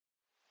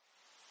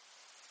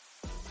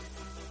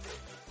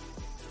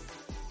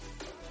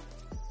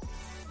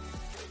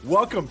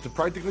Welcome to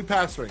Practically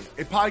Pastoring,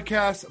 a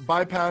podcast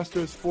by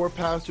pastors for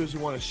pastors who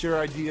want to share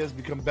ideas,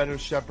 become better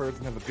shepherds,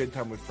 and have a good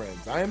time with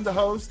friends. I am the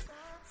host,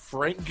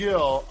 Frank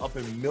Gill, up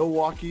in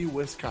Milwaukee,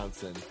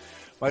 Wisconsin.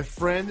 My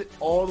friend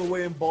all the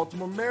way in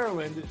Baltimore,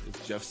 Maryland,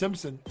 is Jeff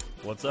Simpson.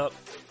 What's up?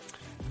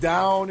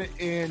 Down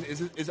in,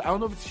 I don't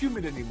know if it's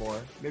humid anymore.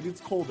 Maybe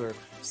it's colder.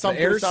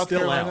 Sumter, South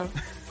Carolina.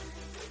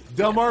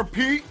 Delmar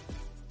Pete.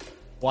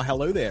 Well,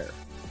 hello there.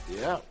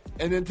 Yeah.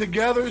 And then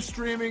together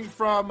streaming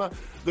from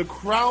the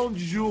crown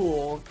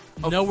jewel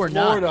of No, we're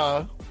Florida.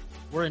 not.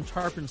 We're in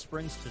Tarpon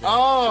Springs today.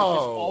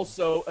 Oh.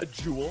 Also a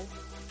jewel.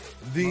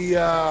 The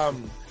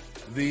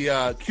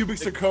cubic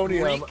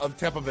zirconium of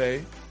Tampa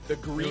Bay. The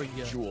Greek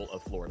jewel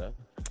of Florida.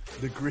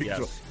 The Greek Yes.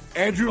 jewel.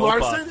 Andrew Opa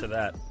Larson. to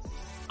that.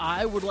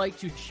 I would like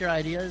to share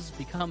ideas,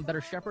 become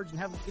better shepherds, and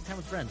have a good time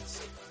with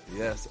friends.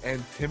 Yes,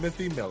 and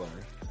Timothy Miller.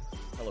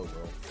 Hello,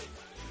 world.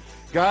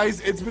 Guys,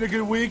 it's been a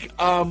good week.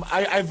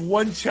 I have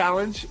one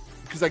challenge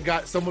because I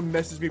got someone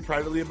messaged me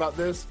privately about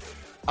this.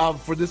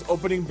 For this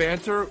opening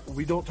banter,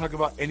 we don't talk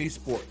about any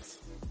sports.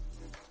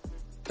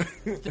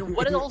 Then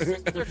what else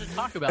is there to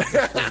talk about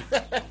this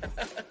week?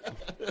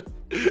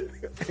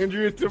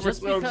 Andrew and Tim are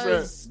Just so upset.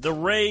 because The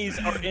Rays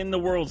are in the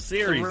World the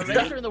Series, Rays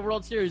dude. are in the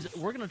World Series,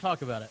 we're going to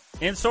talk about it.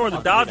 And so are the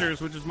I'll do that.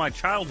 Dodgers, which is my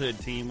childhood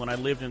team when I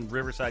lived in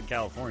Riverside,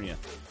 California.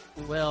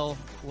 Well,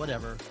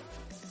 whatever.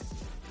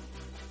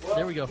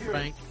 There we go,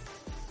 Frank.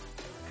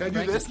 Can I do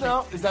Frank this is-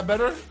 now? Is that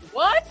better?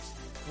 What?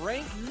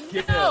 Frank,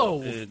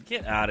 no. Dude,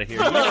 get out of here.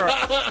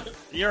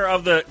 You're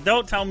of the...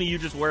 Don't tell me you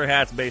just wear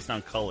hats based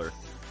on color.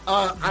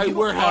 I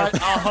wear hat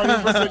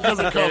 100% because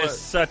of That color. is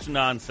such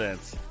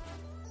nonsense.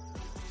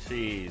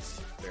 Jeez.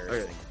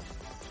 Okay.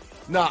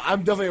 No, I'm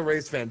definitely a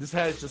Rays fan. This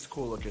hat is just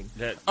cool looking.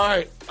 That, All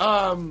right,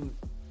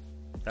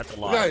 that's a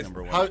lot, guys,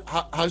 number one.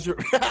 how's your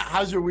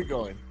how's your week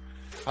going?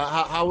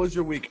 How was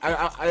your week?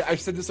 I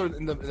said this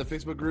in the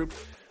Facebook group.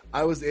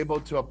 I was able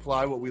to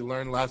apply what we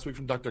learned last week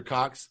from Dr.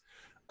 Cox.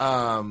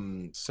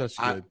 Such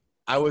good.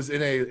 I was in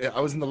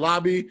the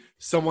lobby.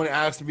 Someone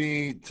asked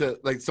me to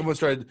someone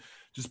started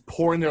just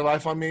pouring their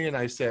life on me, and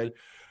I said,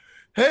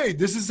 "Hey,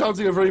 sounds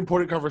like a very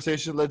important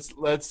conversation.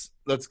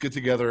 Let's get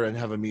together and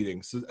have a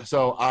meeting."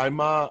 So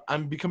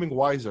I'm becoming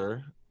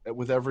wiser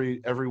with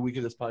every week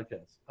of this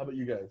podcast. How about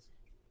you guys?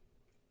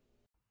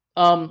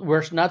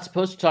 We're not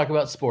supposed to talk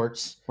about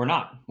sports, We're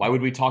not. Why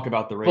would we talk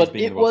about the Rays but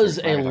being in it the World was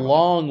Series? We're a not gonna talk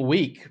long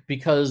week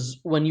because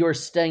when you're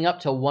staying up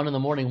till 1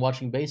 a.m.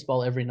 watching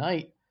baseball every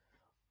night,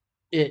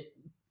 it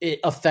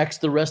affects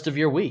the rest of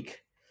your week.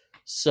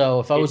 So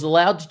if I was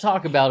allowed to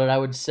talk about it, I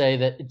would say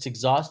that it's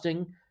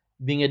exhausting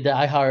being a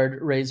diehard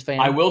Rays fan.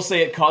 about it. I will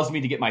say it caused me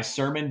to get my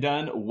sermon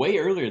done way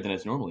earlier than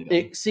it's normally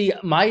done. See,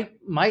 my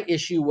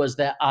issue was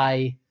that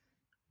I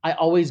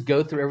always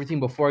go through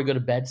everything before I go to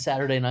bed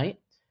Saturday night,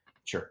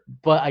 Sure.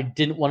 but I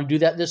didn't want to do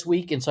that this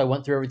week, and so I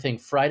went through everything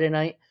Friday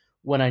night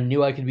when I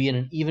knew I could be in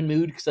an even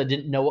mood because I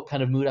didn't know what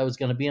kind of mood I was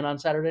going to be in on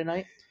Saturday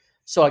night.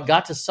 So I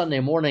got to Sunday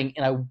morning,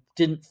 and I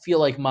didn't feel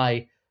like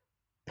my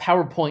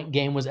PowerPoint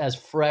game was as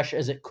fresh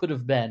as it could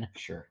have been.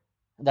 Sure.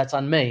 That's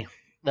on me.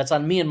 That's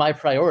on me and my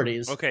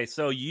priorities. Okay,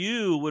 so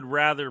you would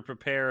rather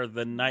prepare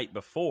the night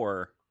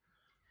before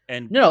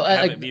and No,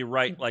 have it be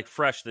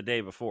fresh the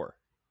day before.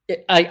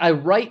 I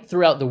write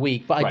throughout the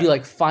week, but I do Right.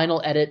 like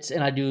final edits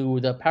and I do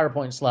the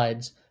PowerPoint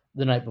slides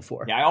the night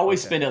before. Yeah, I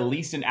always spend at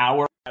least an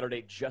hour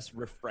Saturday just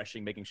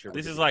refreshing, making sure.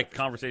 This is like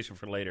conversation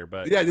for later,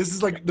 but Yeah, this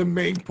is like the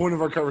main point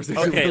of our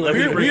conversation. Okay, let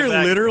me We're, bring it we're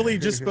back. literally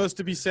just supposed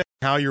to be saying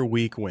how your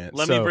week went.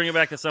 let me So, bring it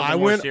back to something I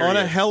more went serious. on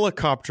a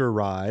helicopter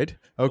ride.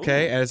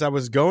 Okay. Ooh. As I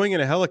was going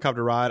in a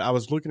helicopter ride, I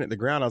was looking at the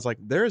ground. I was like,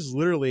 there's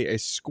literally a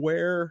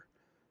square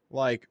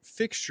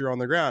fixture on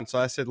the ground. So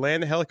I said,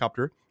 land the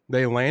helicopter.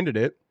 They landed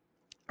it.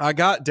 I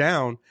got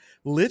down.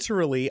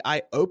 Literally,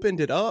 I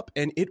opened it up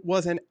and it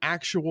was an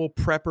actual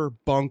prepper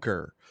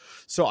bunker.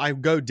 So I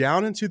go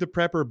down into the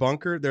prepper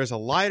bunker. There's a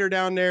lighter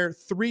down there,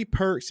 3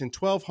 perks and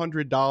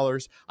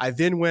 $1,200. I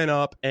then went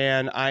up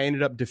and I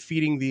ended up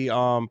defeating the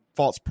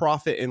false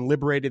prophet and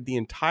liberated the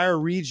entire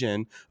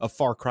region of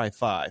Far Cry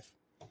 5.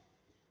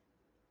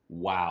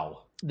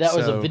 Wow. That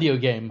was a So- video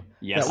game.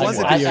 Yes, That was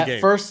it a video At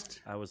game.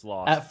 first, I was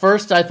lost. at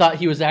first, I thought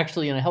he was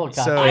actually in a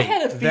helicopter. So I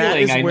had a that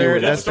feeling is I knew where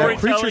where that's that that was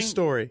preacher going.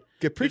 story.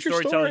 Get Your preacher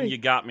storytelling, story. you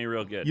got me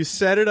real good. You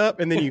set it up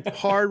and then you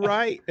hard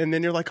right and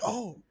then you're like,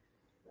 oh,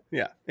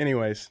 yeah.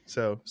 Anyways,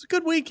 so it's a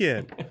good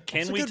weekend.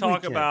 Can It's a we good talk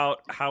weekend. about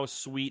how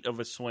sweet of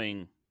a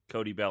swing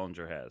Cody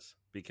Bellinger has?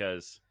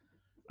 Because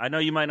I know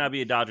you might not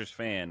be a Dodgers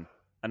fan,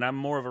 and I'm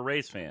more of a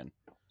Rays fan,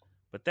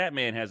 but that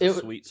man has a It-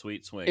 sweet,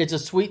 sweet swing. It's a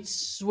sweet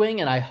swing,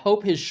 and I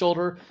hope his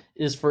shoulder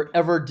is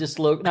forever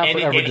dislocated. Not And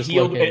forever it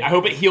healed. dislocated. I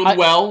hope it healed I-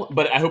 well,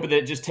 but I hope that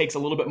it just takes a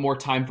little bit more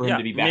time for him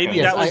to be back. maybe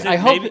on that the was Yes, it. I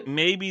hope-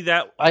 maybe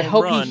that I home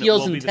hope he run heals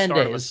will in be the 10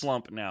 start of a days.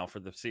 slump now for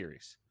the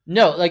series.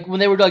 No, like when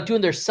they were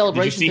doing their Did you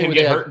celebration see thing him where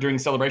get they hurt during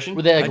celebration?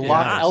 they I like did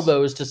locked not.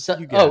 elbows to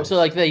You oh, guys. so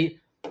like they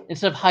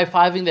Instead of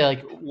high-fiving, they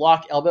like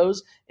lock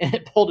elbows, and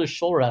it pulled his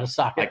shoulder out of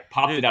socket. Like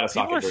popped it out of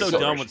People socket. are during so dumb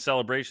celebration. with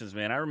celebrations,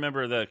 man. I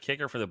remember the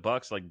kicker for the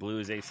Bucks like blew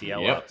his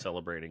ACL Yep. out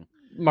celebrating.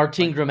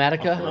 Martin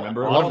Gramatica, I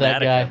remember love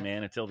that Automatica, guy.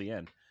 man, until the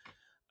end.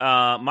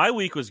 My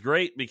week was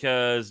great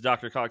because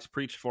Dr. Cox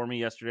preached for me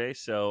yesterday,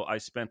 so I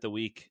spent the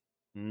week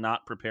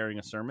not preparing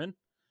a sermon.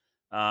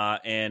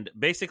 And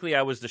basically,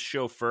 I was the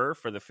chauffeur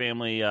for the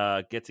family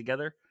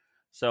get-together.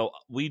 So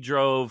we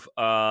drove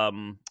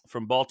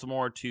from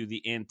Baltimore to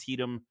the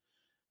Antietam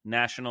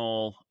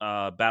National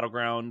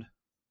Battleground,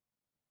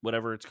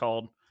 whatever it's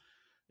called.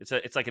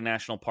 It's like a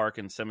national park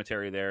and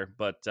cemetery there,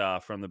 but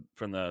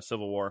from the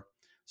Civil War.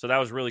 So that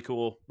was really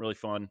cool, really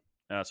fun.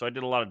 So I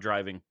did a lot of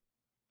driving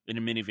in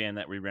a minivan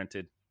that we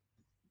rented.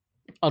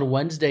 On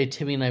Wednesday,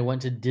 Timmy and I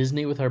went to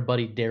Disney with our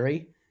buddy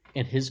Derry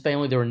and his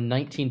family. There were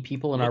 19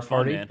 people in We our had fun,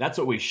 party. man. That's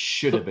what we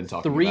should have been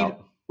talking Three.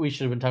 about. We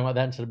should have been talking about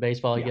that instead of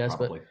baseball, I Yeah, guess.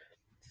 probably.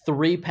 But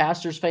 3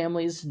 pastors'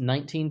 families,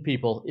 19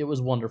 people. It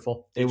was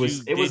wonderful. It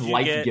was Did you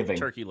life get giving.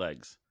 turkey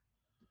legs.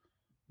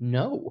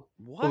 No,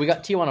 What? but we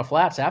got Tijuana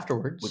Flats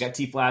afterwards. We got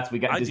T-flats. We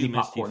got I do Disney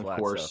miss popcorn, of T-flats,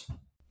 course.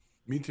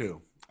 Me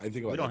too. I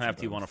think about We don't that have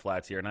sometimes. Tijuana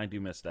Flats here, and I do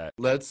miss that.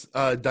 Let's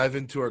dive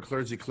into our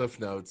clergy cliff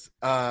notes.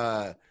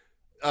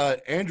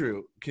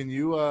 Andrew, can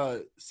you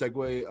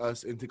segue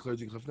us into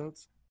clergy cliff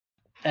notes?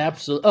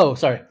 Absolutely. Oh,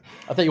 sorry.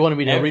 I thought you wanted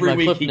me to read Every my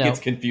week cliff he note. gets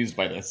confused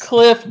by this.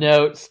 Cliff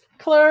notes.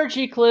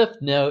 Clergy cliff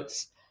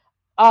notes.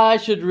 I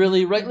should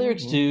really write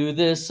lyrics to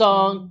this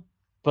song.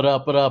 But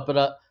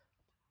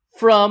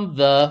from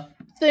the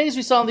things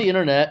we saw on the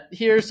internet,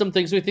 here's some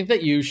things we think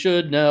that you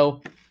should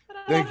know.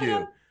 Thank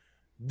you.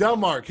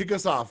 Delmar, kick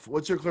us off.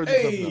 What's your clergy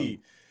cliff note? Hey.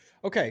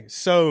 Okay,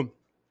 so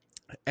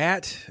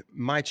at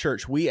my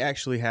church, we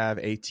actually have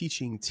a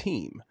teaching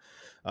team.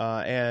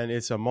 And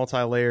it's a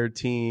multi-layered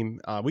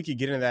team. We could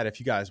get into that if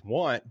you guys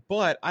want,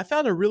 but I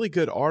found a really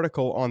good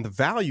article on the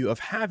value of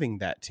having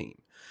that team.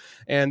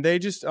 And they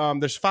just,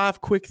 there's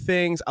 5 quick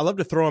things. I love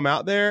to throw them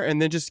out there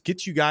and then just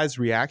get you guys'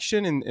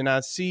 reaction. And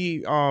I see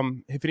if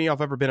any of y'all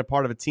have ever been a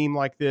part of a team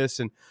like this,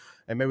 and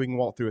maybe we can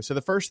walk through it. So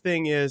the first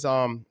thing is,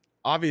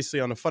 obviously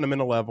on a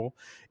fundamental level,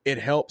 it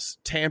helps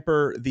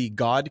tamper the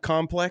God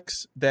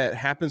complex that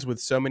happens with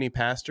so many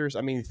pastors. I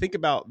mean, think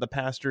about the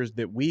pastors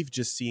that we've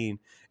just seen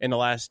in the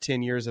last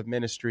 10 years of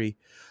ministry,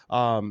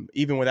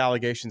 even with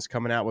allegations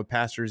coming out with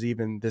pastors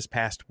even this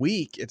past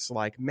week. It's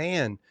like,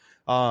 man,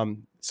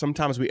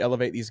 sometimes we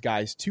elevate these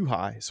guys too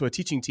high. So a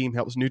teaching team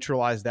helps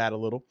neutralize that a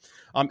little.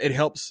 It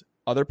helps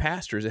other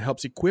pastors. It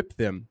helps equip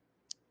them.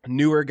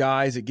 Newer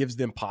guys, it gives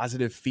them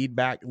positive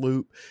feedback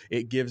loop.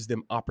 It gives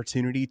them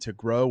opportunity to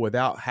grow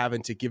without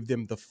having to give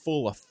them the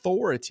full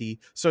authority.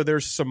 So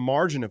there's some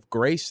margin of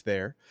grace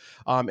there.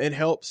 It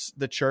helps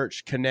the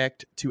church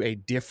connect to a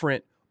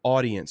different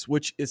audience,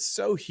 which is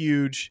so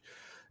huge,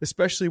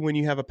 especially when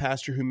you have a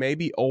pastor who may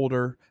be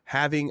older,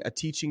 having a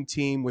teaching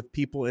team with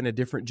people in a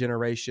different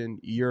generation.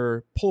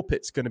 Your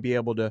pulpit's going to be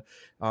able to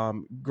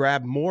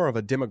grab more of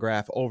a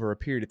demographic over a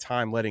period of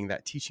time, letting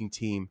that teaching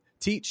team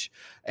teach,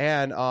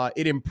 and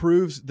it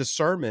improves the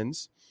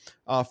sermons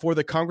for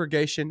the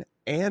congregation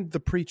and the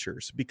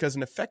preachers, because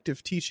an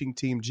effective teaching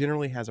team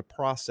generally has a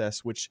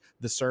process which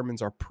the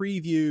sermons are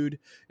previewed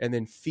and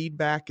then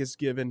feedback is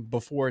given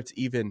before it's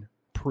even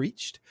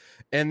preached.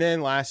 And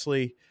then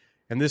lastly,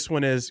 and this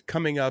one is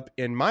coming up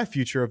in my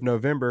future of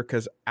November,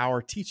 because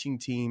our teaching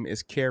team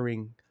is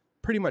carrying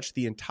pretty much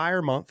the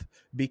entire month,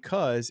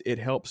 because it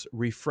helps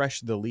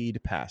refresh the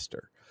lead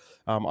pastor.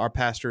 Our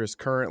pastor is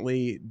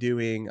currently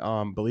doing,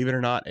 believe it or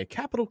not, a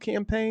capital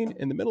campaign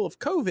in the middle of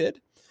COVID.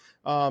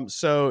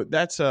 So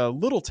that's a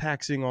little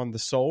taxing on the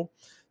soul.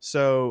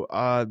 So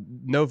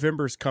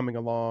November's coming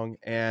along,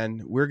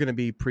 and we're going to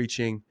be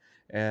preaching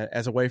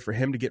as a way for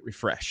him to get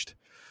refreshed.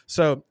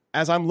 So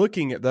as I'm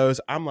looking at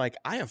those, I'm like,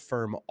 I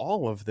affirm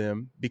all of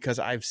them, because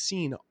I've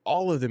seen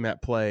all of them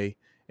at play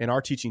in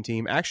our teaching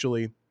team.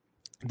 Actually,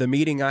 the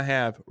meeting I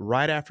have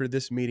right after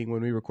this meeting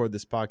when we record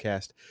this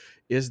podcast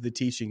is the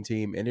teaching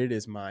team, and it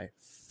is my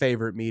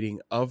favorite meeting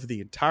of the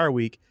entire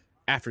week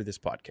after this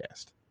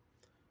podcast.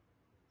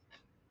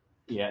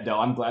 Yeah, no,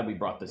 I'm glad we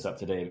brought this up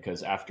today,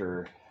 because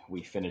after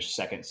we finished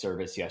second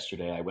service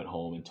yesterday, I went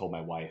home and told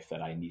my wife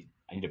that I need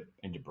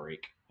a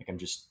break. Like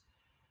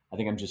I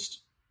think I'm just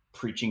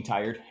preaching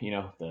tired,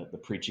 the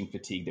preaching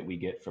fatigue that we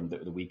get from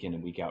the week in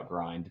and week out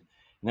grind.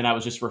 And then I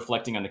was just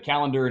reflecting on the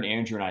calendar, and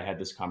Andrew and I had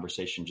this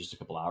conversation just a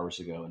couple hours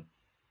ago.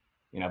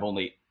 And I've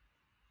only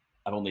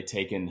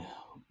taken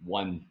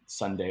one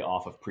Sunday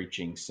off of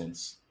preaching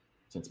since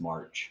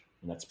March,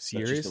 and that's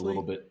just a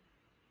little bit.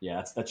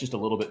 Yeah, that's just a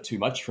little bit too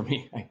much for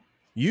me.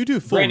 You do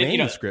full Granted,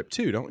 manuscript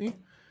too, don't you?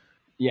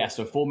 Yeah,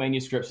 so full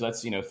manuscript. So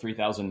that's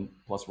 3,000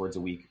 plus words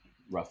a week,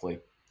 roughly.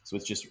 So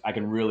it's just I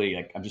can really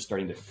I'm just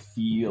starting to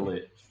feel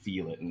it,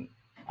 and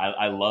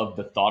I love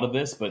the thought of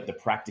this, but the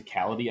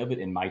practicality of it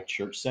in my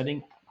church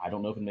setting, I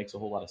don't know if it makes a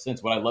whole lot of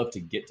sense. Would I love to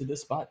get to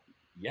this spot?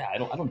 Yeah, I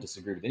don't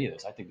disagree with any of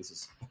this. I think this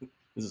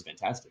is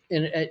fantastic.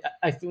 And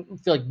I feel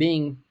like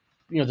being,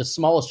 the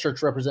smallest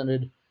church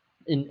represented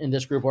in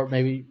this group, or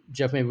maybe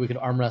Jeff, maybe we could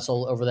arm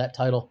wrestle over that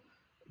title.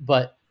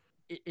 But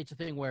it's a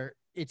thing where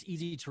it's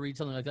easy to read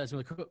something like that. So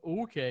like,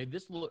 okay,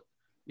 this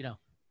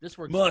this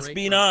works. Must great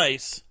be for,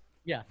 nice.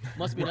 Yeah,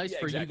 must be nice Yeah,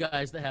 for exactly. you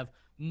guys that have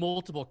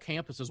multiple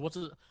campuses.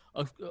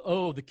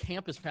 The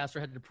campus pastor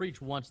had to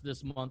preach once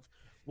this month.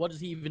 What does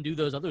he even do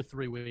those other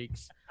 3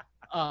 weeks?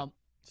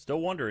 Still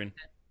wondering.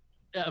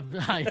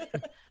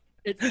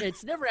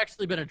 It's never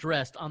actually been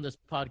addressed on this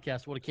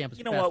podcast what a campus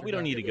You know pastor what? We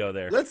don't does. need to go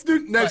there. Let's do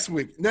next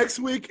week. Next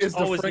week is the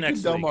Always Frank and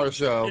next Delmar week.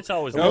 show. It's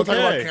always and we'll talk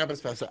about Okay. campus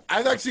pastor.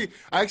 I actually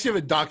have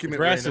a The document.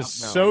 grass written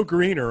is out now. so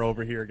greener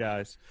over here,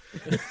 guys.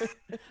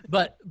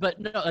 But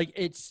no, like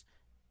it's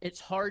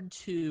hard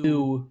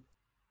to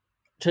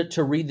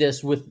read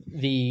this with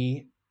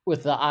the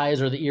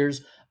eyes or the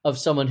ears of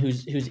someone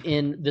who's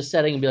in this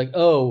setting and be like,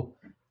 oh,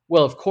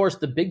 well, of course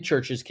the big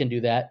churches can do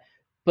that.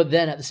 But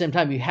then at the same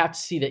time, you have to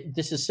see that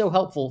this is so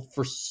helpful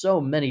for so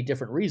many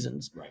different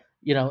reasons. Right.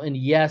 And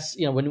yes,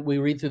 when we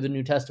read through the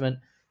New Testament,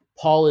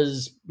 Paul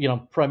is,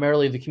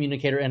 primarily the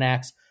communicator in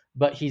Acts,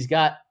 but he's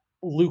got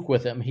Luke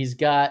with him. He's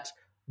got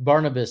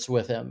Barnabas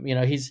with him.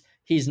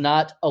 He's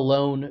not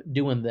alone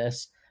doing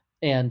this.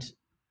 And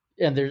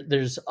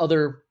there's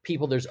other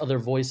people, there's other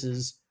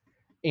voices.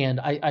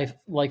 And I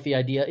like the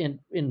idea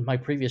in my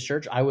previous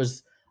church, I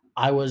was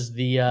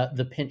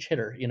the pinch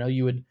hitter.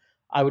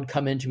 I would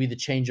come in to be the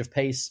change of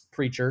pace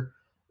preacher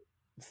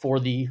for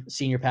the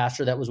senior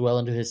pastor that was well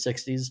into his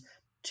 60s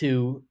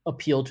to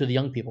appeal to the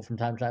young people from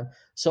time to time.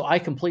 So I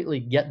completely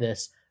get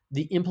this.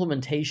 The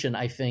implementation,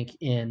 I think,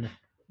 in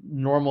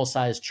normal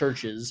sized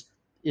churches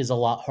is a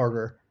lot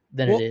harder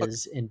than it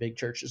is in big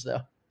churches,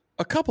 though.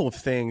 A couple of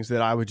things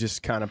that I would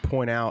just kind of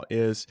point out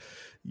is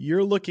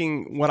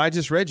what I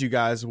just read you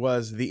guys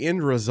was the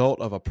end result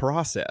of a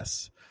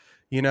process.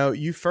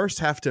 You first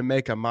have to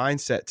make a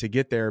mindset to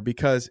get there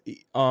because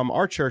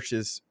our church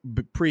is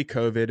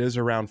pre-COVID is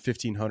around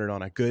 1,500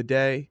 on a good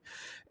day.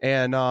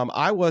 And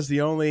I was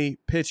the only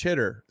pitch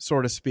hitter,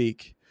 so to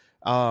speak.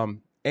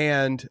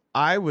 And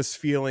I was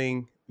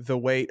feeling the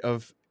weight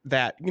of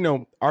that.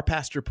 Our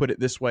pastor put it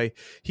this way.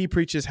 He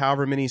preaches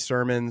however many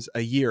sermons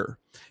a year.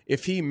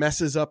 If he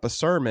messes up a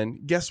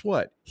sermon, guess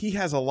what? He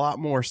has a lot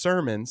more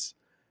sermons,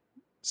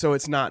 so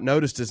it's not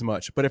noticed as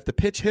much. But if the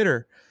pitch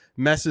hitter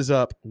messes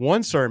up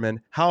one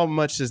sermon, how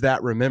much is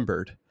that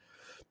remembered?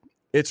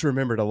 It's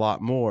remembered a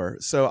lot more.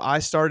 So I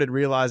started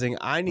realizing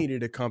I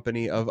needed a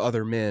company of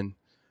other men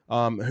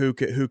who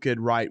could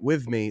write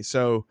with me.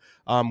 So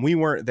we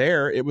weren't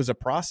there. It was a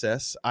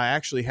process. I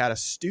actually had a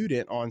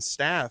student on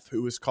staff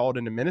who was called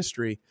into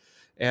ministry,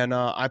 and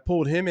I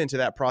pulled him into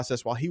that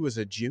process while he was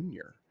a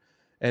junior.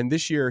 And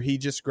this year he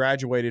just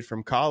graduated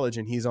from college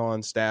and he's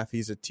on staff.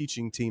 He's a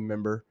teaching team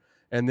member.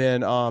 And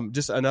then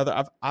just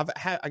another,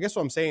 I guess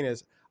what I'm saying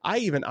is I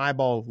even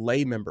eyeball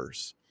lay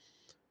members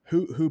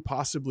who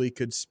possibly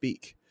could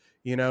speak,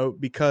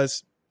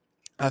 because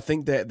I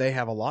think that they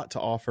have a lot to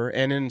offer.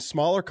 And in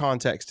smaller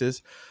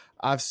contexts,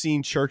 I've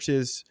seen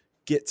churches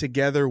get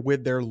together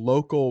with their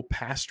local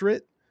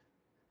pastorate,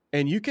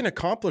 and you can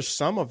accomplish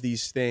some of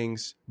these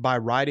things by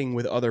writing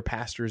with other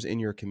pastors in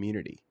your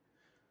community.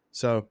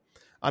 So,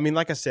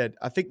 like I said,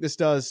 I think this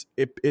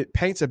it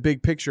paints a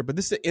big picture, but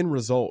this is the end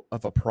result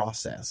of a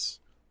process.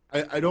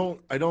 I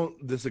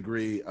don't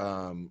disagree.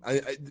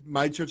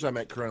 My church I'm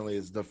at currently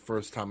is the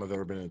first time I've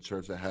ever been in a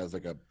church that has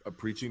like a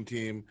preaching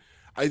team.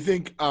 I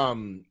think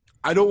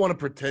I don't want to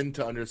pretend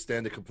to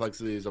understand the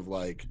complexities of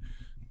like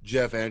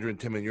Jeff, Andrew, and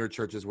Tim in your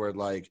churches where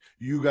like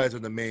you guys are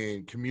the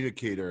main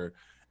communicator,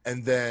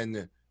 and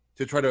then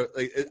to try to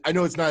I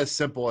know it's not as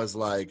simple as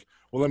like,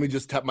 well, let me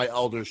just tap my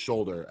elder's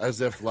shoulder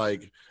as if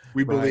like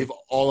we believe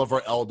all of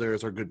our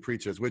elders are good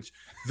preachers, which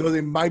though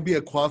they might be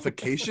a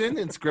qualification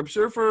in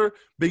scripture for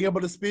being able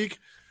to speak,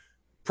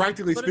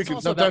 practically But speaking,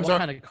 it's also sometimes about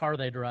what kind of car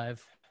they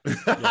drive.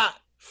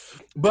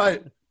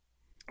 But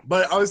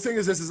I was saying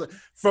this is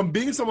from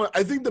being someone,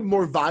 I think the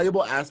more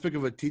valuable aspect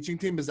of a teaching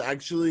team is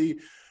actually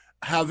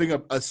having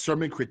a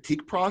sermon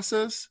critique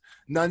process,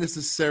 not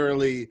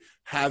necessarily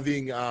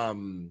having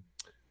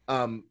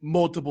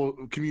multiple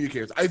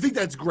communicators. I think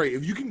that's great.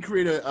 If you can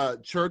create a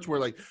church where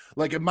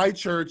like in my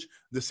church,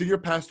 the senior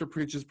pastor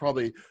preaches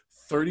probably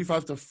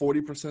 35 to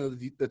 40% of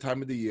the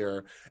time of the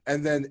year.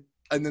 And then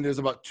there's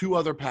about 2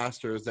 other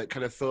pastors that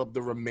kind of fill up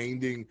the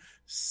remaining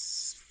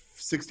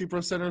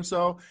 60% or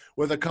so,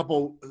 with a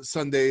couple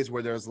Sundays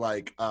where there's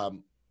like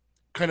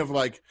kind of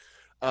like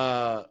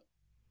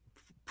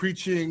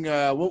preaching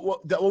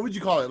what would you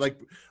call it,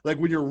 like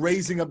when you're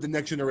raising up the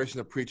next generation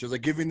of preachers,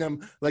 like giving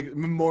them like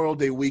Memorial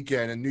Day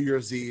weekend and New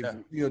Year's Eve,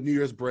 New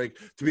Year's break,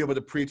 to be able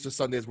to preach the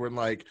Sundays when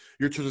like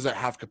your church is at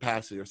half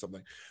capacity or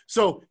something.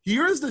 So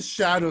here's the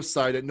shadow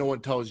side that no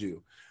one tells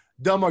you.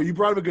 Delmar, you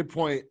brought up a good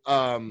point.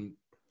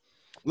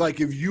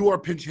 Like if you are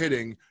pinch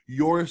hitting,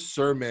 your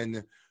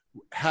sermon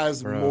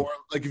has more,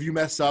 like if you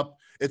mess up,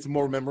 it's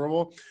more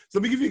memorable. So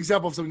let me give you an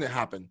example of something that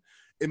happened.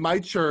 In my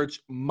church,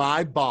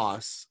 my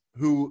boss,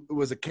 who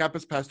was a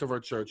campus pastor of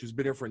our church, who's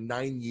been here for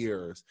 9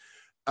 years,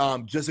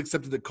 just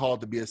accepted the call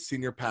to be a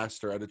senior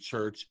pastor at a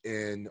church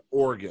in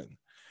Oregon.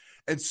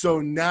 And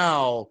so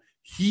now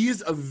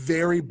He's a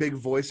very big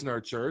voice in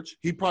our church.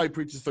 He probably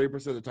preaches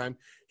 30% of the time.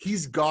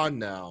 He's gone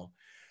now.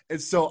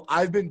 And so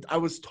I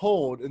was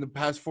told in the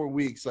past 4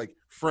 weeks, like,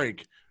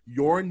 Frank,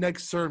 your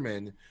next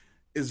sermon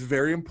is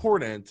very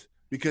important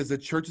because the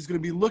church is going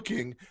to be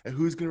looking at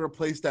who's going to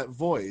replace that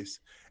voice.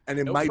 And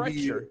it might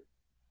be,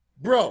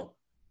 bro,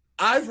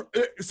 and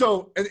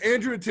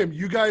Andrew and Tim,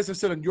 you guys have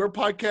said on your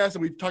podcast,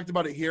 and we've talked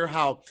about it here,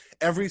 how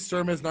every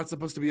sermon is not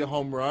supposed to be a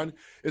home run.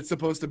 It's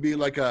supposed to be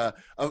like a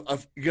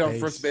get on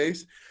first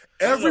base.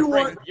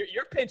 Everyone, Frank,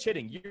 you're pinch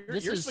hitting.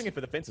 You're swinging for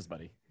the fences,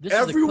 buddy. This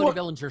is a Cody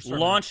Bellinger sermon.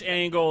 Launch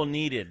angle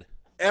needed.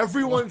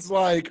 Everyone's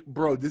like,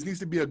 bro, this needs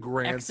to be a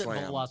grand Exit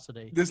slam.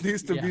 velocity. This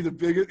needs to be the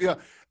biggest. Yeah.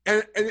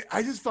 And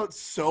I just felt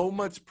so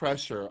much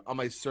pressure on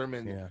my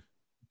sermon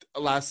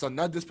last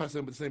Sunday, not this past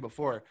Sunday, but the Sunday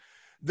before,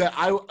 that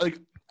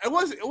it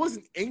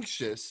wasn't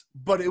anxious,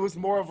 but it was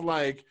more of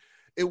like,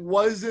 it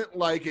wasn't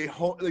like it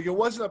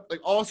wasn't like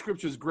all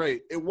scripture is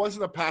great. It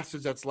wasn't a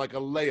passage that's like a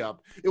layup.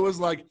 It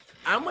was like,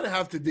 I'm going to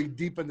have to dig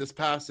deep in this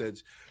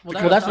passage.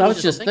 Well, that's what I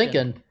was just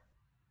thinking.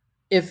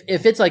 If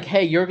it's like,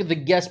 hey, you're the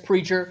guest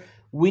preacher,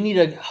 we need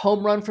a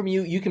home run from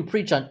you. You can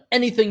preach on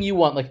anything you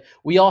want. Like,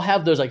 we all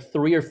have those like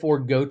 3 or 4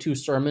 go-to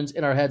sermons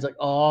in our heads. Like,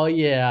 oh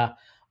yeah,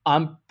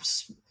 I'm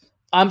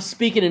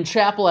speaking in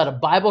chapel at a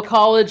Bible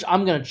college.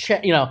 I'm going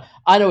to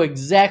I know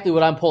exactly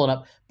what I'm pulling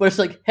up. But it's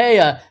like,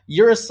 hey,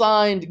 you're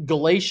assigned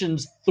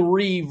Galatians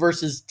 3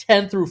 verses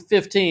 10 through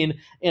 15.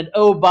 And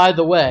oh, by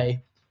the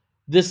way,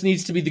 this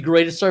needs to be the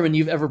greatest sermon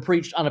you've ever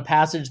preached on a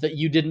passage that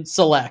you didn't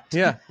select.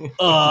 Yeah,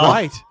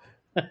 right.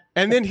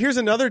 And then here's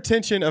another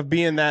tension of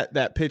being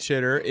that pitch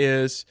hitter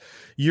is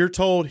you're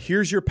told,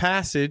 here's your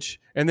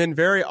passage. And then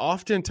very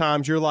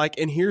oftentimes you're like,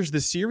 and here's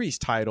the series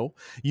title.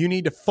 You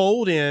need to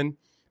fold in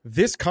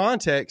this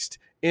context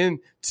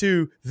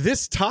into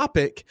this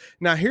topic.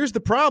 Now, here's the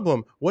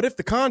problem. What if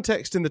the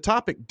context and the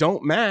topic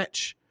don't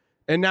match?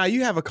 And now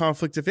you have a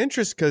conflict of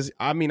interest because,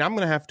 I'm going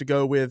to have to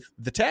go with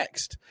the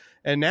text.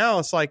 And now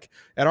it's like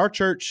at our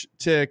church,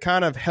 to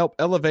kind of help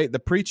elevate the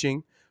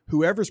preaching,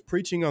 whoever's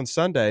preaching on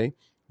Sunday,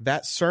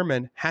 that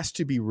sermon has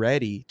to be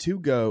ready to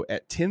go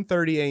at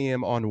 10:30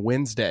 a.m. on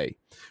Wednesday.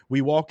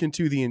 We walk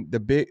into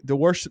the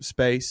worship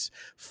space.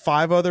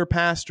 5 other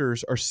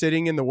pastors are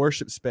sitting in the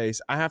worship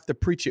space. I have to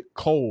preach it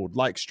cold,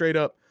 like straight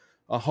up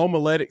a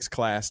homiletics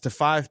class to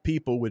 5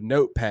 people with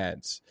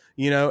notepads,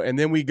 and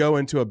then we go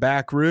into a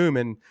back room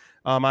and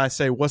I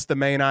say, what's the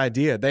main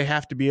idea? They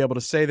have to be able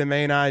to say the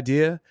main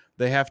idea.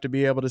 They have to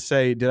be able to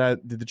say,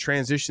 did the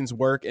transitions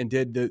work? And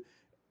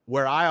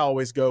where I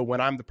always go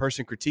when I'm the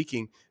person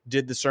critiquing,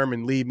 did the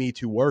sermon lead me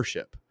to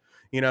worship?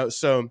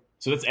 So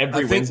that's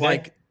every Wednesday?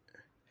 Like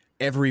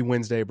every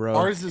Wednesday, bro.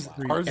 Ours is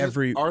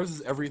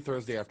every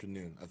Thursday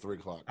afternoon at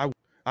 3:00.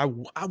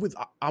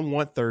 I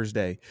want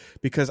Thursday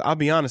because I'll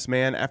be honest,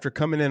 man, after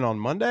coming in on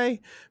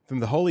Monday from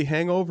the holy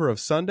hangover of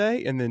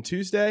Sunday and then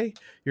Tuesday,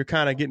 you're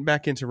kind of getting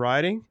back into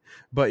writing.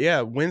 But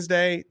yeah,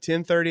 Wednesday,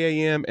 10:30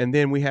 a.m. and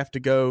then we have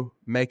to go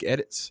make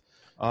edits.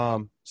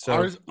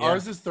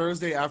 Ours is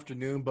Thursday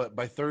afternoon, but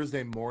by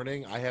Thursday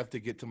morning, I have to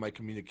get to my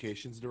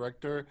communications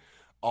director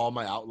all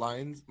my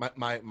outlines,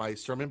 my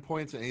sermon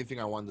points, and anything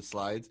I want in the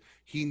slides.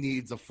 He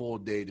needs a full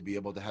day to be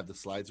able to have the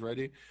slides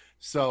ready.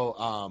 So,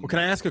 well, can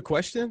I ask a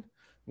question?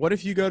 What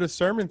if you go to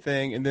sermon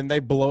thing and then they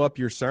blow up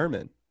your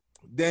sermon?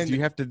 Then do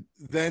you have to?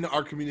 Then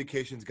our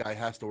communications guy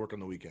has to work on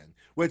the weekend,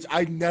 which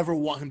I never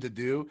want him to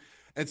do.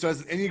 And so,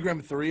 as an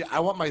Enneagram 3, I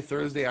want my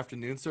Thursday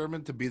afternoon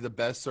sermon to be the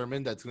best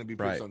sermon that's going to be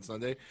preached on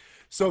Sunday.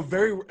 So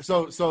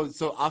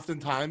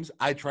oftentimes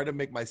I try to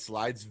make my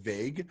slides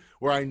vague,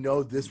 where I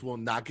know this will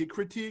not get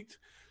critiqued.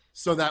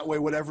 So that way,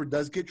 whatever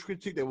does get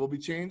critiqued, it will be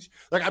changed.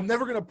 Like, I'm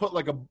never going to put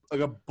like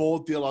a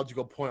bold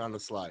theological point on the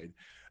slide.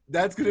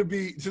 That's going to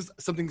be just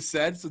something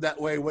said. So that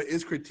way, what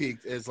is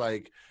critiqued is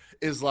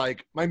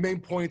like my main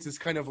points is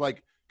kind of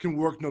like can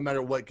work no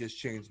matter what gets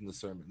changed in the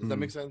sermon. Does that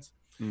make sense?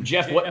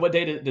 Jeff, what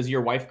day does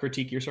your wife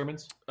critique your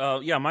sermons?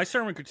 Yeah, my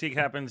sermon critique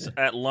happens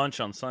at lunch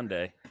on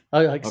Sunday.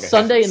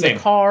 Sunday in the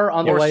car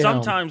on the way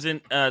home.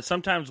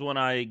 Sometimes when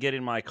I get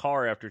in my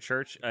car after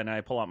church and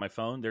I pull out my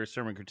phone, there's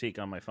sermon critique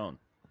on my phone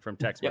from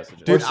text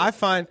messages. Dude, I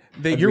find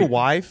that your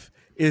wife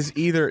is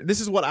either, this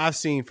is what I've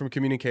seen from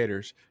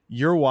communicators,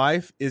 your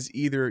wife is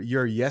either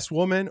your yes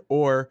woman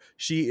or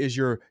she is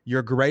your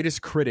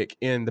greatest critic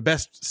in the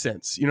best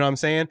sense. You know what I'm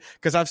saying?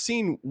 Because I've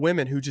seen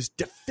women who just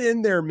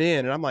defend their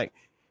men, and I'm like,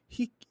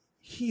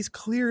 he's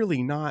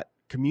clearly not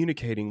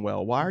communicating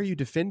well. Why are you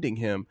defending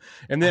him?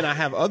 And then I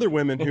have other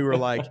women who are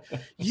like,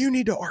 you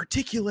need to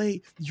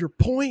articulate your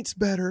points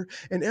better.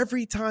 And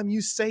every time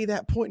you say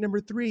that point number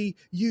 3,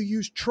 you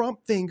use Trump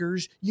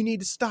fingers. You need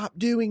to stop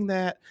doing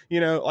that.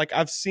 Like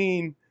I've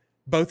seen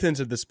both ends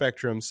of the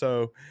spectrum.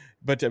 So,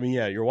 but I mean,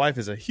 yeah, your wife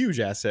is a huge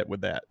asset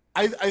with that.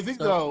 I think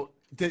though,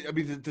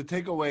 to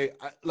take away,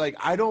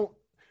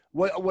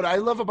 what I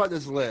love about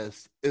this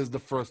list is the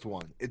first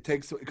one. It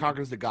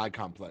conquers the God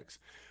complex.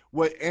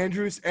 What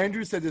Andrew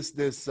said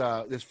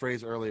this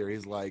phrase earlier.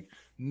 He's like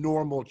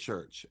normal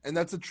church, and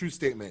that's a true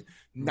statement.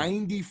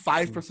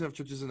 95% of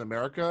churches in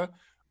America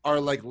are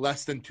like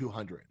less than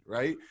 200,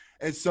 right?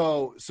 And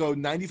so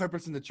 95%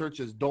 of the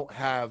churches don't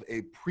have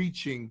a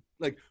preaching,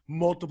 like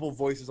multiple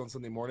voices on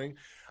Sunday morning.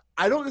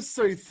 I don't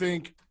necessarily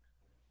think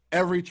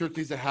every church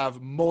needs to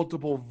have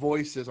multiple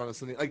voices on a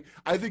Sunday. Like,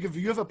 I think if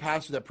you have a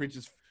pastor that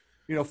preaches,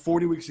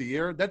 40 weeks a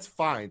year, that's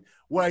fine.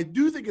 What I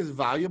do think is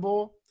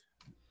valuable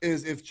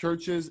is if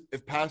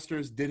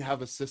pastors did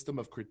have a system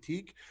of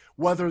critique,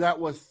 whether that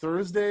was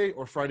Thursday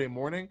or Friday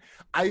morning.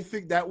 I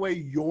think that way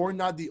you're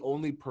not the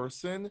only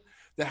person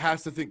that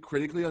has to think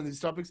critically on these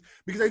topics.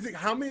 Because I think,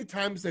 how many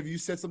times have you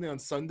said something on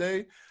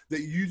Sunday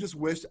that you just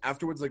wished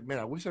afterwards, like, man,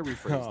 I wish I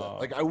rephrased that.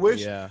 Like, I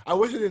wish I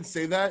didn't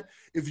say that.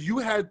 If you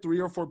had 3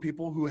 or 4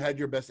 people who had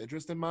your best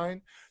interest in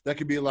mind, that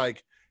could be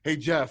like, hey,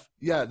 Jeff,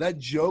 yeah, that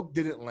joke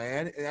didn't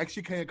land. It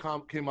actually kind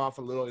of came off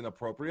a little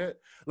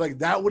inappropriate. Like,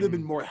 that would have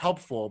been more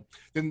helpful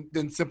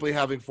than simply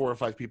having 4 or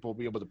 5 people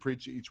be able to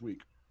preach each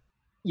week.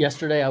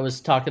 Yesterday, I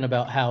was talking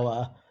about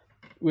how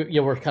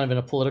we're kind of in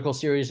a political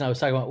series, and I was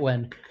talking about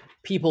when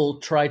people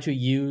try to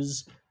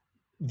use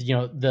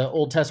the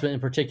Old Testament in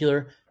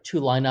particular to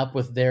line up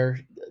with their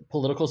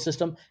political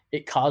system,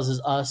 it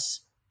causes us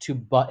to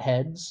butt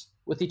heads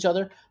with each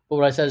other. But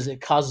what I said is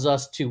it causes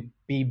us to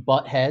be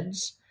butt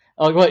heads.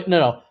 I'm like, wait,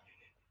 no.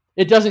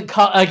 It doesn't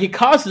it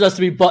causes us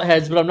to be butt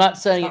heads, but I'm not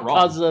saying it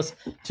causes us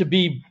to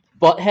be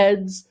butt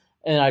heads.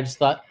 And I just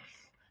thought,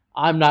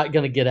 I'm not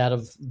going to get out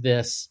of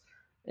this.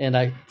 And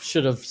I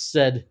should have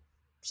said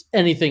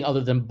anything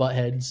other than butt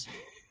heads.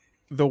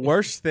 The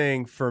worst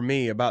thing for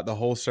me about the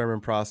whole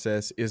sermon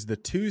process is the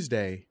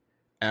Tuesday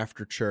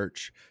after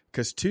church.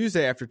 Because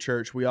Tuesday after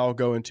church, we all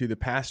go into the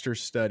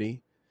pastor's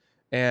study,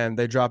 and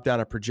they drop down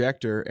a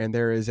projector, and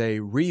there is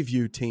a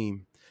review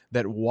team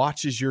that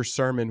watches your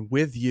sermon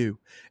with you.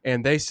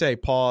 And they say,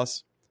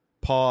 pause,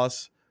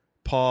 pause,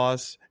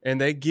 pause. And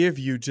they give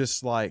you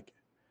just like,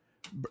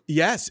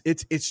 yes,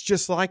 it's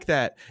just like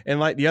that. And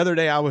like the other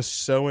day, I was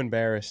so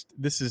embarrassed.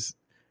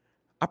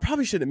 I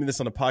probably shouldn't admit this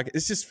on a podcast.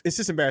 It's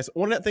just embarrassing.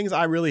 One of the things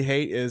I really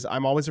hate is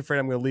I'm always afraid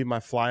I'm going to leave my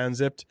fly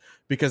unzipped,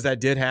 because that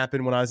did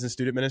happen when I was in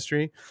student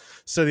ministry.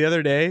 So the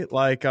other day,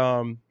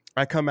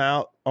 I come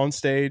out on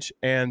stage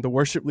and the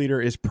worship leader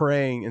is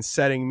praying and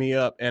setting me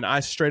up, and I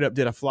straight up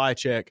did a fly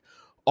check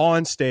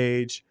on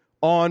stage,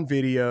 on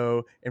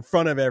video, in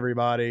front of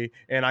everybody,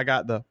 and I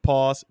got the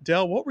pause.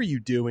 Del, what were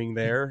you doing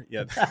there?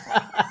 Yeah.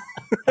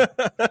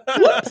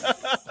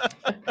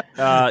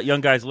 Young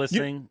guys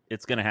listening,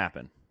 it's going to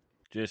happen.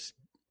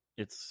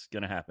 It's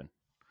going to happen.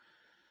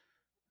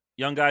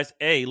 Young guys,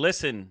 hey,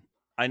 listen.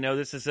 I know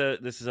this is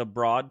a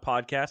broad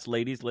podcast.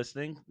 Ladies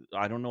listening,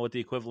 I don't know what the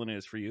equivalent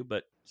is for you,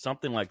 but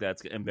something like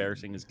that's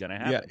embarrassing is going to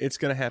happen. Yeah, it's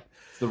going to happen.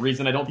 It's the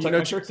reason I don't tuck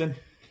my shirts in.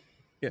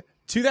 Yeah.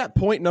 To that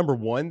point, number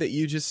one that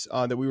you just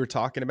that we were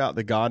talking about,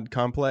 the God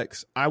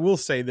complex, I will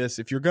say this: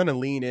 if you're going to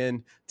lean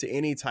in to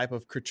any type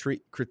of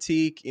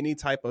critique, any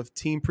type of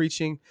team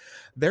preaching,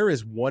 there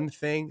is one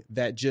thing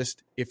that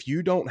just, if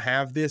you don't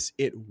have this,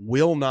 it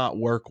will not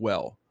work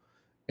well,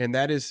 and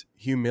that is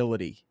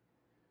humility.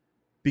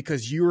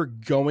 Because you are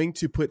going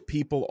to put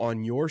people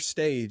on your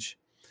stage,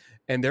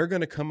 and they're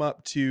going to come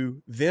up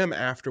to them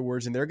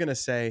afterwards, and they're going to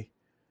say,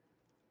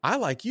 I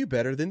like you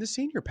better than the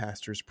senior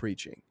pastor's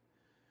preaching.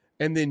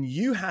 And then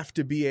you have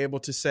to be able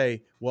to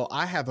say, well,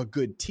 I have a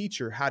good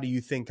teacher. How do you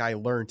think I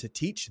learned to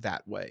teach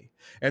that way?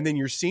 And then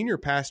your senior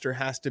pastor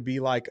has to be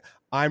like,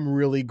 I'm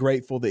really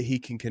grateful that he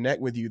can connect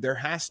with you. There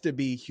has to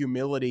be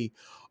humility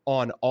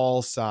on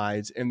all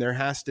sides, and there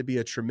has to be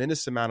a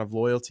tremendous amount of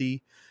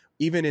loyalty.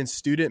 Even in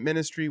student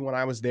ministry, when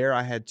I was there,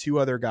 I had 2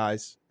 other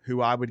guys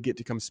who I would get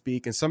to come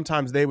speak. And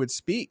sometimes they would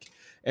speak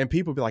and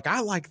people would be like,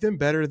 I like them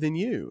better than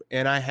you.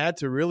 And I had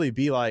to really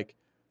be like,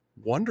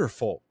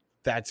 wonderful.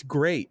 That's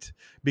great.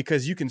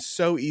 Because you can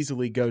so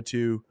easily go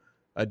to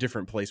a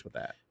different place with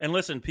that. And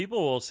listen, people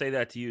will say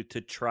that to you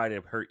to try to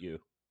hurt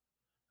you.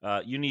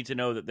 You need to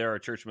know that there are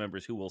church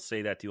members who will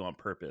say that to you on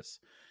purpose.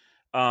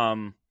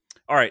 All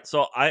right.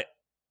 So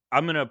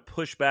I'm going to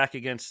push back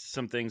against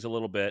some things a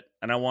little bit.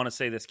 And I want to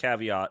say this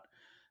caveat.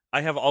 I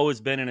have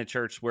always been in a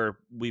church where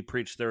we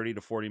preach 30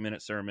 to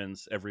 40-minute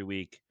sermons every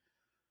week,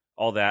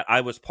 all that.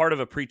 I was part of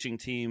a preaching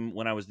team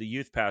when I was the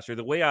youth pastor.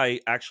 The way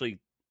I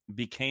actually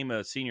became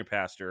a senior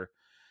pastor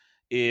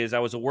is I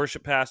was a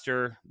worship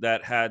pastor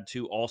that had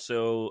to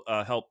also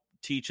help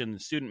teach in the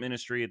student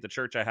ministry at the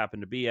church I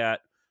happened to be at.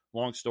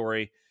 Long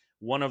story.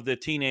 One of the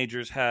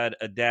teenagers had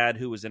a dad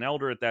who was an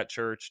elder at that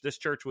church. This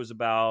church was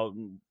about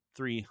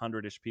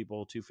 300-ish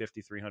people,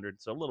 250, 300,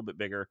 so a little bit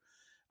bigger.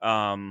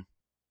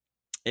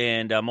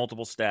 And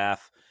multiple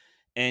staff.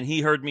 And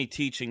he heard me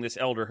teaching, this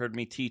elder heard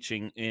me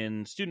teaching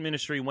in student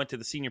ministry, went to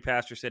the senior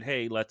pastor, said,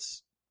 hey,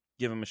 let's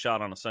give him a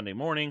shot on a Sunday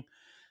morning.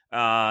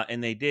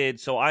 And they did.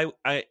 So I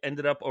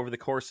ended up over the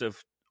course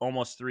of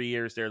almost 3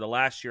 years there. The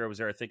last year I was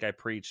there, I think I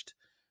preached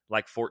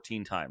like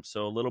 14 times.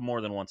 So a little more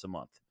than once a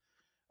month,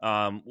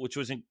 which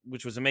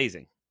was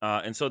amazing.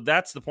 And so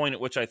that's the point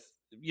at which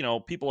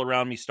people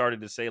around me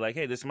started to say like,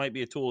 hey, this might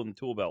be a tool in the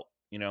tool belt.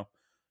 You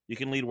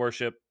can lead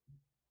worship,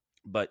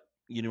 but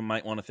you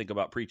might want to think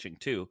about preaching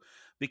too.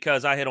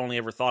 because I had only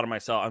ever thought of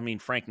myself. I mean,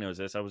 Frank knows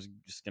this. I was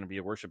just going to be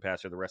a worship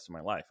pastor the rest of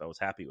my life. I was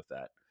happy with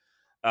that.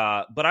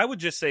 But I would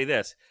just say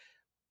this: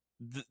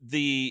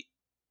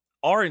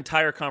 our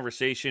entire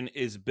conversation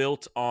is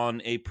built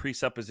on a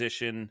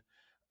presupposition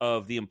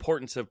of the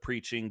importance of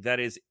preaching that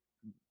is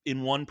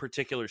in one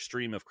particular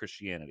stream of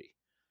Christianity.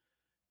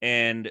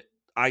 And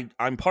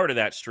I'm part of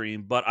that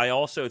stream, but I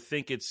also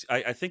think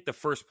I think the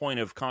first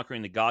point of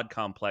conquering the God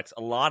complex,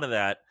 a lot of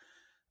that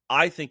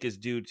I think is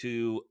due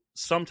to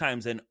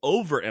sometimes an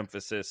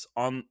overemphasis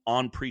on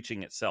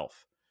preaching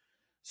itself.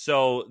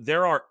 So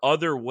there are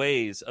other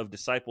ways of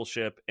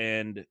discipleship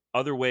and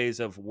other ways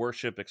of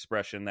worship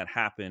expression that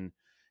happen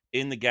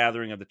in the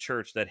gathering of the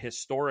church that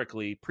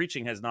historically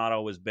preaching has not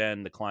always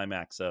been the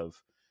climax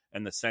of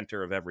and the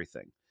center of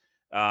everything.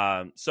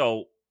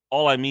 So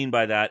all I mean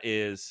by that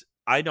is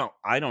I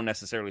don't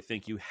necessarily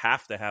think you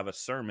have to have a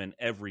sermon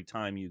every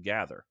time you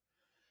gather.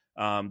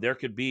 There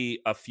could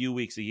be a few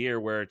weeks a year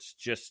where it's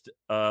just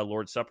a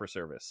Lord's Supper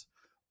service,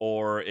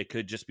 or it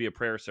could just be a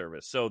prayer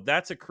service. So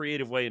that's a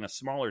creative way in a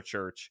smaller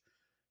church.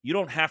 You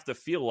don't have to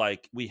feel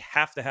like we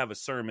have to have a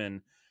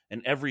sermon,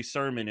 and every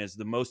sermon is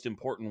the most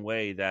important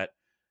way that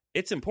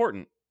it's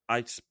important.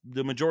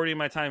 The majority of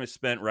my time is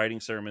spent writing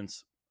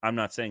sermons. I'm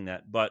not saying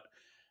that, but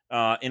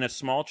in a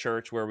small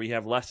church where we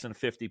have less than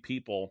 50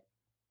 people,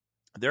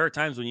 there are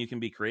times when you can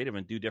be creative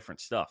and do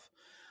different stuff.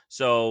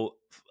 So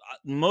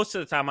most of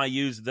the time I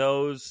use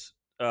those,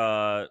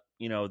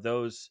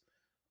 those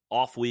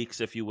off weeks,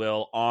 if you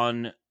will,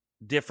 on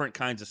different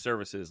kinds of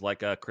services,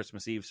 like a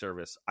Christmas Eve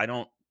service. I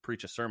don't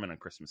preach a sermon on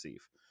Christmas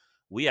Eve.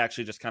 We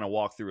actually just kind of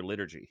walk through a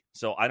liturgy.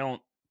 So I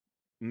don't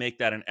make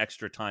that an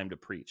extra time to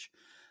preach.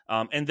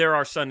 And there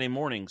are Sunday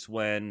mornings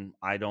when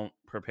I don't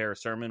prepare a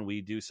sermon.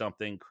 We do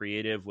something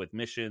creative with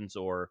missions,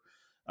 or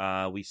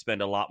we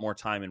spend a lot more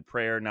time in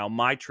prayer. Now,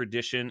 my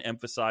tradition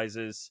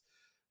emphasizes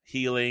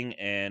healing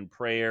and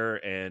prayer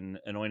and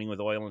anointing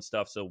with oil and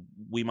stuff. So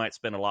we might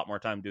spend a lot more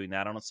time doing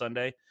that on a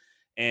Sunday.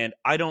 And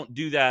I don't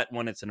do that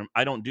when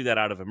I don't do that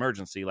out of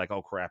emergency. Like,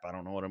 oh crap, I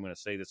don't know what I'm going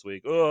to say this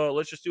week. Oh,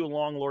 let's just do a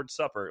long Lord's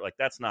Supper. Like,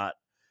 that's not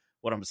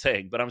what I'm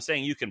saying, but I'm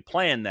saying you can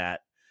plan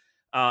that.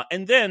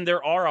 And then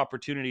there are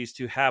opportunities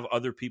to have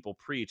other people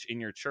preach in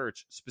your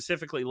church,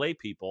 specifically lay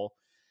people.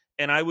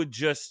 And I would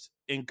just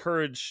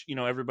encourage,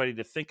 everybody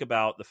to think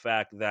about the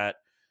fact that,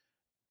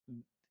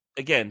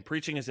 again,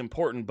 preaching is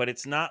important, but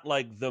it's not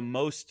like the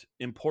most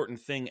important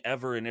thing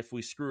ever. And if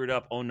we screw it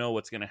up, oh no,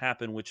 what's going to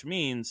happen? Which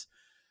means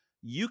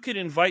you could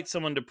invite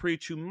someone to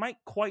preach who might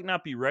quite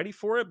not be ready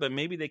for it, but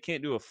maybe they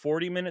can't do a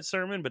 40-minute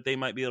sermon, but they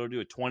might be able to do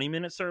a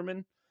 20-minute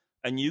sermon.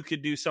 And you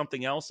could do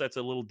something else that's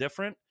a little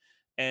different.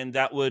 And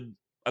that would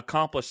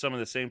accomplish some of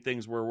the same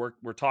things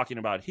we're talking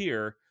about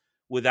here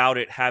without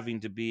it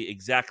having to be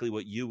exactly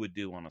what you would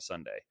do on a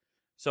Sunday.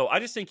 So I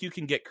just think you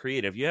can get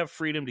creative. You have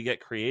freedom to get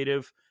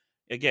creative.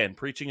 Again,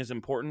 preaching is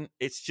important.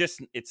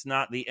 It's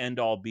not the end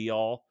all be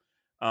all.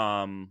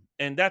 And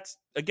that's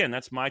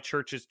my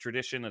church's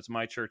tradition. That's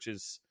my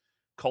church's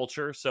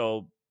culture.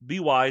 So be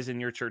wise in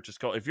your church's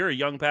culture. If you're a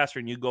young pastor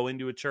and you go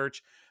into a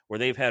church where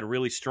they've had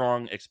really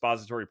strong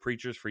expository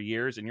preachers for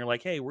years, and you're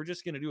like, hey, we're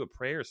just going to do a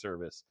prayer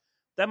service,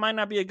 that might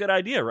not be a good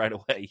idea right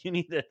away. You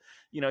need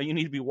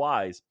to be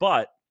wise,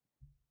 but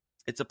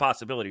it's a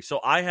possibility. So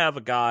I have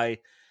a guy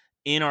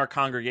in our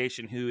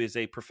congregation who is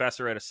a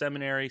professor at a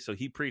seminary. So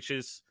he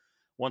preaches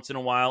once in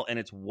a while, and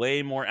it's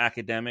way more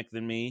academic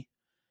than me.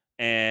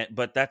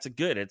 But that's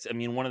good.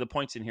 One of the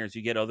points in here is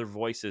you get other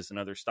voices and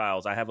other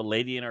styles. I have a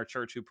lady in our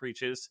church who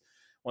preaches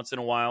once in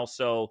a while.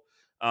 So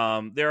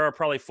there are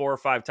probably 4 or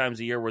 5 times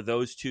a year where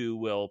those two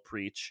will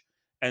preach.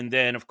 And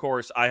then, of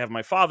course, I have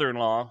my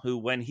father-in-law who,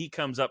 when he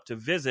comes up to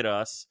visit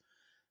us,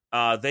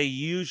 they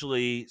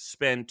usually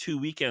spend 2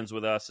 weekends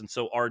with us. And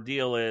so our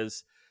deal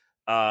is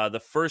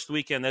the first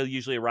weekend, they'll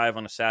usually arrive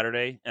on a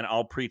Saturday, and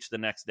I'll preach the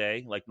next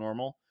day like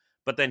normal.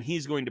 But then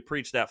he's going to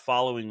preach that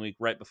following week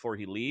right before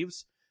he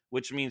leaves,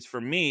 which means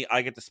for me,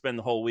 I get to spend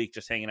the whole week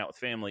just hanging out with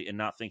family and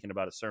not thinking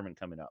about a sermon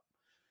coming up.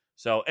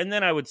 So, and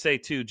then I would say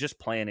too, just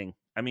planning.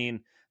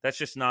 That's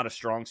just not a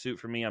strong suit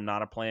for me. I'm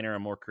not a planner.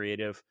 I'm more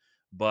creative.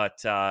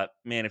 But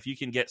man, if you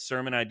can get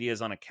sermon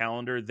ideas on a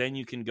calendar, then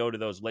you can go to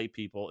those lay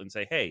people and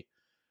say, hey,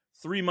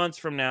 3 months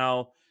from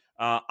now,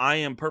 I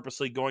am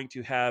purposely going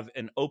to have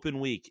an open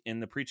week in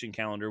the preaching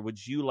calendar.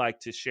 Would you like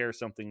to share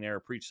something there or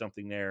preach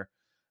something there?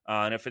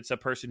 And if it's a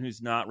person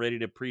who's not ready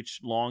to preach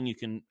long, you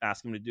can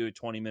ask them to do a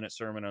 20-minute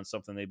sermon on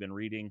something they've been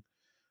reading.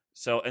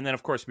 So, and then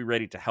of course, be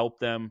ready to help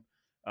them.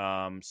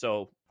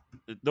 So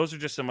those are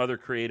just some other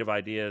creative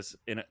ideas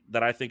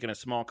that I think in a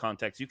small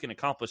context, you can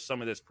accomplish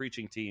some of this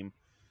preaching team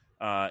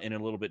in a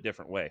little bit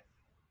different way.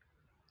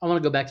 I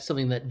want to go back to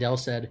something that Dell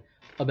said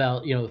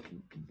about,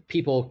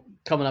 people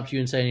coming up to you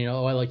and saying,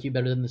 oh, I like you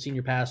better than the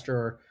senior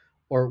pastor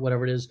or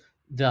whatever it is.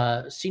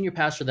 The senior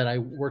pastor that I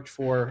worked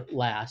for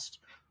last,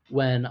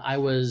 when I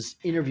was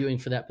interviewing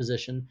for that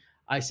position,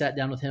 I sat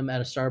down with him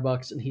at a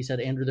Starbucks and he said,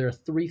 Andrew, there are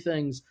 3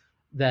 things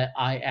that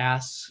I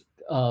ask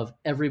of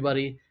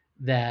everybody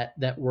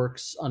that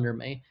works under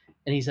me.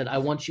 And he said, I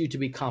want you to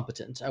be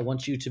competent. I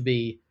want you to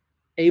be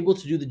able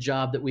to do the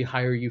job that we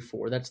hire you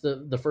for. That's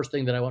the first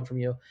thing that I want from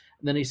you.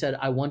 And then he said,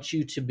 I want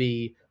you to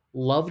be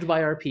loved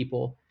by our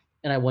people,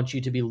 and I want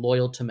you to be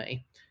loyal to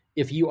me.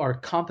 If you are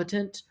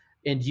competent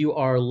and you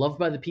are loved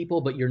by the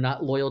people, but you're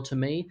not loyal to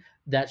me,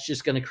 that's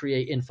just going to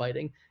create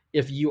infighting.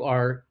 If you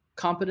are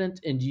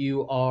competent and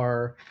you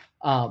are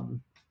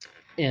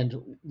and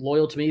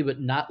loyal to me, but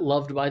not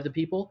loved by the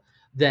people,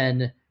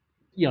 then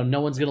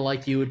no one's going to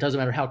like you. It doesn't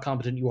matter how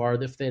competent you are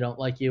if they don't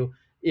like you.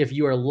 If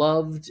you are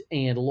loved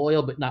and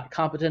loyal but not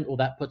competent, well,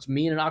 that puts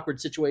me in an awkward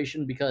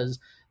situation, because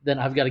then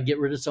I've got to get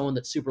rid of someone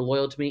that's super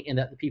loyal to me and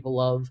that the people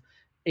love.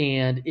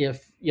 And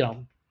if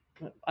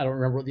I don't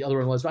remember what the other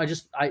one was, but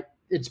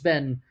it's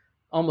been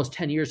almost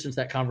 10 years since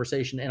that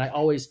conversation, and I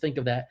always think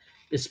of that,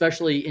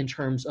 especially in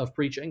terms of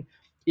preaching.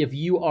 If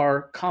you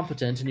are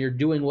competent and you're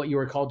doing what you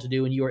are called to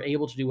do, and you are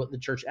able to do what the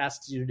church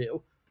asks you to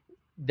do,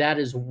 that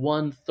is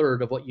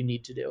 1/3 of what you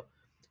need to do.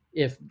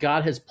 If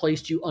God has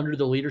placed you under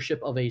the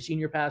leadership of a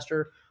senior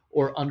pastor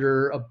or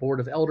under a board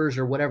of elders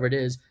or whatever it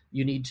is,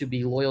 you need to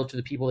be loyal to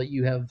the people that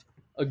you have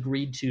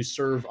agreed to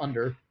serve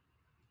under.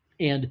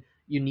 And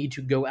you need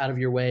to go out of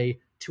your way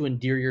to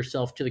endear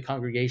yourself to the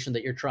congregation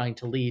that you're trying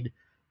to lead,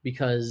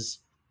 because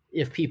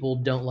if people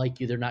don't like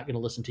you, they're not going to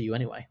listen to you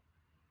anyway.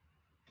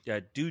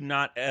 Yeah, do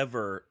not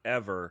ever,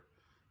 ever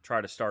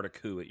try to start a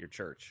coup at your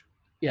church.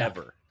 Yeah.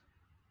 Ever.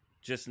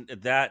 Just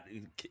that,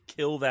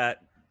 kill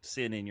that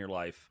sin in your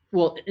life.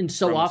 Well, and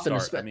so often,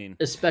 start,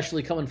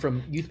 especially coming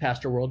from youth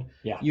pastor world,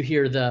 Yeah. you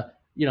hear the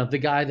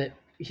guy that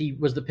he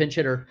was the pinch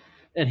hitter,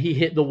 and he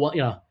hit the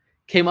one,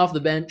 came off the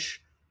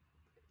bench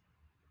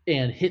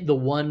and hit the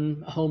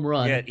one home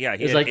run. Yeah.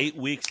 He had 8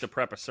 weeks to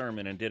prep a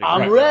sermon and did it.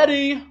 I'm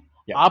ready.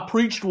 Yeah. I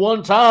preached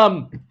one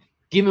time.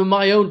 Give me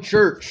my own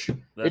church.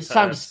 It's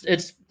time to.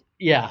 It's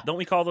yeah. Don't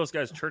we call those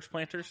guys church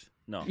planters?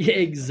 No. Yeah,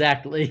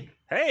 exactly.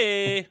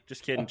 Hey,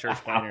 just kidding, church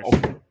planners.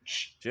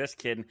 Just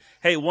kidding.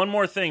 Hey, one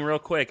more thing real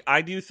quick.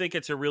 I do think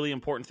it's a really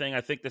important thing.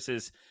 I think this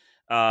is,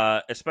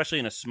 especially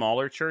in a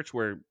smaller church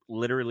where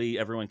literally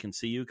everyone can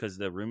see you because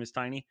the room is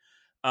tiny.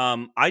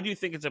 I do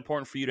think it's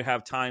important for you to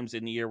have times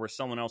in the year where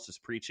someone else is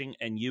preaching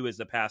and you as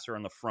the pastor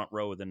on the front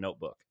row with a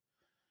notebook,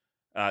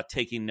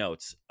 taking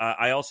notes.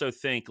 I also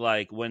think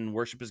like when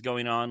worship is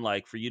going on,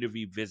 like for you to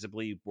be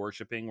visibly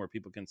worshiping where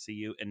people can see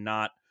you and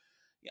not,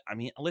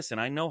 listen,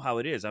 I know how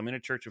it is. I'm in a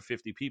church of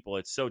 50 people.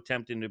 It's so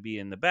tempting to be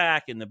in the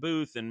back, in the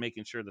booth, and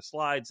making sure the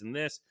slides and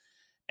this.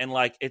 And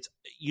like,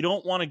 you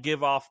don't want to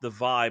give off the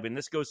vibe, and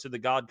this goes to the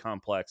God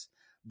complex,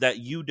 that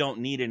you don't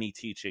need any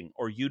teaching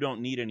or you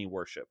don't need any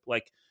worship.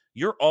 Like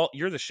you're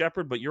the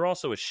shepherd, but you're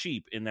also a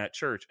sheep in that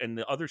church. And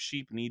the other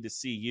sheep need to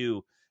see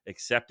you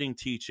accepting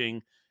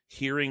teaching,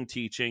 hearing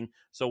teaching.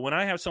 So when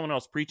I have someone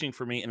else preaching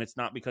for me, and it's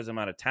not because I'm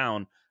out of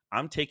town,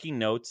 I'm taking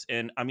notes.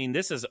 And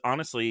this is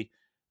honestly,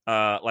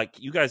 like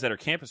you guys that are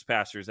campus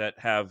pastors that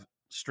have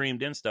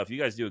streamed in stuff, you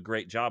guys do a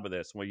great job of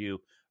this, where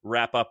you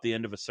wrap up the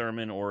end of a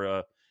sermon or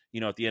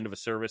at the end of a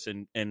service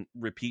and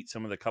repeat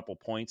some of the couple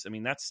points.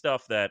 That's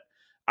stuff that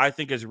I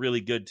think is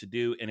really good to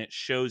do, and it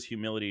shows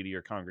humility to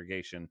your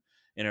congregation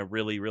in a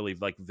really, really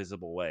like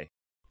visible way.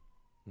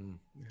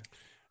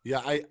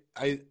 Yeah,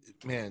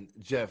 man,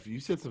 Jeff, you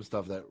said some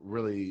stuff that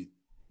really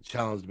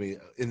challenged me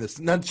in this.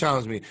 Not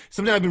challenged me.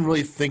 Something I've been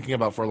really thinking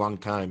about for a long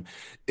time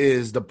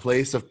is the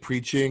place of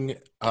preaching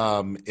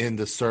in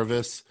the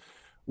service,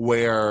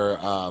 where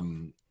I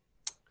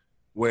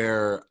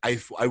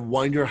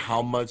wonder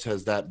how much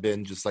has that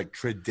been just like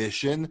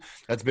tradition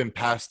that's been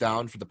passed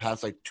down for the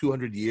past like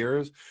 200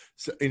 years.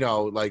 So,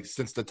 like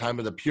since the time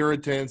of the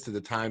Puritans to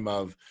the time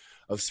of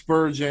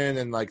Spurgeon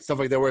and like stuff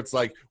like that, where it's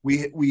like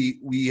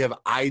we have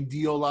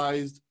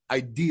idealized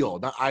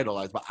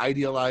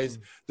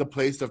the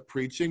place of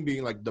preaching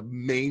being like the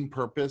main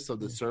purpose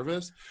of the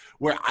service,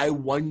 where I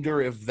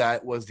wonder if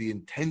that was the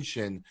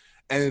intention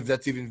and if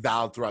that's even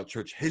valid throughout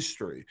church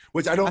history,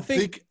 which I don't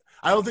think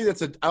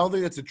that's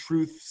a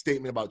truth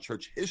statement about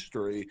church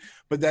history,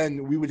 but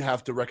then we would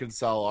have to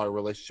reconcile our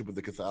relationship with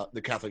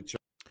the Catholic Church.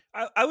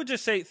 I would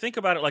just say, think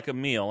about it like a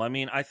meal.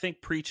 I think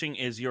preaching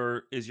is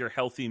your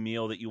healthy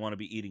meal that you want to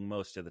be eating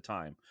most of the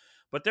time.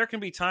 But there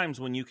can be times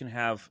when you can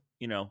have,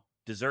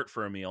 dessert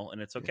for a meal and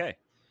it's okay.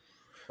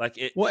 Like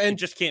it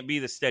just can't be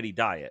the steady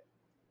diet.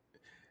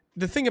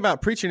 The thing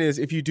about preaching is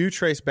if you do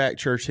trace back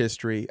church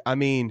history,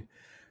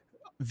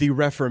 the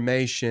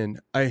Reformation,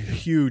 a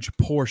huge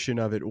portion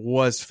of it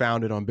was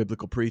founded on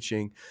biblical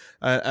preaching.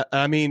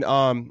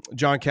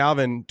 John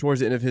Calvin,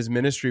 towards the end of his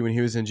ministry when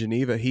he was in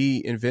Geneva,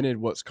 he invented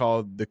what's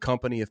called the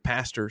Company of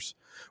Pastors,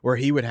 where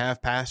he would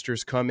have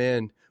pastors come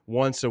in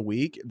once a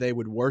week. They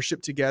would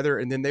worship together,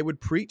 and then they would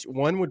preach.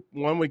 One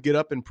would get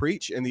up and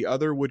preach, and the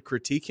other would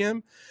critique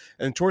him.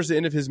 And towards the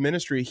end of his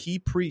ministry, he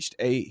preached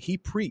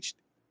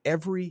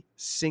every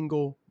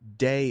single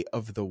day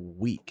of the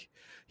week.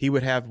 He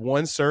would have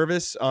one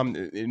service.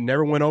 It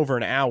never went over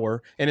an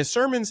hour. And his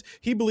sermons,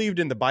 he believed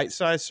in the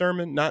bite-sized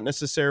sermon, not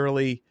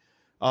necessarily,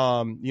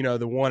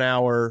 the 1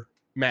 hour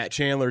Matt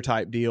Chandler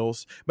type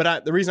deals.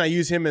 But the reason I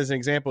use him as an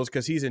example is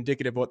because he's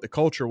indicative of what the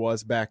culture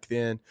was back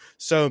then.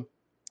 So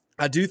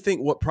I do think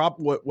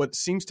what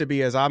seems to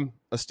be, as I'm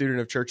a student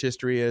of church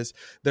history, is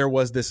there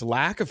was this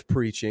lack of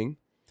preaching.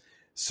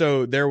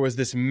 So there was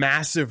this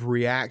massive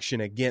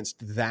reaction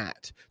against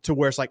that, to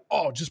where it's like,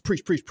 oh, just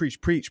preach, preach,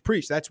 preach, preach,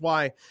 preach. That's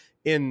why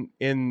in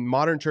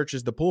modern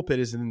churches, the pulpit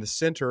is in the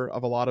center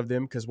of a lot of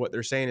them, because what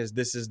they're saying is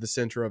this is the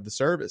center of the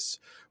service.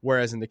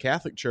 Whereas in the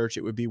Catholic Church,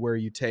 it would be where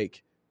you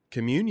take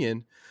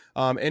communion.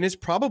 And it's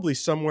probably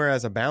somewhere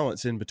as a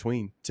balance in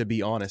between, to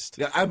be honest.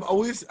 Yeah, I've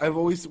always,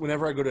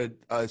 whenever I go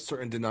to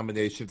certain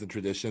denominations and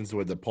traditions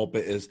where the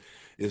pulpit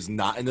is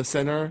not in the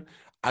center,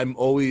 I'm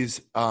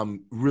always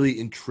really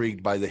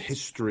intrigued by the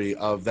history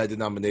of that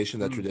denomination,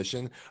 that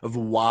tradition, of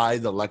why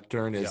the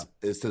lectern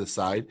is to the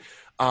side.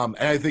 And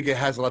I think it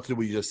has a lot to do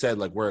with what you just said,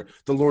 like where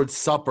the Lord's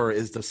Supper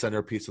is the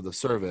centerpiece of the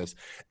service.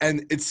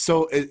 And it's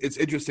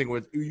interesting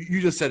what you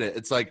just said it.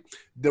 It's like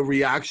the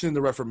reaction in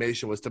the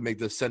Reformation was to make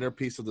the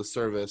centerpiece of the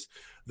service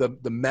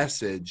the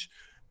message.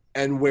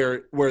 And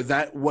where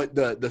that, what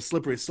the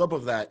slippery slope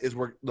of that is,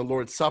 where the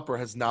Lord's Supper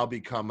has now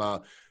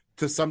become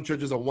to some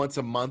churches a once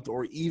a month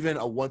or even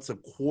a once a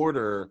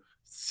quarter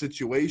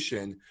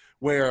situation,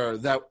 where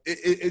that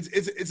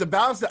it's a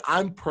balance that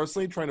I'm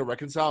personally trying to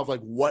reconcile of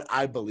like what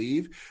I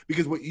believe,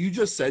 because what you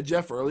just said,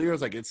 Jeff, earlier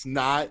is like, it's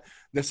not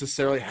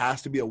necessarily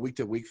has to be a week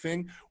to week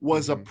thing,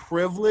 was a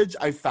privilege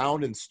I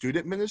found in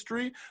student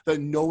ministry that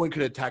no one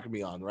could attack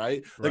me on.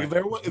 Right. Like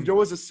if there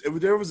was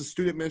a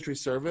student ministry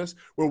service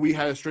where we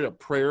had a straight up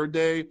prayer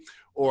day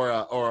or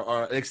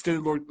an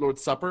extended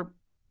Lord's Supper,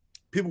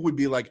 people would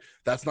be like,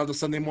 that's not the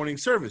Sunday morning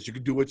service. You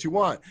can do what you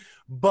want.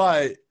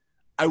 But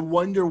I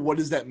wonder, what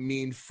does that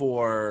mean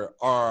for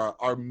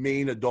our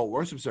main adult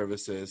worship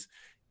services,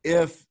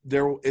 if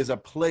there is a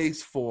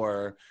place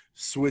for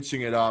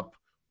switching it up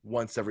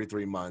once every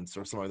 3 months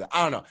or something like that?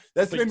 I don't know.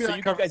 That's maybe so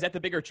you guys at the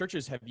bigger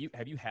churches, have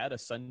you had a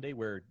Sunday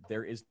where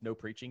there is no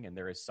preaching and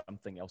there is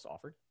something else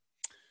offered?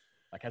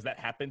 Like, has that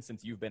happened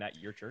since you've been at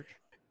your church?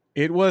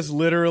 It was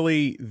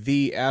literally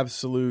the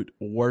absolute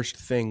worst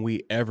thing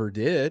we ever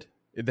did.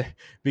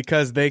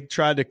 Because they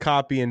tried to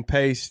copy and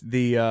paste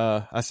we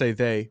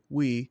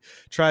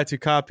tried to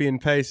copy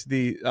and paste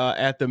the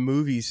at the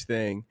movies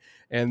thing,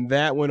 and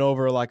that went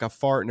over like a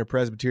fart in a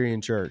Presbyterian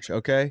church.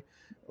 Okay,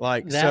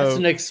 like that's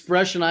an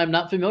expression I'm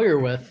not familiar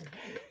with.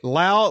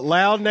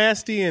 Loud,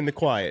 nasty, and the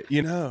quiet,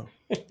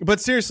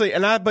 But seriously,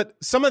 but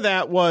some of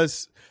that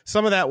was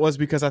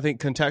because I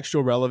think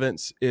contextual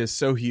relevance is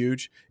so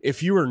huge.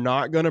 If you are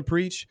not going to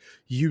preach,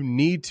 you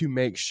need to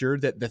make sure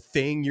that the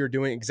thing you're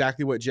doing,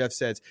 exactly what Jeff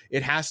says,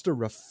 it has to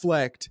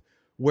reflect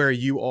where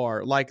you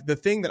are. Like the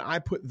thing that I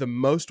put the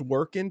most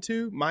work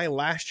into my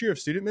last year of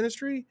student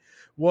ministry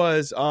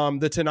was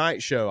the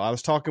Tonight Show. I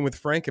was talking with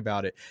Frank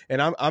about it,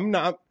 and I'm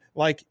not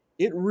like,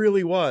 it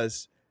really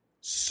was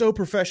so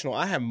professional.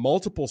 I had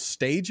multiple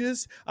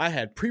stages. I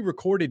had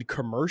pre-recorded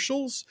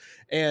commercials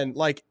and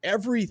like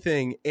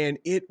everything. And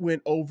it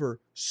went over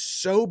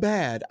so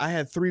bad. I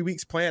had 3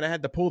 weeks planned. I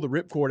had to pull the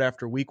ripcord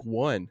after week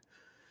 1.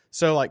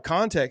 So like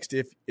context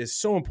is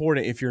so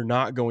important if you're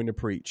not going to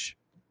preach.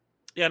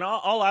 Yeah. And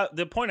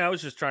the point I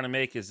was just trying to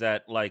make is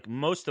that like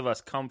most of us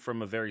come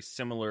from a very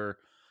similar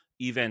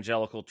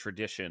evangelical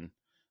tradition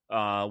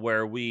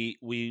where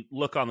we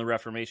look on the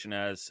Reformation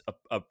as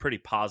a pretty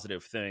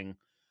positive thing.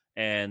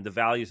 And the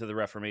values of the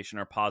Reformation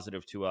are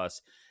positive to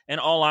us.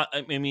 And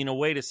a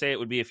way to say it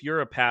would be, if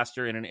you're a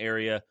pastor in an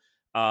area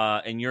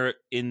and you're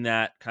in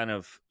that kind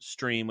of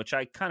stream, which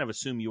I kind of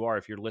assume you are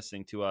if you're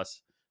listening to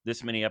us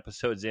this many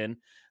episodes in,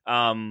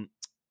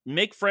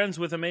 make friends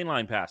with a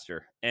mainline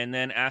pastor and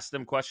then ask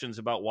them questions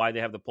about why they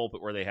have the pulpit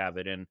where they have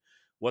it and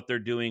what they're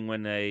doing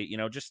when they,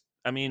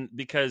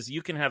 because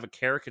you can have a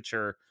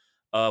caricature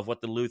of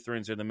what the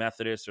Lutherans or the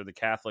Methodists or the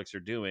Catholics are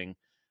doing.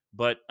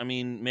 But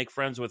make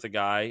friends with a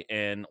guy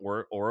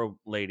or a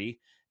lady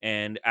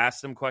and ask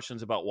them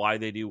questions about why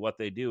they do what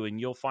they do, and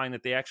you'll find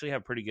that they actually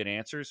have pretty good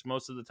answers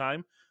most of the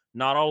time.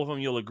 Not all of them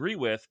you'll agree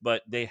with,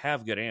 but they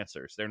have good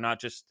answers. They're not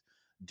just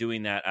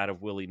doing that out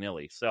of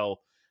willy-nilly. So,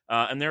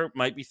 and there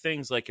might be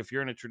things like, if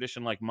you're in a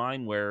tradition like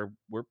mine where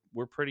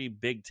we're pretty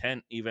big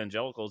tent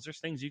evangelicals,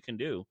 there's things you can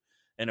do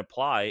and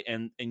apply,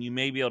 and you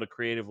may be able to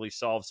creatively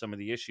solve some of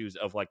the issues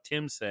of, like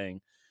Tim saying,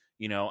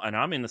 and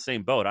I'm in the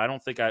same boat. I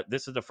don't think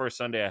this is the first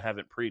Sunday I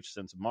haven't preached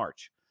since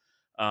March.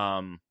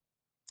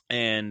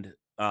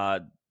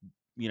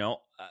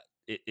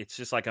 It's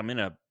just like I'm in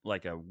a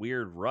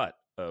weird rut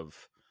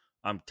of,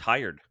 I'm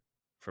tired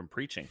from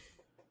preaching.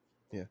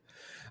 Yeah.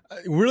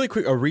 Really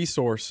quick, a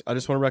resource I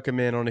just want to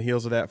recommend on the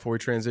heels of that before we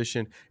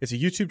transition. It's a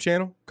YouTube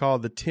channel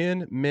called the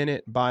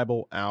 10-Minute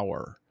Bible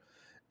Hour.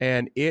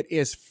 And it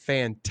is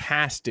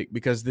fantastic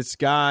because this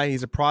guy,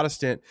 he's a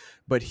Protestant,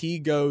 but he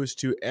goes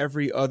to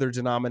every other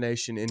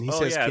denomination and he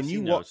says,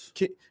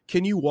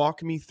 can you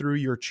walk me through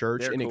your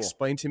church and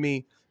explain to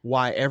me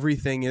why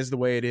everything is the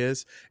way it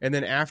is? And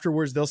then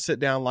afterwards, they'll sit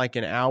down like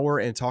an hour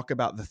and talk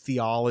about the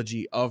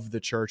theology of the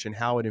church and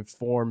how it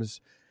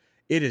informs.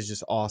 It is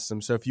just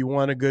awesome. So if you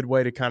want a good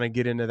way to kind of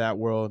get into that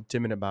world,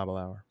 10-Minute Bible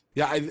Hour.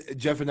 Yeah,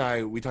 Jeff and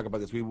I, we talk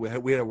about this. We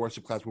had a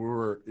worship class where we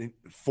were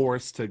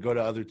forced to go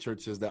to other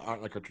churches that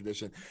aren't like our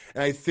tradition.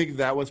 And I think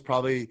that was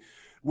probably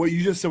what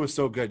you just said was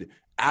so good.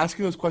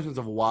 Asking those questions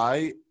of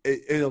why,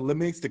 it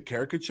eliminates the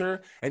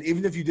caricature. And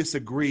even if you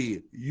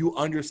disagree, you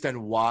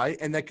understand why.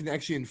 And that can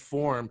actually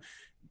inform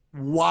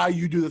why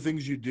you do the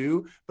things you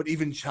do, but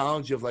even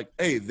challenge you of like,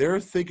 hey, they're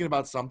thinking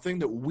about something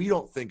that we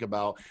don't think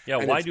about. Yeah,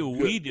 and why it's do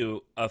good. we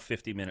do a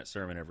 50-minute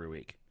sermon every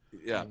week?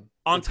 Yeah.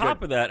 On It's top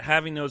good. of that,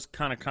 having those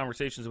kind of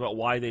conversations about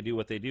why they do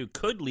what they do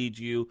could lead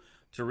you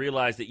to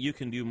realize that you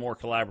can do more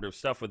collaborative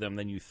stuff with them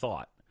than you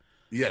thought.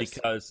 Yes.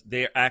 Because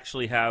they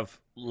actually have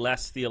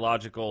less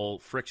theological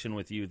friction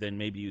with you than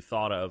maybe you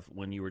thought of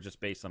when you were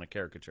just based on a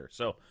caricature.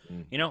 So,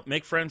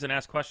 make friends and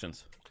ask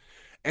questions.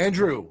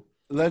 Andrew,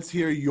 let's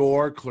hear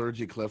your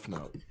clergy cliff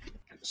note.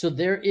 So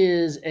there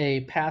is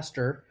a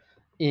pastor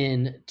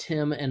in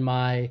Tim and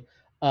my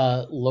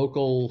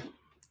local.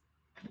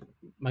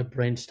 My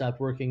brain stopped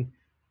working.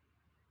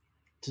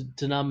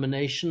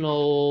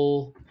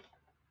 Denominational.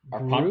 Our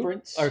group?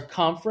 conference? Our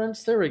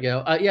conference. There we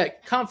go.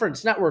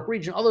 Conference, network,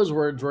 region. All those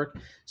words work.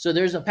 So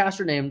there's a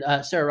pastor named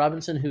Sarah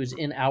Robinson who's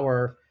in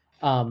our.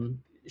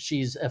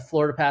 She's a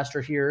Florida pastor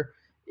here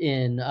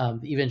in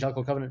the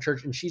Evangelical Covenant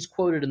Church, and she's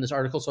quoted in this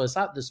article. So I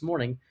saw it this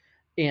morning,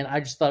 and I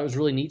just thought it was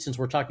really neat since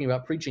we're talking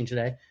about preaching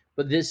today.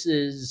 But this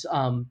is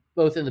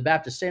both in the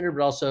Baptist Standard,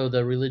 but also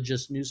the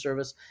Religious News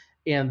Service.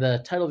 And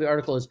the title of the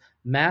article is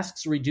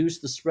 "Masks Reduce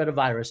the Spread of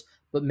Virus,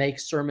 but Make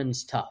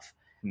Sermons Tough."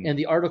 And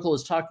the article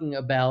is talking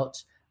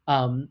about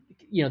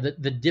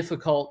the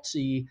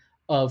difficulty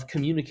of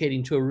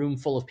communicating to a room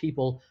full of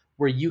people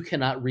where you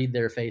cannot read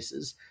their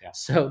faces. Yeah.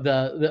 So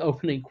the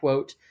opening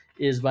quote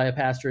is by a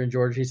pastor in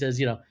Georgia. He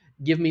says,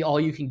 give me all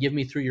you can give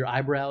me through your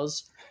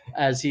eyebrows,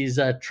 as he's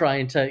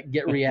trying to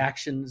get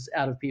reactions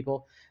out of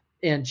people.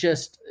 And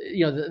just,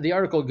 the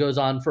article goes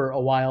on for a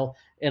while,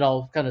 and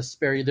I'll kind of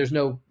spare you. There's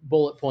no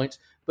bullet points,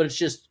 but it's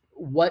just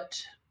what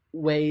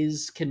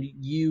ways can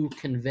you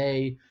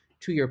convey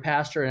to your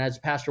pastor, and as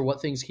a pastor,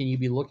 what things can you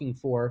be looking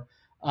for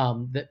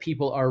that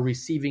people are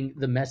receiving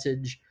the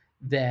message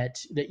that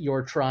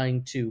you're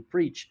trying to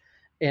preach.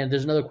 And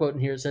there's another quote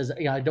in here. It says,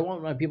 I don't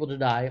want my people to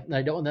die, and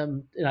I don't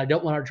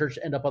want our church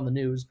to end up on the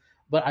news,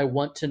 but I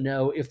want to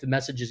know if the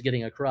message is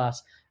getting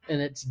across. And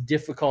it's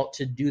difficult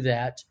to do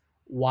that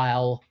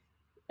while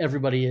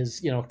everybody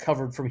is,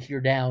 covered from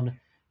here down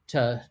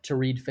to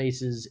read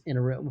faces in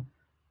a room.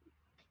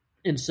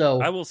 And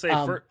so I will say,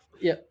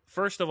 yeah.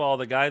 first of all,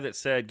 the guy that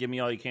said, give me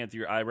all you can through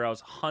your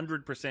eyebrows,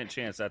 100%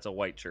 chance that's a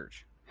white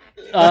church.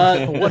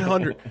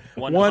 100.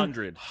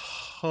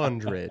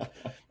 100.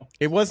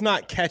 It was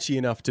not catchy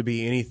enough to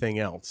be anything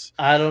else.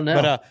 I don't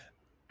know. But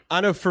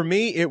I know for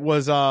me, it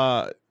was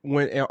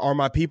when are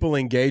my people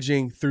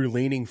engaging through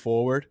leaning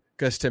forward?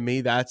 Because to me,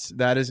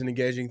 that is an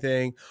engaging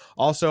thing.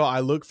 Also,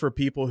 I look for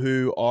people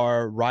who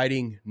are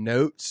writing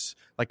notes,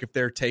 like if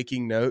they're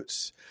taking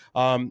notes.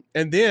 And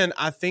then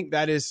I think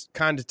that is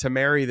kind of to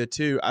marry the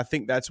two. I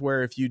think that's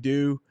where if you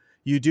do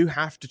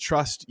have to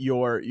trust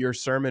your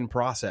sermon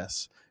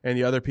process and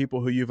the other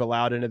people who you've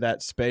allowed into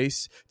that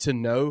space to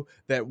know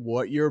that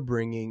what you're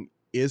bringing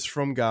is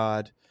from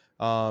God.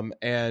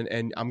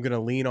 And I'm going to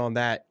lean on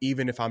that,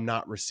 even if I'm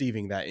not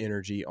receiving that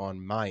energy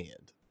on my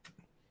end.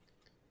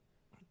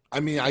 I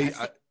mean,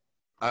 I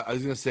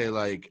was gonna say,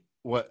 like,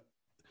 what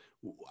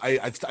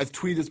I've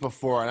tweeted this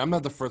before, and I'm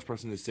not the first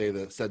person to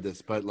said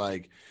this, but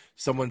like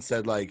someone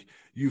said, like,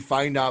 you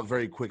find out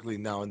very quickly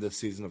now in this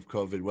season of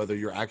COVID whether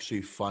you're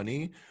actually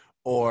funny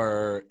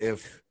or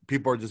if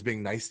people are just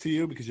being nice to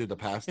you because you're the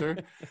pastor.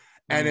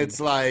 And it's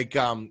like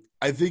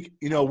I think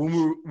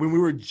when we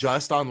were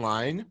just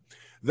online,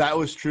 that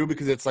was true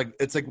because it's like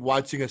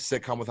watching a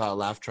sitcom without a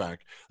laugh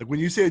track. Like when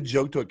you say a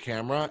joke to a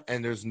camera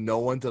and there's no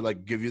one to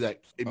like give you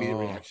that immediate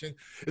reaction,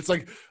 it's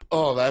like,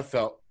 oh, that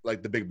felt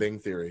like the Big Bang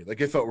Theory.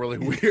 Like it felt really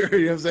weird.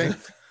 You know what I'm saying?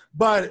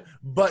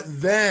 But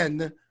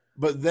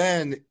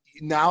then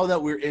now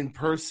that we're in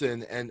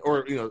person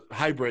or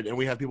hybrid and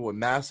we have people with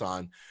masks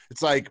on,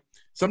 it's like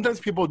sometimes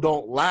people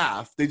don't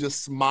laugh. They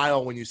just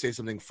smile when you say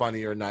something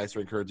funny or nice or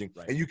encouraging,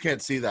 right. And you can't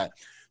see that.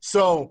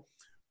 So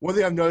one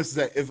thing I've noticed is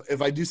that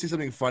if I do say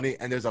something funny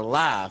and there's a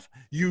laugh,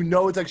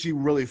 it's actually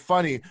really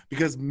funny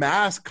because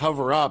masks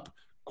cover up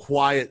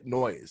quiet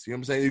noise. You know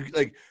what I'm saying?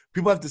 Like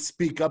people have to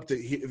speak up to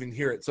even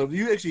hear it. So if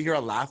you actually hear a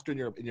laughter in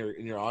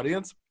your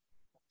audience,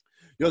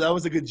 that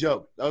was a good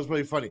joke. That was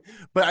really funny.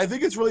 But I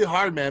think it's really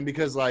hard, man,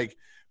 because like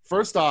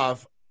first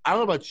off, I don't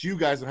know about you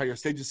guys and how your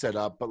stage is set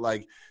up, but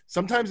like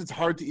sometimes it's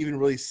hard to even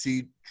really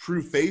see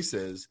true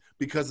faces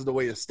because of the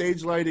way the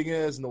stage lighting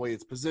is and the way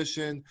it's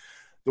positioned.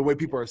 The way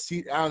people are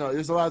seated, I don't know.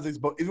 There's a lot of things,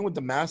 but even with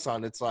the mask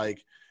on, it's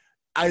like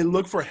I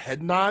look for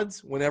head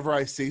nods whenever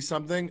I see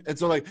something. And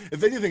so, like,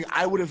 if anything,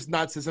 I would have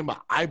not said something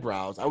about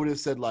eyebrows. I would have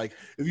said, like,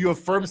 if you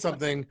affirm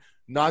something,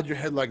 nod your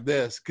head like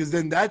this, because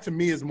then that to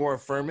me is more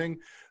affirming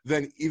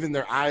than even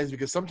their eyes,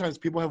 because sometimes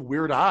people have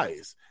weird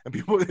eyes, and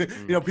people,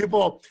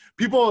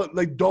 people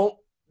like don't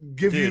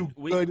give Dude,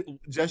 you good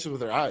gestures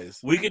with their eyes.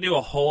 We could do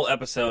a whole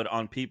episode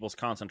on people's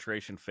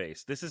concentration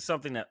face. This is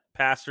something that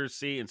pastors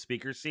see and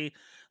speakers see.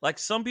 Like,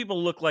 some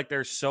people look like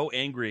they're so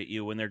angry at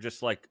you when they're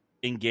just like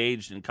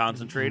engaged and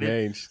concentrated.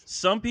 Engaged.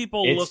 Some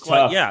people It's look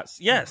tough. like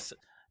yes,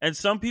 and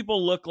some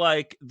people look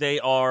like they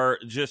are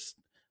just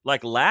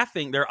like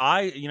laughing. Their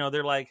eye,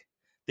 they're like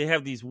they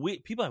have these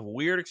people have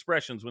weird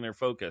expressions when they're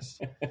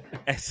focused.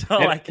 And so,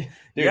 like, Dude,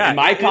 yeah, in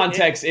my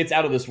context, it's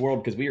out of this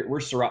world because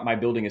my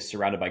building is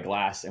surrounded by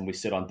glass and we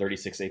sit on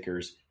 36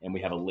 acres and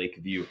we have a lake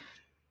view.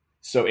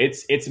 So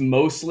it's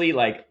mostly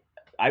like,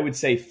 I would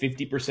say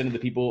 50% of the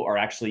people are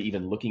actually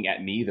even looking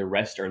at me. The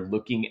rest are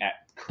looking at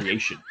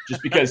creation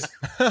just because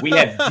we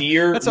have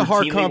deer. That's a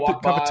hard routinely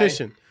walk by.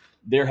 competition.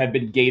 There have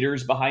been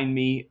gators behind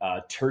me.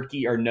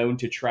 Turkey are known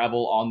to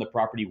travel on the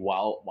property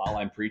while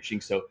I'm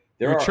preaching. So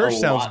Your are church a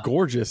sounds lot.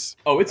 gorgeous.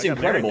 Oh, it's I got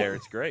married incredible. there.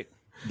 It's great.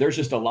 There's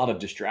just a lot of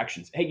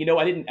distractions. Hey,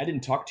 I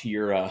didn't talk to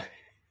your. I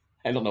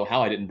don't know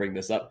how I didn't bring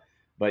this up,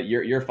 but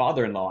your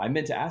father-in-law. I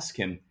meant to ask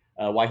him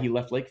why he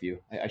left Lakeview.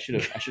 I should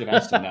have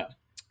asked him that.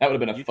 That would have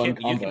been a You fun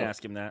can combo.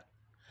 ask him that.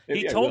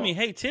 Maybe He I told will. me,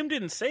 "Hey, Tim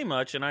didn't say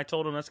much," and I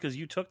told him that's because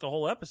you took the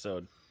whole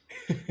episode.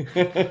 You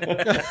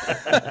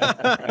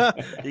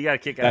got a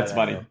kick out That's of that.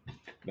 funny. though.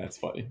 That's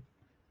funny.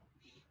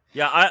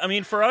 Yeah, I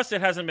mean, for us,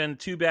 it hasn't been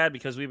too bad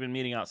because we've been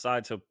meeting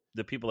outside, so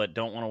the people that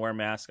don't want to wear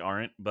masks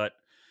aren't. But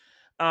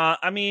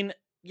I mean,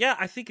 yeah,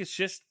 I think it's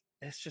just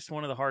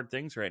one of the hard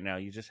things right now.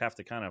 You just have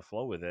to kind of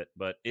flow with it,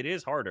 but it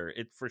is harder.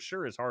 It for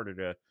sure is harder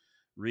to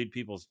read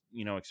people's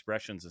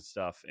expressions and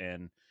stuff,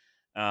 and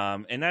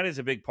that is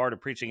a big part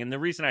of preaching. And the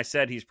reason I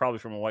said he's probably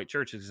from a white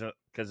church is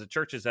because the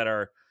churches that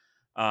are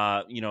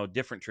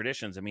different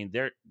traditions. I mean,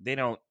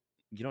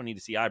 you don't need to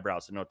see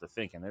eyebrows to know what they're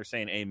thinking. They're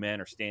saying amen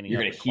or standing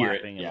You're up gonna and hear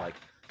it, clapping yeah. and like,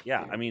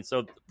 yeah. I mean,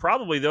 so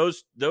probably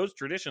those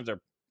traditions are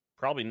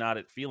probably not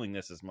feeling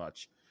this as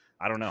much.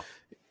 I don't know.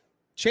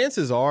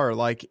 Chances are,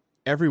 like,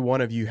 every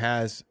one of you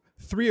has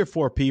 3 or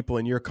 4 people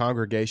in your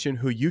congregation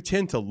who you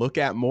tend to look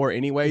at more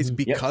anyways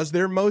because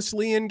they're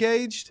mostly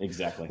engaged.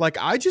 Exactly. Like,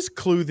 I just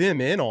clue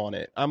them in on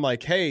it. I'm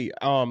like, hey,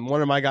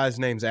 one of my guys'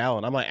 name's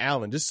Alan. I'm like,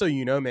 Alan, just so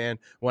you know, man,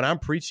 when I'm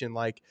preaching,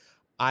 like,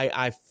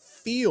 I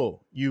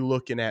feel you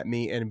looking at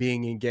me and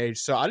being engaged.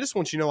 So I just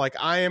want you to know, like,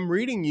 I am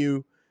reading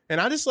you, and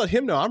I just let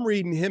him know I'm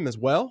reading him as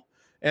well.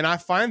 And I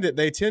find that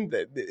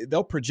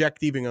they'll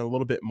project even a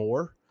little bit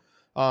more.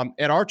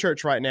 At our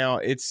church right now,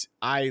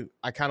 I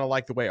kind of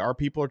like the way our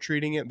people are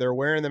treating it. They're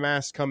wearing the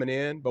masks coming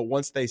in, but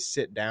once they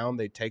sit down,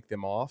 they take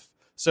them off.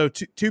 So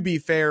to be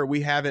fair, we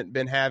haven't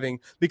been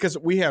having, because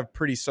we have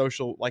pretty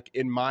social, like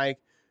in my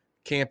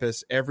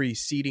campus, every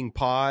seating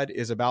pod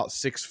is about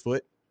 6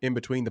 foot in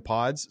between the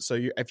pods. So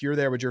if you're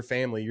there with your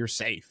family, you're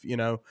safe,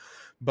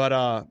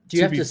 But Do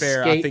you have be to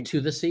fair, skate I think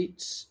to the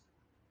seats?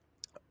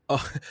 no,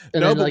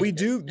 then, but like, we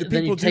do. The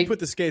then you people do put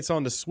the skates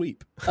on to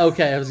sweep.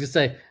 Okay, I was gonna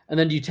say, and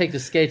then do you take the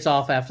skates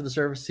off after the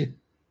service too?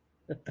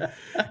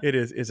 It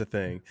is a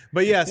thing.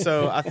 But yeah,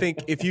 so I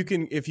think if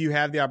you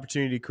have the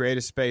opportunity to create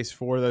a space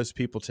for those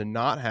people to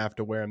not have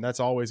to wear them, that's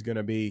always going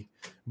to be.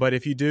 But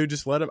if you do,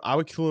 just let them. I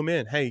would clue them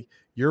in. Hey,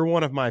 you're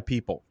one of my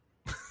people.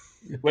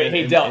 Wait,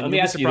 hey, And- Del, and let me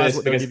you'll be ask you surprised this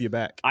what they'll because give you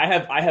back.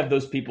 I have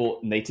those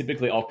people, and they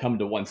typically all come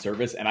to one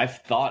service, and I've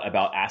thought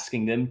about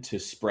asking them to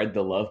spread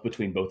the love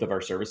between both of our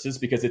services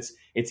because it's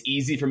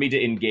easy for me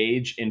to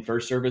engage in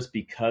first service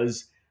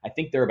because I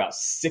think there are about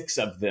 6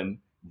 of them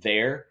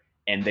there,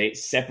 and they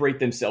separate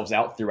themselves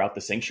out throughout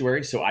the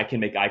sanctuary, so I can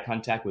make eye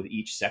contact with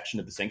each section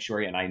of the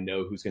sanctuary, and I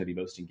know who's going to be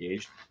most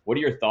engaged. What are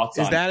your thoughts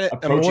Is on that a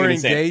approaching more them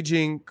and saying,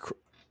 engaging?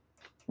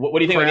 what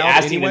do you think about crowd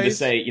asking them to anyways?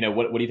 say,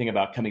 what do you think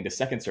about coming to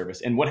second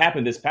service? And what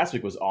happened this past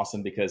week was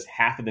awesome because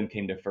half of them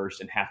came to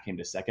first and half came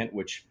to second,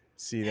 which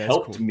See, that's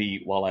helped cool.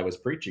 me while I was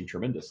preaching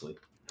tremendously.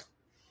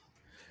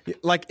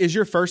 Like, is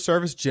your first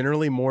service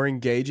generally more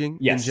engaging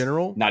Yes, in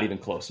general? not even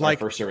close. Like-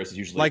 Our first service is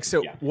usually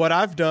yeah. What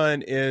I've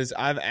done is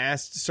I've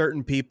asked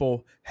certain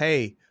people,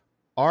 hey,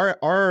 our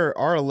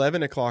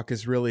 11 o'clock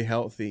is really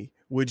healthy.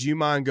 Would you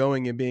mind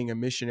going and being a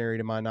missionary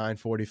to my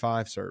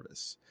 9:45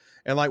 service?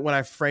 And like, when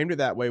I framed it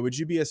that way, would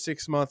you be a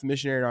 6-month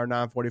missionary to our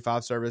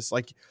 9:45 service?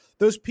 Like,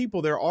 those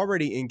people, they're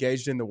already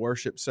engaged in the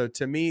worship. So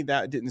to me,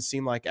 that didn't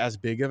seem like as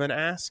big of an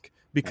ask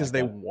because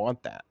they Okay.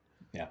 want that.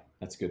 Yeah,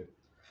 that's good.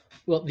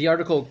 Well, the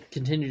article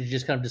continued to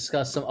just kind of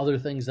discuss some other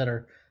things that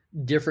are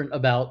different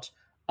about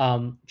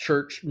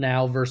church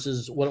now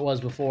versus what it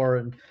was before.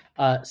 And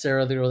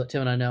Sarah, the girl that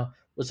Tim and I know,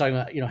 was talking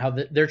about, how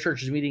their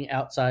church is meeting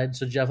outside.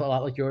 So Jeff, a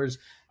lot like yours,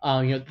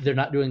 they're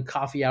not doing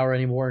coffee hour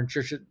anymore. And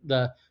church,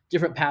 the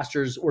different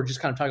pastors were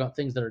just kind of talking about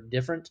things that are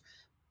different.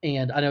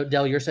 And I know,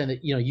 Del, you're saying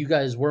that, you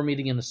guys were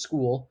meeting in a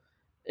school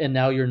and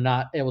now you're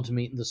not able to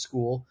meet in the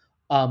school.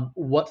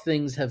 What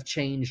things have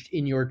changed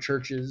in your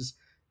churches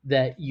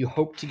that you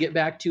hope to get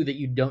back to that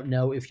you don't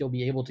know if you'll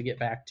be able to get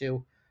back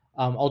to?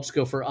 I'll just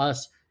go for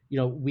us.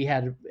 We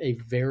had a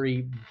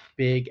very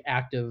big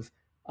active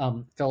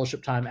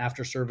fellowship time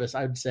after service.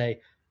 I would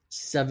say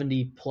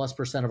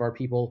 70+% of our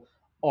people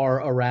are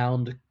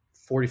around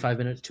 45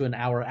 minutes to an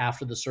hour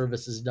after the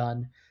service is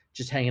done,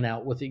 just hanging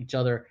out with each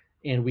other.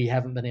 and we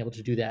haven't been able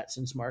to do that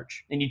since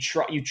March. And you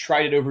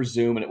tried it over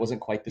Zoom, and it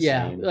wasn't quite the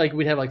Yeah, same. like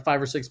we'd have like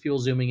 5 or 6 people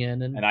zooming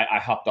in, and I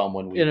hopped on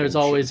one week. and it was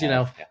always, you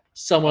know, Yeah.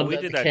 someone we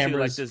that did the that too, like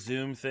cameras. the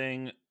Zoom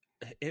thing.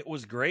 It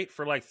was great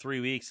for like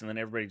 3 weeks, and then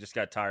everybody just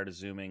got tired of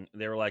Zooming.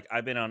 They were like,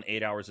 I've been on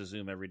 8 hours of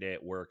Zoom every day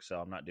at work, so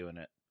I'm not doing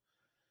it.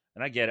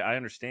 And I get it, I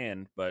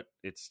understand, but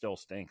it still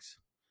stinks.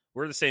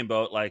 We're the same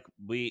boat. Like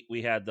we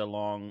had the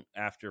long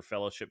after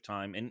fellowship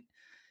time, and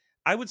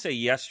I would say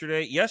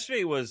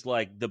yesterday was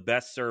like the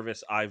best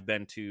service I've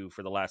been to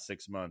for the last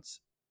 6 months,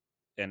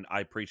 and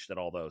I preached at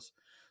all those.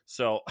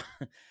 So,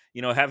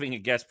 you know, having a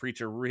guest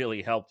preacher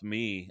really helped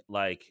me.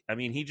 Like, I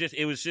mean,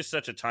 it was just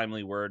such a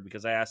timely word,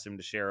 because I asked him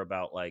to share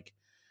about like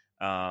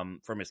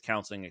from his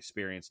counseling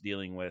experience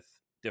dealing with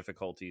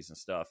difficulties and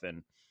stuff,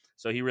 and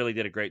so he really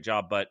did a great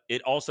job. But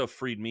it also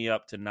freed me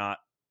up to not,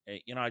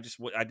 you know, I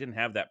didn't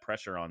have that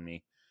pressure on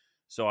me.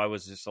 So I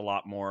was just a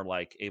lot more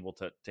like able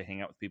to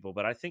hang out with people.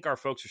 But I think our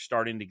folks are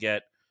starting to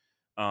get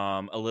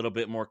a little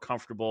bit more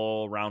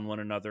comfortable around one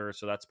another.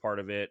 So that's part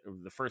of it.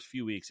 The first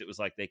few weeks, it was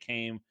like they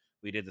came,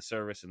 we did the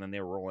service, and then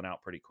they were rolling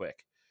out pretty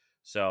quick.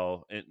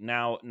 So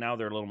now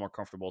they're a little more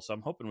comfortable. So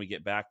I'm hoping we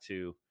get back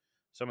to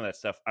some of that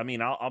stuff. I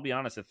mean, I'll be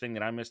honest, the thing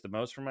that I miss the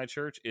most from my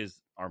church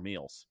is our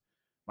meals.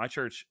 My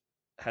church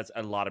has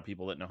a lot of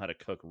people that know how to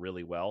cook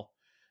really well.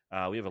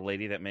 We have a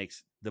lady that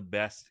makes the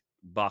best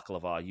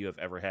baklava you have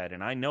ever had,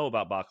 and I know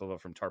about baklava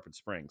from Tarpon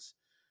Springs.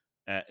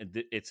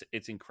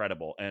 It's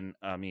incredible, and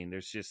I mean,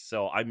 there's just,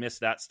 so I miss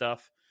that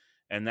stuff,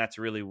 and that's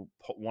really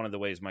one of the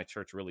ways my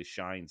church really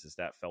shines, is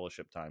that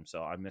fellowship time.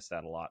 So I miss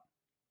that a lot.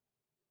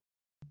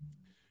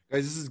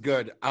 Guys, this is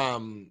good. I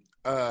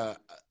want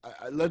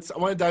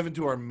to dive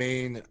into our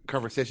main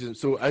conversation.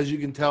 So as you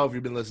can tell, if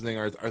you've been listening,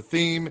 our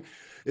theme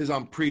is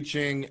on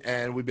preaching,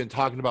 and we've been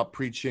talking about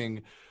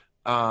preaching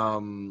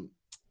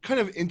kind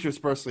of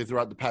interspersely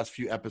throughout the past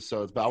few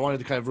episodes, but I wanted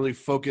to kind of really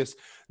focus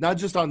not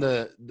just on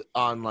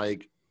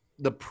like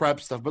the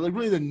prep stuff, but like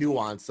really the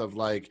nuance of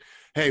like,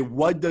 hey,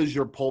 what does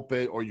your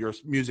pulpit or your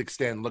music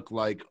stand look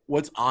like?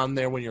 What's on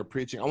there when you're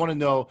preaching? I want to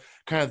know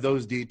kind of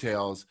those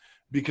details,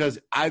 because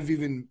I've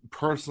even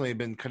personally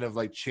been kind of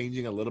like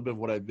changing a little bit of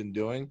what I've been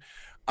doing.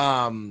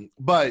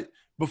 But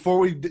before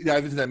we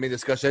dive into that main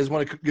discussion, I just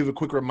want to give a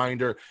quick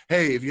reminder.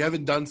 Hey, if you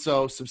haven't done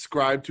so,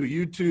 subscribe to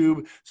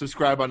YouTube,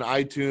 subscribe on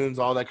iTunes,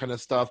 all that kind of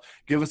stuff.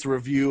 Give us a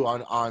review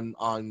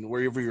on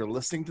wherever you're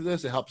listening to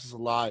this. It helps us a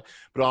lot.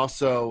 But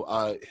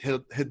also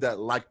hit that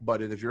like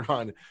button if you're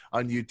on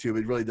YouTube.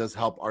 It really does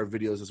help our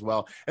videos as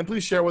well. And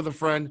please share with a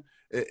friend.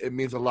 It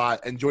means a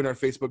lot. And join our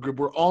Facebook group.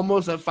 We're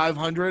almost at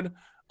 500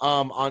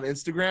 on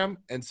Instagram,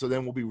 and so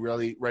then we'll be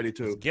really ready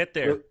to Let's get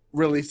there.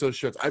 Release those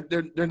shirts.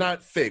 They're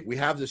not fake. We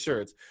have the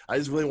shirts. I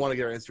just really want to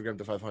get our Instagram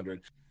to 500.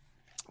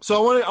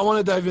 So I want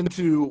to dive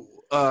into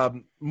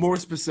more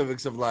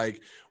specifics of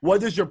like,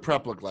 what does your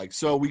prep look like?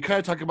 So we kind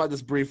of talked about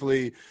this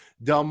briefly.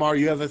 Delmar,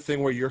 you have a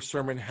thing where your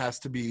sermon has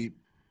to be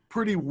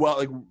pretty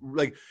well,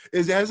 like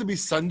it has to be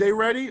Sunday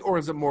ready, or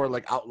is it more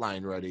like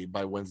outline ready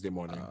by Wednesday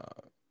morning?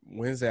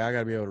 Wednesday, I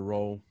gotta be able to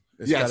roll.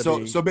 Yeah,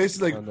 so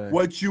basically, Sunday.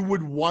 what you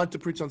would want to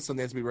preach on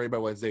Sunday has to be ready by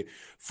Wednesday.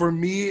 For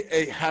me,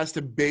 it has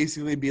to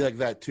basically be like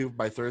that too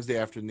by Thursday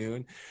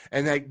afternoon,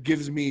 and that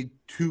gives me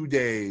 2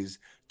 days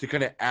to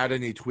kind of add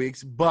any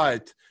tweaks.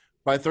 But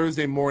by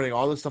Thursday morning,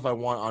 all the stuff I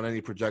want on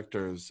any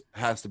projectors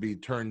has to be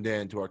turned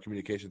in to our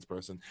communications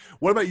person.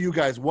 What about you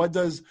guys? What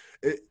does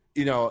it,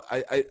 you know?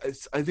 I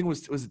think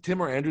was it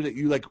Tim or Andrew that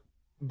you like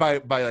by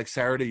like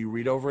Saturday you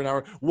read over an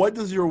hour? What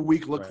does your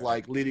week look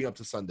like leading up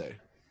to Sunday?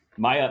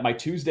 My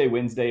Tuesday,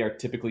 Wednesday are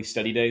typically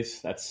study days.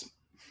 That's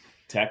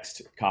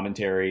text,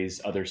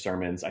 commentaries, other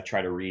sermons. I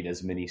try to read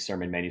as many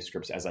sermon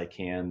manuscripts as I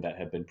can that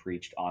have been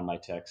preached on my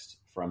text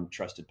from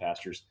trusted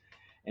pastors.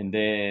 And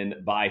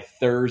then by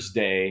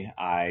Thursday,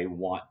 I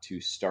want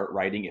to start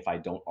writing if I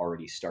don't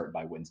already start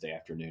by Wednesday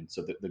afternoon.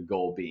 So the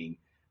goal being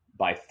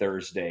by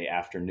Thursday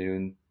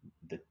afternoon,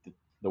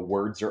 the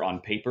words are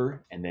on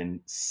paper, and then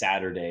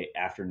Saturday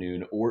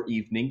afternoon or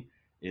evening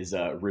is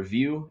a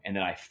review, and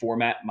then I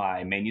format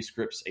my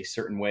manuscripts a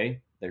certain way.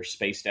 They're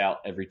spaced out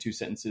every 2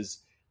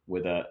 sentences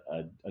with a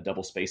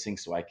double spacing,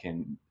 so I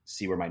can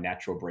see where my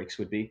natural breaks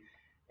would be.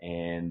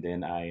 And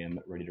then I am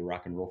ready to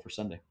rock and roll for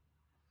Sunday.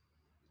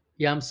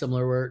 Yeah, I'm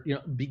similar. Where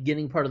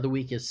beginning part of the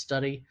week is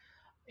study,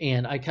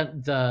 and I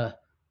kind of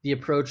the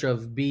approach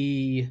of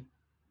be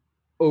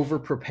over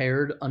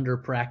prepared, under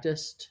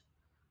practiced.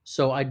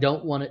 So I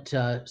don't want it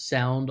to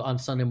sound on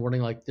Sunday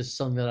morning like this is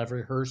something that I've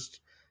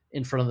rehearsed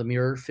in front of the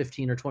mirror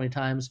 15 or 20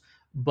 times,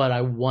 but I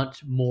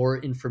want more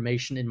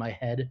information in my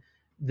head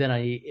than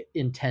I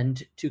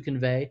intend to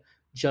convey,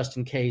 just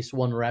in case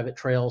one rabbit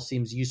trail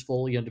seems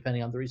useful,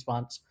 depending on the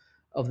response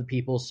of the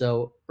people.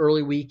 So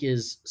early week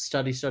is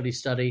study,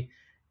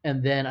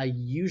 and then I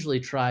usually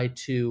try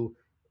to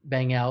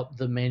bang out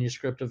the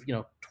manuscript of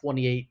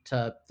 28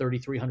 to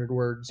 3,300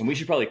 words. And we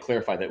should probably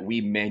clarify that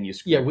we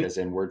manuscript as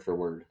in word for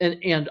word.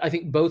 And I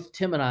think both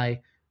Tim and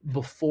I,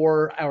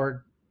 before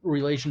our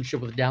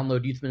relationship with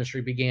Download Youth Ministry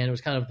began, it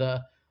was kind of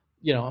the,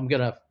 I'm going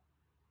to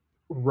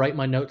write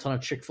my notes on a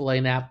Chick-fil-A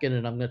napkin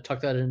and I'm going to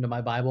tuck that into my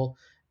Bible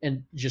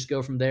and just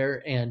go from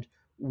there. And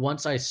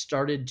once I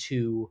started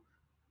to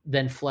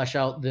then flesh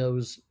out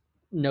those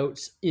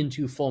notes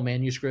into full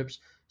manuscripts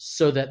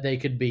so that they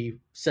could be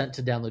sent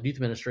to Download Youth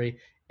Ministry,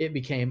 it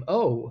became,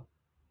 oh,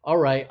 all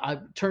right.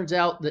 Turns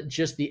out that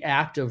just the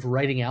act of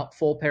writing out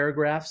full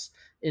paragraphs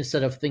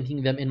instead of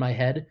thinking them in my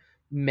head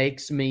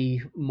makes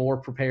me more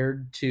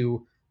prepared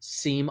to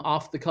seem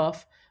off the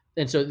cuff.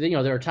 And so,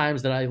 there are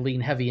times that I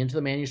lean heavy into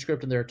the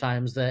manuscript, and there are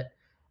times that,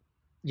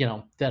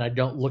 that I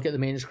don't look at the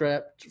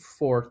manuscript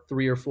for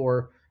 3 or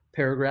 4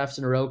 paragraphs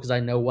in a row because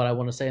I know what I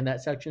want to say in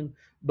that section.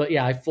 But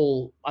yeah, I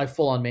full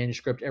on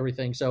manuscript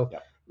everything. So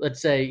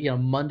let's say,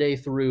 Monday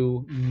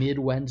through mid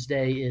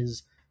Wednesday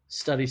is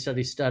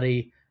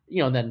study,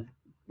 and then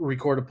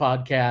record a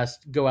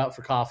podcast, go out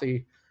for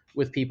coffee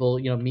with people,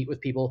 meet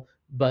with people.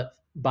 But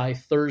by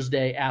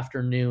Thursday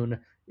afternoon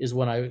is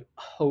when I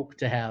hope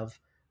to have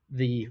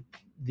the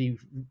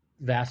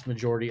vast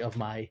majority of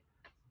my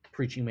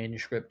preaching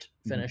manuscript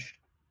finished.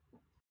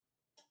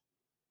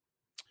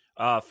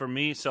 For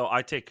me, so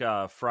I take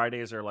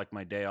Fridays are like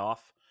my day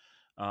off.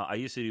 I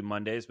used to do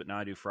Mondays, but now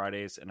I do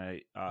Fridays, and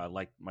I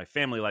like my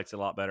family likes it a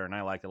lot better, and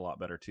I like it a lot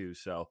better too.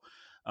 So,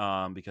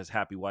 because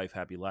happy wife,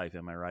 happy life,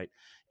 am I right?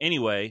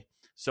 Anyway,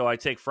 so I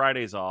take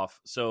Fridays off.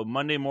 So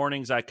Monday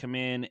mornings I come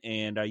in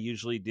and I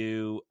usually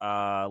do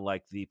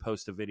like the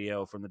post a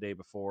video from the day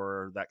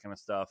before, that kind of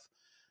stuff,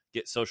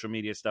 get social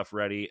media stuff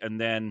ready, and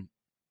then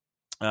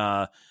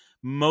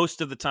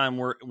most of the time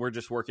we're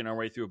just working our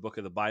way through a book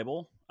of the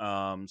Bible.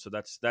 So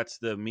that's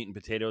the meat and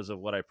potatoes of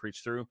what I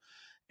preach through.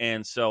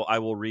 And so I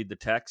will read the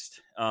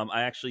text.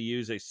 I actually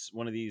use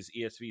one of these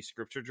ESV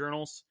scripture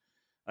journals.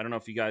 I don't know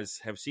if you guys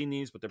have seen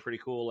these, but they're pretty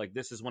cool. Like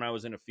this is when I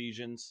was in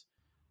Ephesians.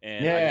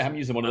 And I'm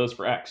using one of those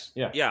for Acts.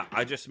 Yeah.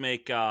 I just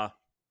make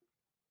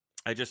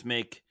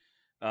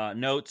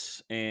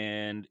notes,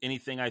 and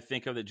anything I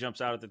think of that jumps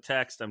out at the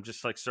text, I'm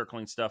just like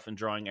circling stuff and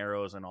drawing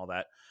arrows and all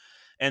that.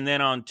 And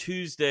then on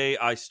Tuesday,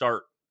 I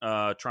start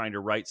trying to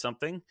write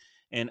something.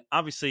 And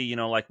obviously,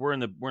 like we're in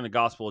the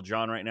Gospel of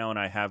John right now, and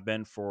I have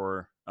been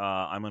for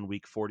I'm on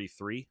week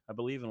 43, I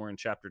believe, and we're in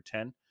chapter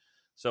 10.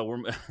 So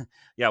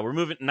we're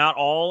moving not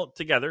all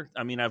together.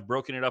 I mean, I've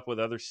broken it up with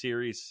other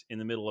series in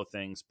the middle of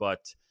things,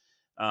 but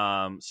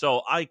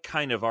so I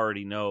kind of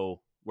already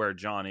know where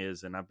John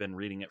is, and I've been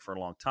reading it for a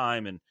long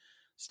time. And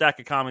stack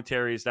of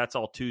commentaries, that's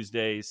all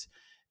Tuesdays.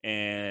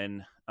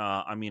 And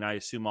I mean, I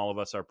assume all of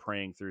us are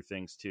praying through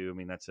things too. I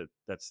mean,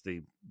 that's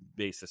the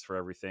basis for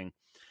everything.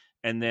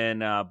 And then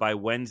by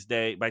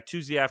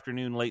Tuesday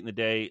afternoon, late in the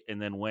day,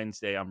 and then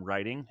Wednesday, I'm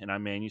writing and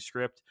I'm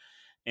manuscript.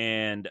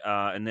 And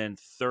then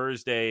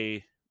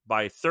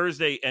by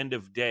Thursday end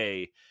of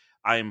day,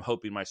 I am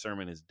hoping my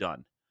sermon is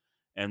done.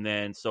 And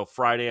then so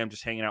Friday, I'm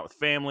just hanging out with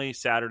family.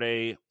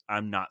 Saturday,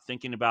 I'm not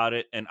thinking about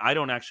it, and I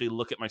don't actually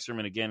look at my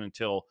sermon again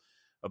until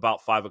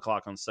about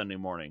 5:00 on Sunday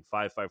morning.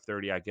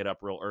 5:30, I get up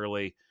real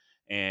early,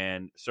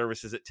 and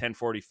services at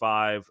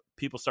 10:45.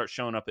 People start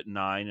showing up at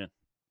 9.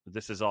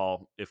 This is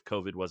all if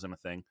COVID wasn't a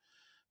thing.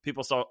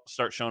 People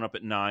start showing up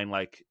at 9,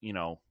 like,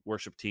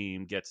 worship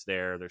team gets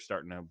there. They're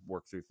starting to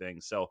work through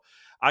things. So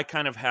I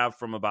kind of have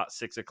from about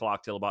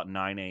 6:00 till about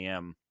 9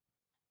 a.m.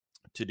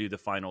 to do the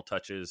final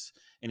touches,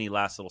 any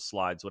last little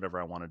slides, whatever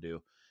I want to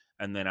do.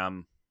 And then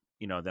I'm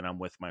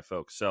with my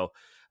folks. So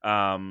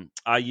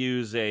I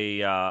use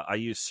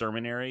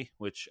Sermonary,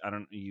 which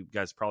you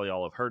guys probably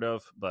all have heard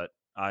of, but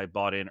I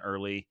bought in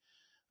early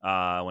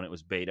when it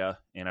was beta,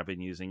 and I've been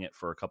using it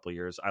for a couple of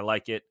years. I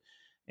like it,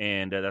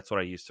 and that's what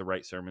I use to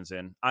write sermons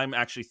in. I'm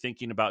actually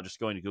thinking about just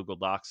going to Google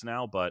Docs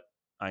now, but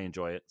I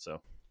enjoy it.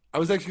 So I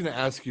was actually going to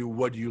ask you,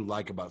 what do you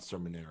like about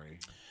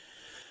Sermonary?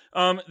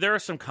 There are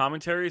some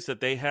commentaries that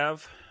they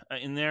have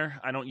in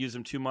there. I don't use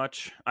them too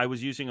much. I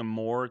was using them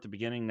more at the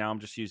beginning. Now I'm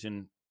just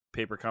using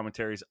paper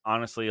commentaries.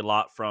 Honestly, a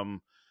lot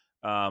from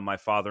my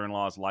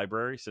father-in-law's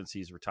library since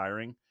he's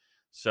retiring.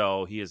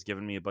 So he has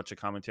given me a bunch of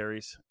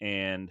commentaries,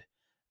 and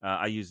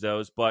I use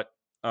those. But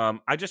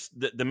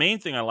the main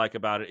thing I like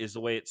about it is the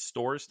way it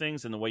stores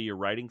things and the way you're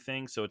writing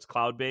things. So it's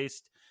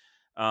cloud-based.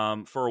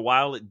 For a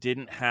while, it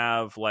didn't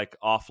have like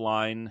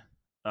offline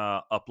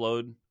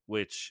upload,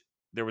 which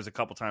there was a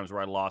couple times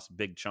where I lost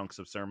big chunks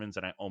of sermons,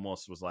 and I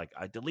almost was like,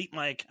 I delete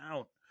my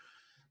account,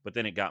 but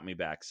then it got me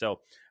back.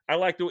 So I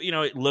like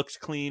it looks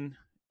clean.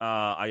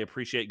 I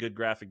appreciate good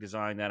graphic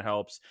design. That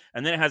helps.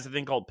 And then it has a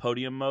thing called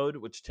Podium Mode,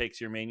 which takes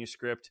your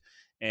manuscript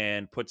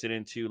and puts it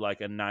into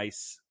like a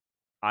nice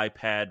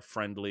iPad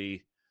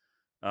friendly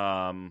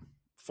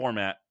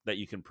format that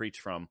you can preach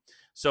from.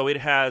 So it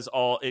has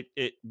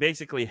it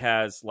basically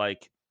has,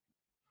 like,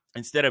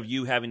 instead of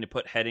you having to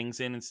put headings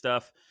in and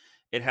stuff,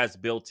 it has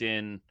built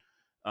in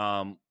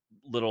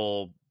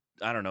little,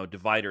 I don't know,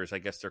 dividers, I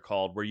guess they're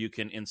called, where you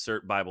can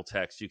insert Bible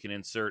text. You can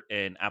insert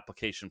an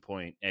application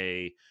point,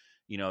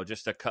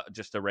 just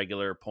a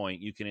regular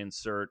point. You can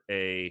insert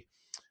a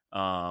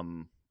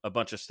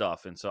bunch of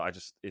stuff. And so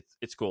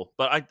it's cool.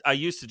 But I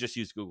used to just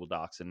use Google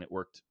Docs, and it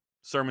worked.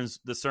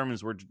 The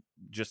sermons were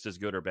just as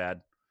good or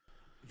bad.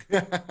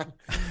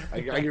 I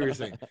get what you're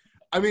saying.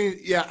 I mean,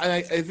 yeah, and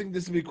I think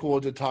this would be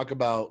cool to talk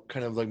about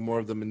kind of like more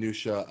of the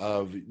minutia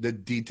of the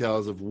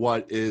details of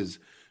what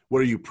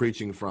are you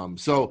preaching from.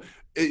 So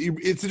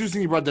it's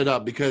interesting you brought that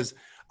up because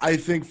I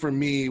think for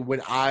me,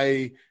 when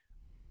I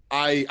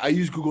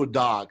use Google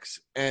Docs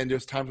and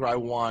there's times where I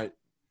want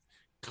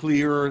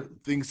clear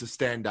things to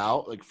stand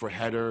out, like for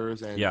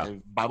headers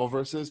and Bible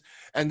verses,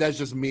 and that's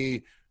just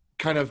me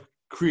kind of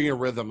creating a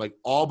rhythm. Like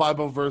all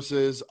Bible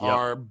verses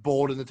are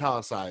bold and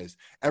italicized.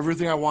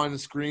 Everything I want on the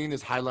screen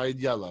is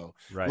highlighted yellow.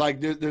 Right. Like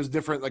there's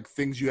different like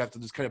things you have to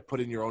just kind of put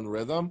in your own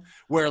rhythm.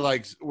 Where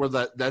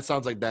that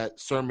sounds like that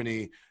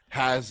sermony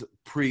has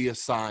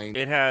pre-assigned.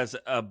 It has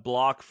a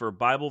block for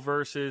Bible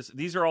verses.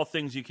 These are all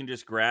things you can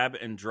just grab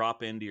and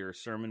drop into your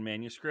sermon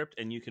manuscript,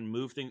 and you can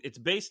move things. It's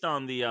based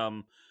on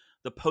the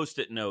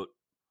Post-it note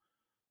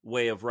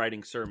way of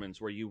writing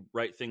sermons, where you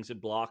write things in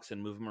blocks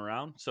and move them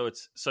around.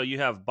 So you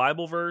have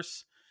Bible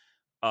verse,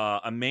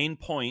 a main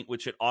point,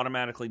 which it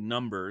automatically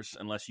numbers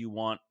unless you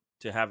want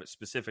to have it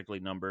specifically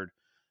numbered.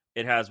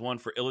 It has one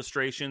for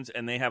illustrations,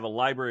 and they have a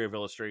library of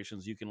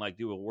illustrations. You can like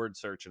do a word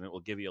search and it will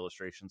give you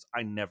illustrations.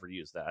 I never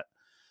use that.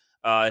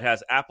 It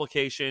has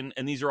application,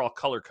 and these are all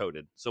color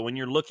coded. So when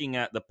you're looking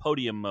at the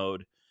podium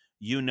mode,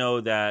 you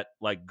know that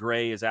like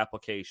gray is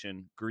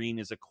application, green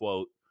is a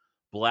quote,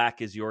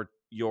 black is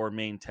your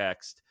main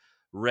text,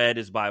 red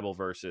is Bible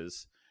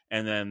verses,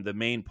 and then the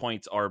main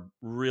points are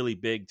really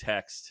big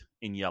text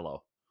in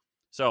yellow.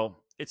 So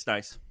it's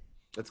nice.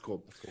 That's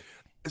cool.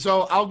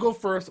 So I'll go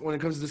first when it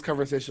comes to this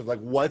conversation of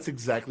like what's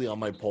exactly on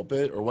my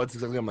pulpit or what's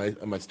exactly on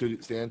my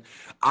student stand.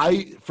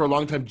 I for a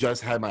long time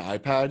just had my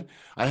iPad.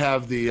 I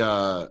have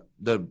the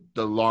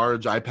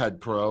large iPad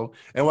Pro,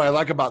 and what I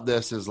like about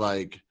this is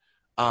like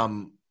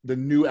the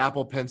new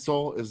Apple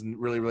Pencil is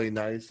really really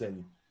nice,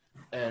 and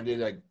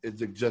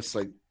it just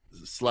like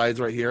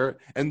slides right here.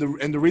 And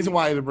the reason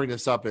why I even bring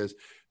this up is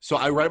so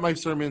I write my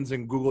sermons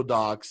in Google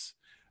Docs.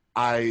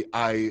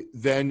 I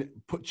then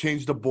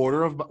change the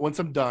border of once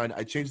I'm done.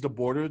 I change the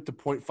border to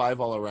 0.5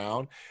 all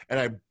around, and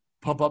I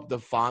pump up the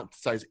font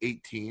size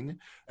 18,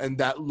 and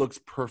that looks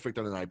perfect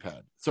on an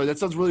iPad. So that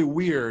sounds really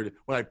weird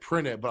when I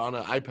print it, but on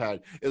an iPad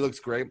it looks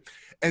great.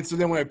 And so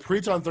then when I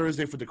preach on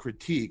Thursday for the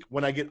critique,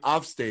 when I get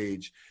off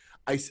stage,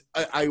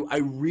 I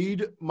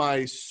read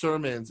my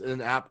sermons in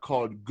an app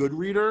called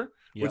Goodreader,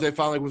 which I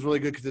found like was really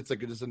good because it's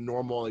like just a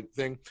normal like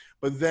thing.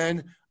 But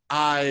then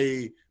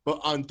but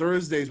on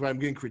Thursdays when I'm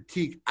getting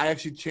critique, I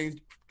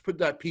actually put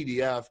that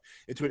PDF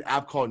into an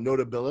app called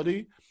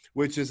Notability,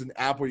 which is an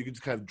app where you can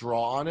just kind of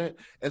draw on it.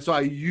 And so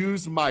I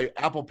use my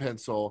Apple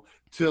Pencil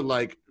to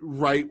like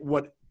write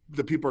what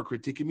the people are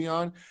critiquing me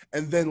on.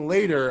 And then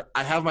later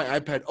I have my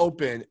iPad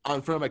open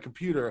in front of my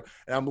computer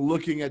and I'm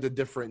looking at the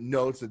different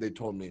notes that they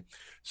told me.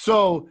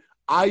 So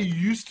I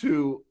used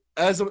to,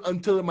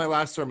 until my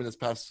last sermon this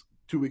past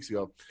 2 weeks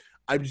ago,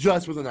 I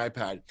just with an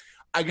iPad.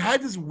 I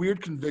had this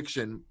weird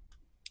conviction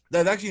that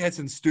I've actually had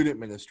since student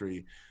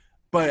ministry,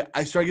 but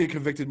I started getting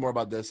convicted more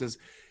about this.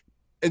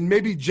 And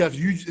maybe Jeff,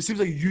 it seems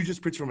like you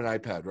just preach from an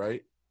iPad,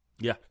 right?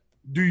 Yeah.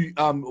 Do you?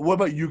 What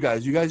about you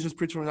guys? You guys just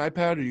preach from an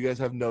iPad, or you guys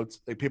have notes,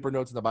 like paper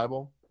notes in the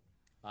Bible?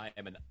 I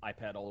am an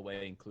iPad all the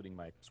way, including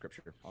my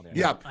scripture on the iPad.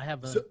 Yeah, I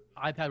have an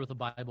iPad with a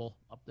Bible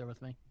up there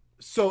with me.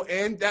 So,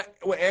 and that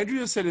what Andrew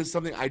just said is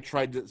something I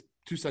tried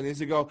 2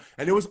 Sundays ago,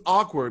 and it was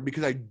awkward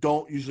because I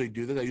don't usually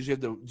do this. I usually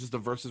have just the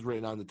verses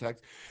written on the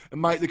text.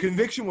 And the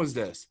conviction was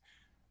this: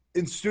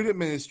 in student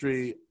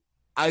ministry,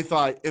 I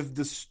thought if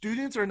the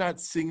students are not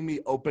seeing me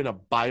open a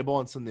Bible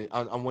on Sunday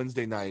on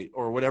Wednesday night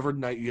or whatever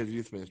night you have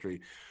youth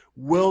ministry,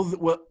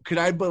 could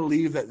I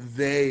believe that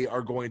they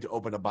are going to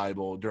open a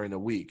Bible during the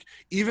week?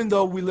 Even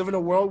though we live in a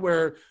world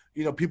where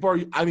people are.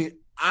 I mean,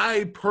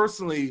 I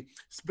personally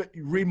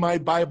read my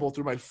Bible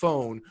through my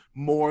phone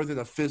more than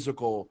a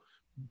physical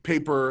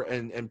paper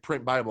and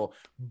print Bible,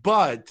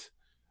 but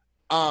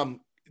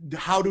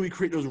how do we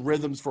create those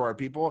rhythms for our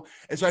people?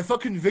 And so I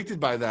felt convicted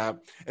by that.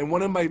 And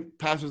one of my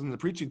pastors in the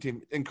preaching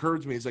team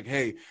encouraged me. He's like,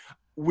 hey,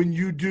 when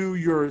you do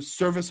your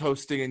service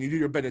hosting and you do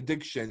your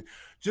benediction,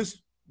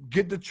 just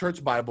get the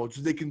church Bible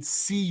so they can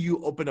see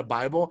you open a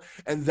Bible.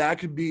 And that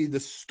could be the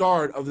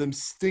start of them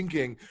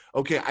thinking,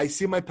 okay, I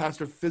see my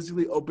pastor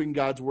physically open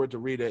God's word to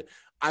read it.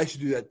 I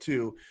should do that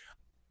too.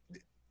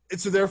 And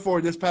so therefore,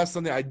 this past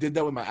Sunday, I did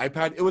that with my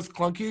iPad. It was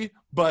clunky,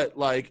 but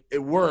like it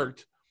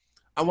worked.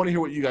 I want to hear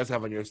what you guys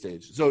have on your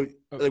stage. So,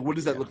 like, what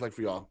does that look like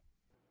for y'all?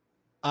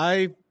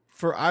 I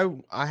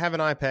have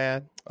an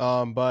iPad,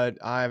 but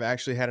I've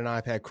actually had an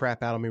iPad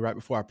crap out on me right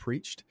before I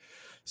preached.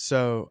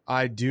 So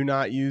I do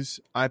not use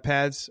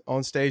iPads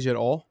on stage at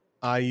all.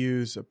 I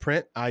use a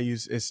print.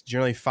 It's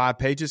generally 5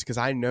 pages because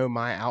I know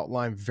my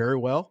outline very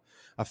well.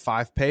 A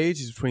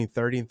 5-page is between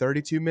 30 and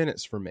 32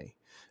 minutes for me.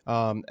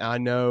 I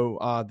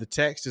know the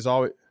text is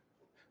always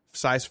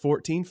size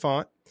 14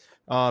 font.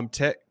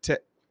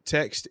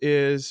 Text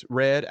is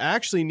red. I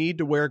actually need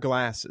to wear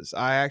glasses.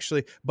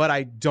 But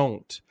I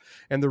don't.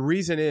 And the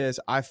reason is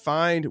I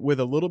find with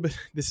a little bit,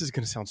 this is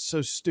going to sound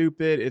so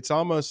stupid. It's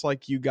almost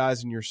like you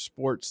guys in your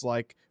sports,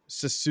 like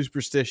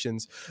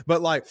superstitions,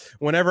 but like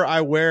whenever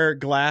I wear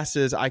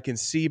glasses, I can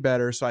see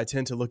better. So I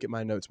tend to look at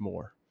my notes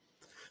more.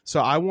 So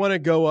I want to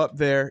go up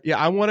there. Yeah,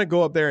 I want to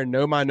go up there and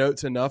know my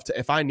notes enough to,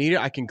 if I need it,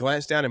 I can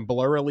glance down and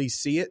blurrily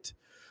see it.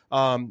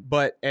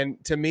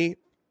 And to me,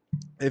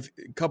 if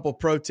a couple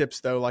pro tips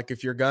though, like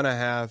if you're gonna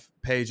have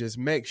pages,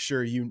 make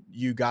sure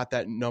you got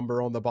that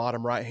number on the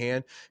bottom right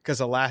hand, because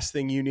the last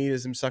thing you need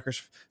is them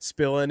suckers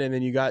spilling, and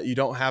then you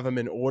don't have them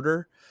in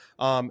order.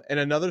 And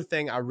another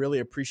thing I really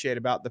appreciate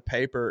about the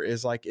paper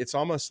is like it's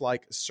almost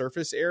like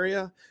surface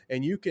area,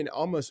 and you can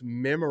almost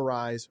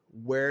memorize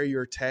where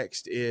your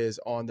text is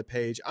on the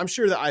page. I'm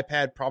sure the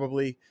iPad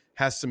probably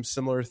has some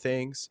similar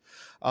things.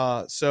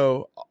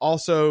 So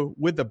also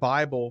with the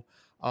Bible,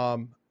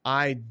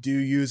 I do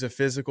use a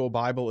physical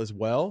Bible as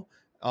well,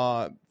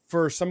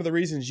 for some of the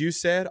reasons you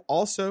said.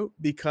 Also,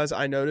 because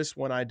I notice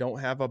when I don't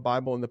have a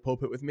Bible in the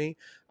pulpit with me,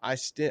 I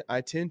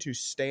tend to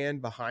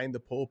stand behind the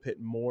pulpit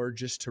more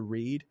just to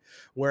read.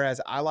 Whereas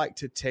I like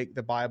to take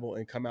the Bible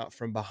and come out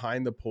from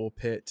behind the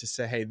pulpit to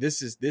say, hey,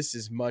 this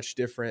is much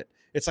different.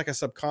 It's like a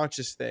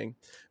subconscious thing,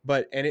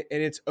 and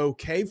it's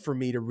okay for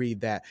me to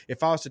read that.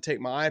 If I was to take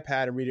my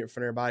iPad and read it in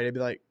front of everybody, I'd be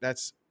like,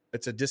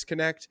 it's a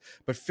disconnect.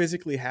 But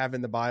physically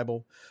having the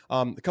Bible,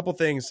 a couple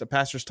things the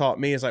pastors taught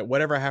me is like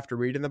whatever I have to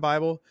read in the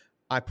Bible,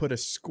 I put a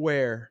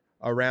square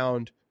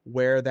around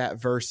where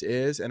that verse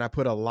is, and I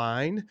put a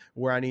line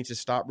where I need to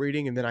stop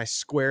reading, and then I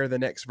square the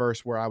next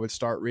verse where I would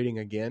start reading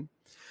again.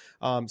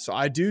 So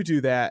I do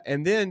that.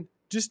 And then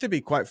just to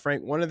be quite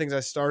frank, one of the things I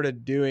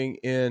started doing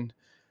in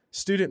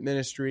student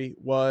ministry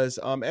was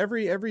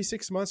every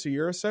 6 months, a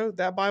year or so,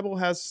 that Bible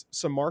has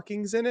some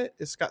markings in it.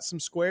 It's got some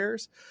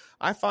squares.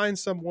 I find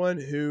someone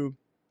who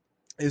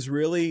has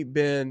really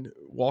been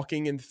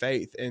walking in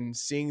faith and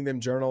seeing them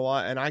journal a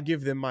lot, and I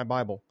give them my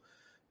Bible.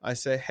 I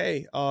say,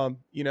 hey,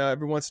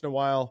 every once in a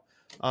while,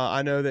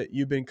 I know that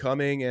you've been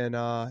coming, and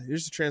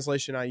here's the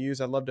translation I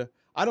use.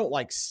 I don't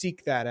like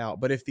seek that out,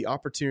 but if the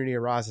opportunity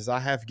arises, I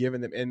have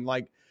given them, and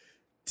like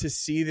to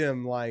see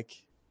them like,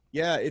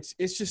 yeah, it's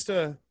just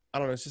I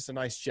don't know, it's just a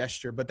nice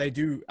gesture, but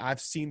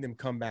I've seen them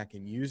come back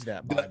and use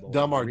that Bible.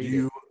 Delmar,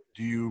 do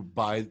you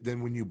buy,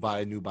 then when you buy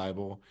a new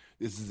Bible,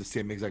 this is the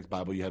same exact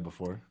Bible you had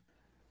before?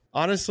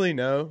 Honestly,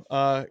 no,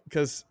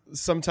 because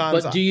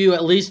sometimes. But do you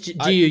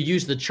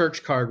use the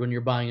church card when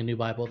you're buying a new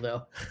Bible,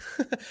 though?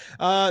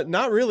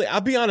 Not really. I'll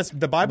be honest.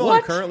 The Bible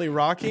I'm currently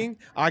rocking,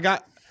 I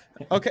got.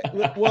 Okay,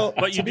 well,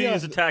 but you do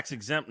use a tax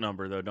exempt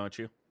number, though, don't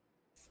you?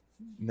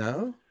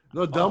 No,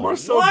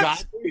 Delmar's so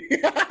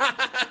godly.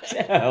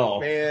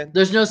 Man,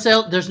 there's no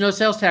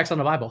sales tax on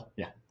the Bible.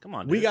 Yeah, come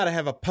on. Dude. We got to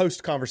have a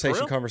post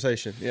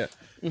conversation. Yeah.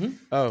 Mm-hmm.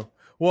 Oh.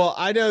 Well,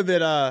 I know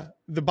that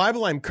the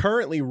Bible I'm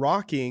currently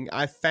rocking,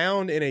 I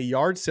found in a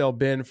yard sale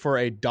bin for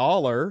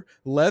 $1,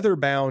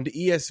 leather-bound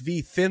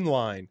ESV thin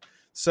line.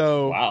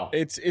 So wow.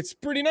 It's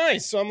pretty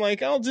nice. So I'm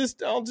like, I'll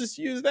just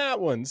use that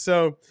one.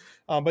 So,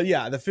 but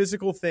yeah, the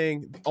physical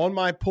thing on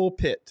my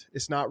pulpit.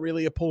 It's not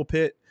really a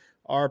pulpit.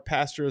 Our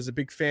pastor is a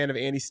big fan of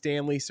Andy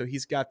Stanley, so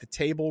he's got the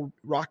table,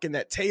 rocking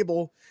that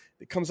table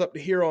that comes up to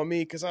here on me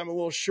because I'm a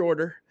little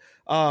shorter.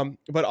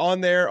 But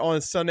on there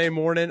on Sunday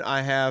morning,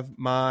 I have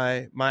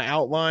my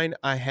outline,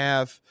 I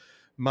have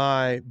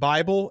my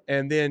Bible,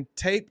 and then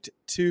taped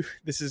to,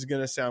 this is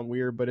going to sound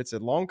weird, but it's a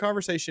long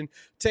conversation.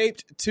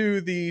 Taped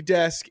to the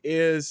desk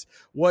is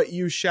what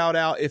you shout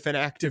out if an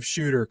active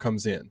shooter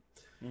comes in.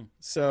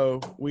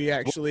 So we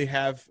actually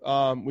have,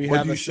 what do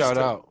you shout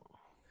out?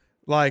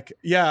 Like,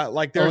 yeah,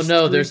 like there's. Oh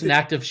no, there's an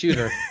active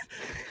shooter.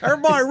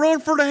 Everybody run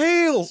for the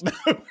hills.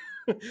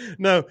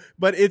 No,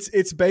 but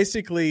it's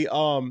basically,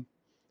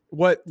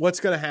 what's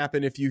going to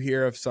happen if you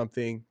hear of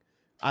something.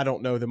 I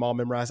don't know them all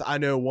memorized. I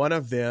know one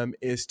of them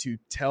is to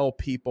tell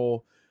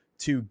people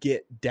to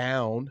get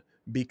down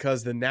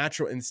because the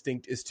natural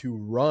instinct is to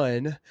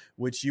run,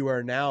 which you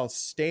are now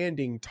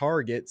standing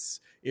targets.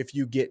 If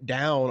you get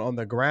down on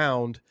the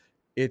ground,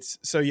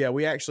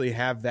 we actually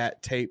have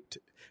that taped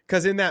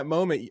because in that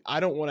moment, I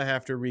don't want to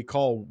have to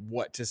recall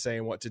what to say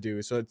and what to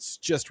do. So it's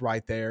just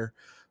right there.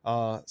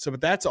 But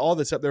that's all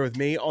that's up there with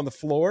me on the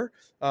floor.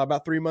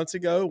 About 3 months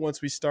ago,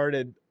 once we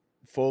started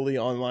fully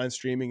online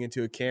streaming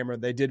into a camera,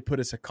 they did put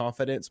us a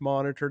confidence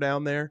monitor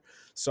down there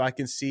so I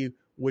can see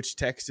which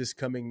text is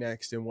coming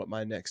next and what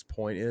my next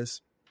point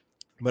is.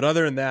 But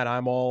other than that,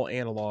 I'm all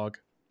analog.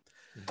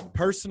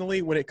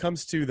 Personally, when it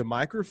comes to the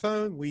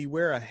microphone, we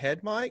wear a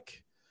head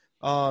mic.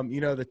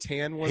 The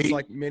tan ones,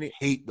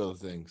 hate those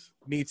things.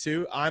 Me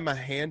too. I'm a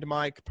hand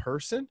mic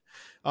person.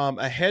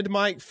 A head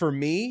mic for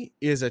me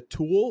is a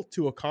tool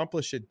to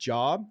accomplish a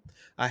job.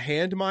 A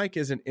hand mic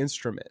is an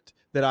instrument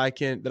that I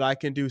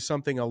can do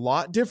something a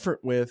lot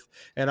different with.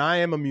 And I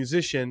am a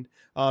musician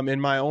in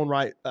my own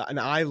right. And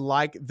I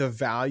like the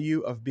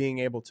value of being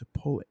able to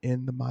pull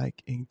in the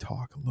mic and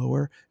talk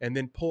lower and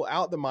then pull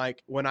out the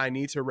mic when I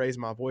need to raise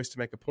my voice to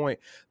make a point.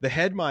 The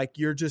head mic,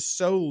 you're just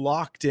so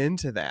locked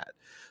into that.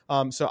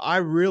 So I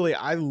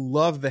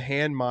love the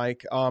hand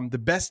mic.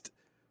 The best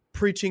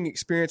preaching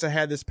experience I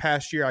had this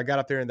past year, I got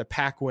up there and the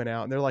pack went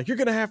out and they're like, you're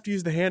going to have to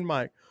use the hand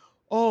mic.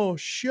 Oh,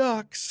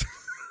 shucks.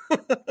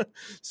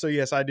 So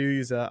yes, I do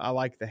use I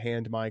like the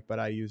hand mic, but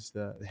I use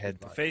the head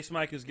The mic. face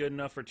mic is good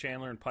enough for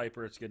Chandler and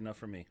Piper. It's good enough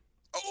for me.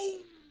 Oh,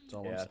 That's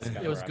all Yeah, I'm that's saying.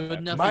 kinda It was where I'm good at.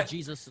 enough My- for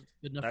Jesus. It's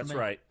good enough That's for me.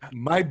 right.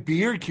 my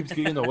beard keeps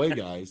getting in the way,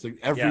 guys. Like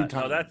every Yeah,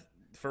 time. no, that's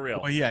for real.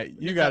 Well, yeah,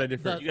 you got a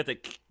different. You got the.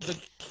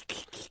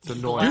 It's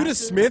annoying. Judah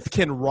Smith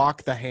can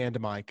rock the hand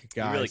mic,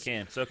 guys. You really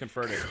can. So can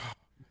Furtick.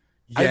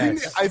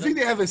 Yes. I think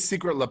they have a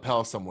secret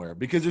lapel somewhere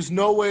because there's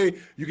no way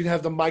you can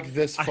have the mic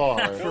this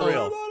far. For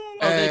real. Oh,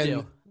 they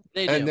do.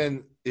 They do. And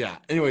then yeah.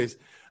 Anyways,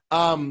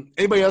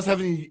 anybody else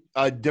have any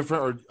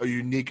different or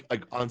unique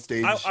like on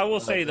stage? I will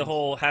say the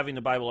whole having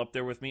the Bible up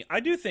there with me. I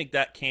do think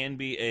that can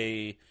be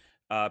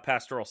a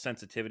pastoral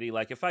sensitivity.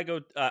 Like if I go,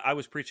 I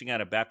was preaching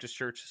at a Baptist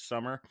church this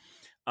summer,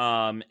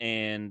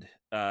 and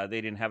they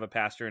didn't have a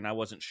pastor, and I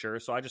wasn't sure,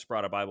 so I just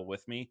brought a Bible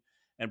with me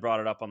and brought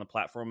it up on the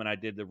platform, and I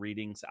did the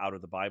readings out of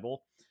the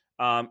Bible.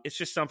 It's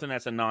just something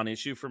that's a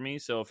non-issue for me.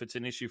 So if it's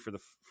an issue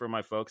for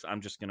my folks,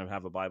 I'm just going to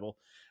have a Bible.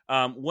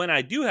 When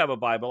I do have a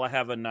Bible, I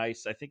have a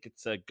nice, I think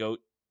it's a goat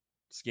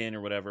skin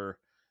or whatever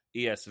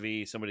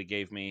ESV somebody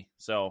gave me.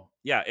 So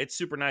yeah, it's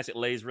super nice. It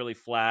lays really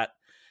flat.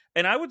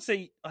 And I would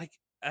say, like,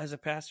 as a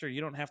pastor,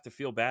 you don't have to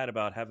feel bad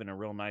about having a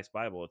real nice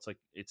Bible. It's like,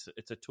 it's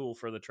a tool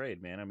for the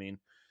trade, man. I mean,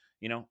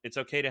 it's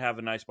okay to have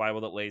a nice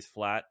Bible that lays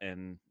flat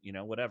and,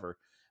 whatever.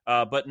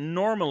 But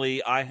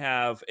normally I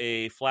have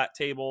a flat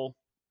table,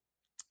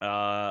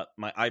 my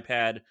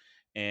iPad,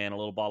 and a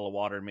little bottle of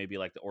water, and maybe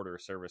like the order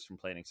of service from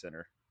Planning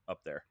Center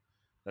up there.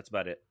 That's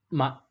about it.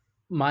 My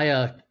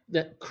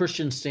that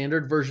Christian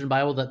Standard Version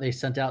Bible that they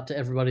sent out to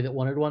everybody that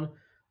wanted one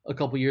a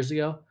couple years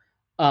ago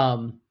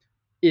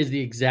is the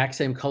exact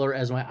same color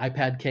as my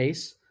iPad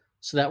case,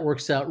 so that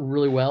works out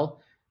really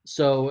well.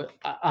 So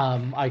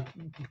I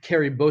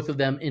carry both of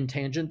them in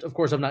tangent. Of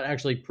course, I'm not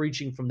actually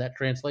preaching from that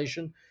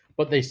translation,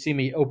 but they see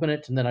me open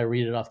it and then I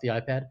read it off the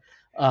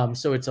iPad.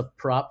 So it's a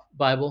prop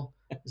Bible.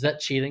 Is that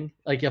cheating?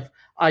 Like if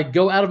I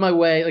go out of my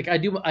way, like I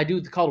do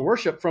the call to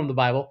worship from the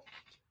Bible,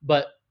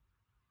 but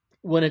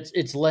when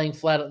it's laying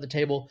flat at the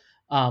table,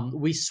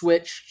 we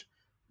switched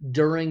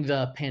during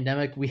the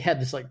pandemic. We had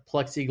this like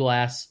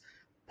plexiglass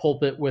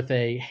pulpit with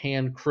a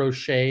hand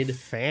crocheted.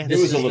 Fancy. It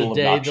This was a is little the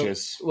day the-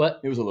 obnoxious. What?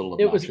 It was a little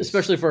It obnoxious. was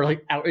especially for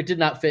like it did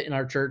not fit in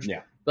our church.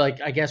 Yeah. But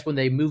like I guess when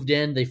they moved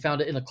in, they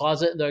found it in the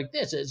closet and they're like,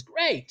 "This is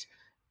great."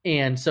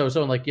 And so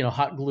someone like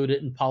hot glued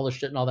it and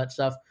polished it and all that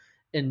stuff.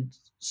 And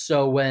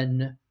so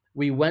when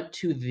we went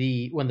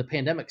to when the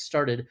pandemic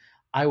started,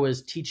 I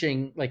was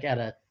teaching like at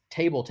a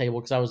table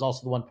because I was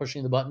also the one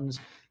pushing the buttons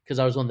because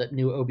I was one that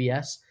knew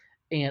OBS.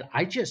 And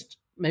I just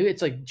maybe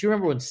it's like, do you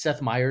remember when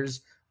Seth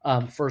Meyers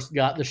first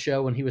got the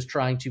show when he was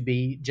trying to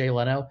be Jay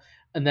Leno?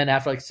 And then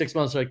after like 6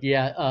 months, like,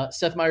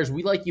 Seth Meyers,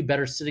 we like you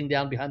better sitting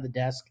down behind the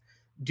desk.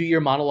 Do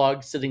your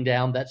monologue sitting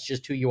down. That's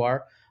just who you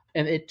are.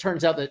 And it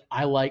turns out that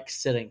I like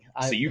sitting.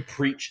 So you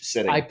preach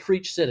sitting. I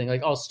preach sitting.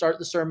 Like I'll start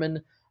the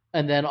sermon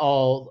and then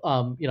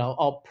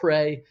I'll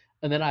pray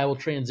and then I will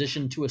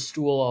transition to a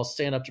stool. I'll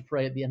stand up to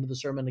pray at the end of the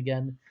sermon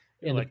again.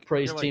 And the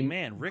praise team.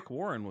 Man, Rick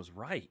Warren was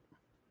right.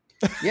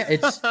 Yeah,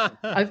 it's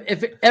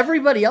if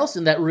everybody else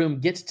in that room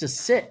gets to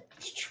sit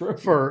It's true.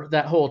 for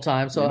that whole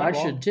time, so You're not I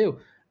wrong. should too.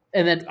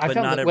 And then I But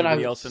found not that when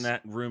everybody I else in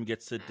that room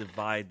gets to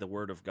divide the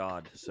word of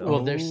God. So well,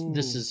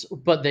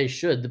 but they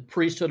should, the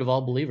priesthood of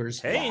all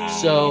believers. Hey.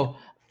 So,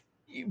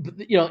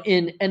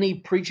 in any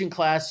preaching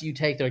class you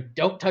take, they're like,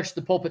 don't touch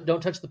the pulpit,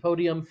 don't touch the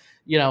podium,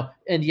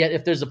 and yet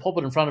if there's a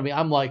pulpit in front of me,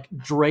 I'm like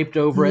draped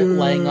over it,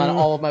 laying on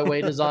all of my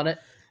weight is on it.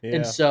 Yeah.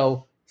 And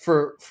so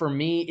for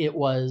me, it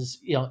was,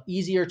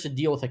 easier to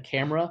deal with a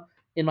camera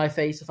in my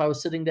face if I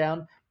was sitting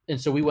down. And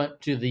so we went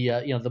to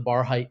the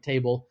bar height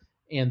table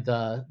and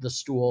the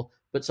stool.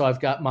 But so I've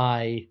got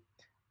my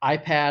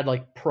iPad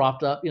like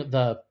propped up,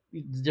 the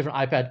different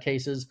iPad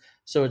cases.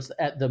 So it's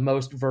at the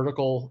most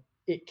vertical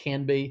it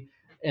can be.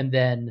 And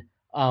then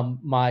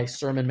my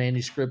sermon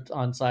manuscript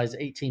on size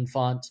 18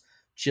 font,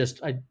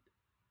 I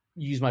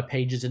use my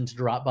pages into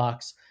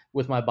Dropbox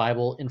with my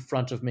Bible in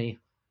front of me.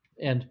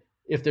 And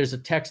if there's a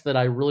text that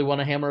I really want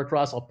to hammer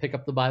across, I'll pick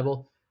up the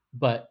Bible.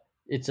 But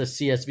it's a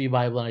CSV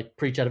Bible, and I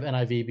preach out of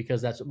NIV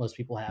because that's what most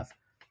people have.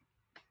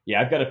 Yeah,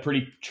 I've got a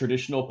pretty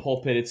traditional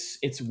pulpit.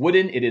 It's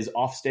wooden. It is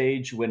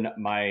offstage. When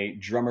my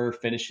drummer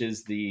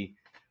finishes the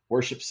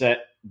worship set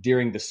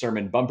during the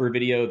sermon bumper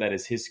video, that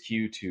is his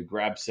cue to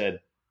grab said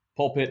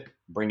pulpit,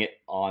 bring it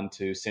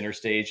onto center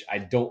stage. I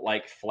don't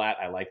like flat.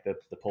 I like the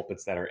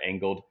pulpits that are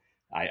angled.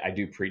 I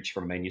do preach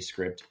from a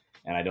manuscript,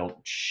 and I don't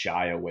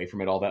shy away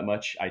from it all that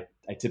much. I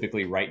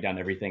typically write down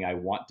everything I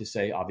want to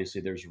say. Obviously,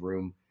 there's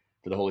room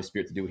for the Holy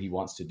Spirit to do what he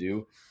wants to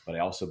do, but I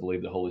also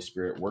believe the Holy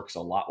Spirit works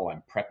a lot while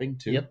I'm prepping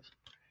too. Yep.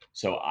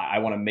 So I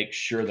want to make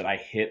sure that I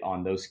hit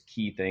on those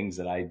key things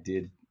that I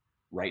did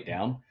write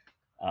down.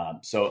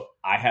 So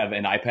I have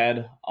an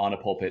iPad on a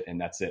pulpit, and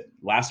that's it.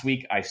 Last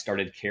week, I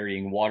started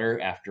carrying water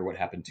after what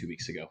happened 2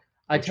 weeks ago.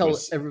 I which tell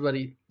was-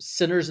 everybody,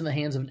 Sinners in the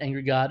Hands of an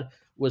Angry God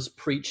was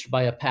preached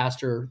by a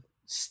pastor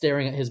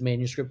staring at his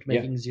manuscript,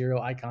 making zero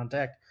eye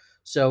contact.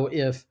 So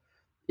if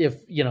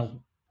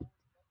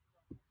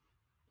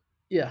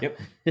yeah. Yep.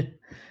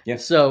 Yeah.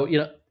 So,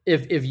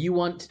 if you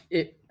want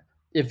it,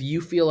 if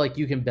you feel like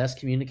you can best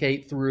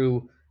communicate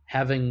through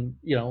having,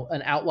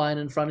 an outline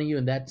in front of you,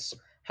 and that's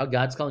how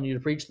God's calling you to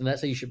preach, then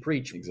that's how you should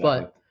preach. Exactly.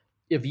 But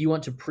if you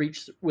want to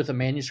preach with a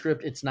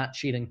manuscript, it's not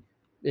cheating.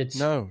 It's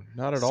No,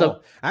 not at So-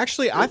 all.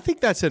 Actually, I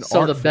think that's an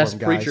some art of the best form,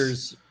 guys.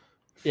 preachers.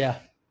 Yeah.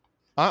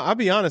 I'll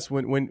be honest.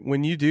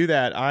 When you do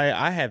that,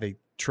 I have a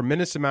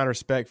tremendous amount of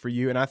respect for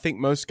you, and I think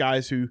most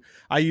guys who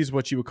I use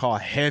what you would call a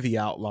heavy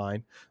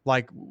outline,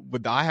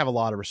 I have a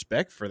lot of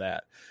respect for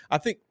that. I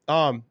think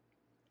I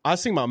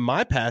was thinking about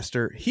my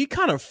pastor. He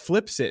kind of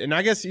flips it, and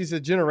I guess he's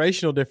a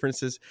generational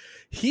differences.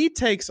 He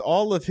takes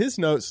all of his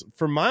notes,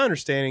 from my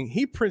understanding,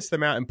 he prints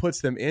them out and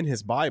puts them in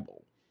his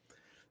Bible.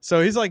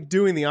 So he's like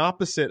doing the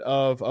opposite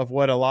of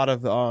what a lot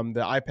of the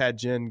iPad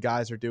Gen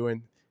guys are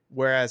doing.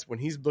 Whereas when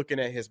he's looking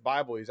at his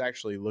Bible, he's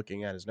actually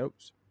looking at his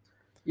notes.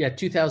 Yeah,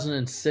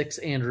 2006,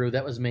 Andrew,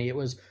 that was me. It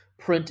was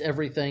print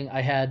everything.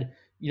 I had,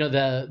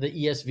 the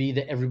ESV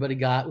that everybody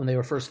got when they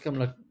were first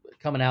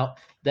coming out,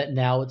 that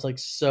now it's like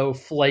so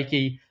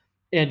flaky,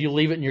 and you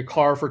leave it in your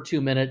car for 2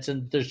 minutes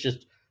and there's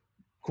just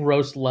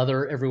gross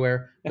leather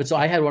everywhere. But so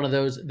I had one of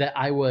those that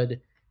I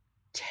would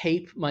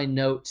tape my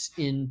notes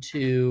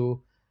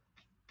into,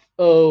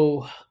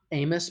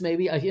 Amos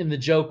maybe. And the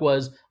joke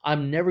was,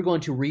 I'm never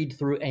going to read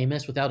through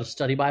Amos without a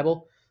study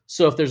Bible.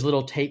 So if there's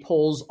little tape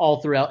holes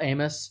all throughout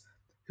Amos,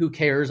 who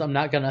cares? I'm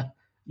not going to,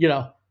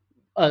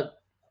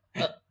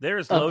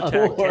 There's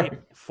low-tech or- tape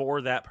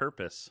for that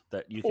purpose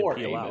that you can Poor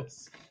peel out.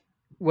 Amos.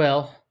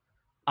 Well,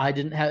 I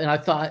didn't have, and I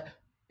thought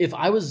if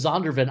I was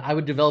Zondervan, I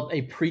would develop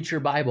a preacher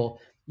Bible.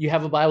 You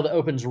have a Bible that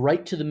opens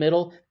right to the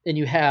middle, and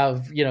you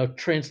have,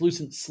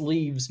 translucent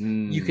sleeves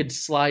you could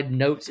slide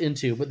notes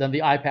into. But then the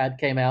iPad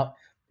came out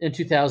in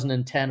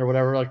 2010 or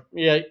whatever. Like,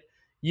 yeah,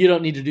 you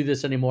don't need to do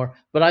this anymore.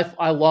 But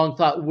I long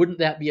thought, wouldn't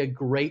that be a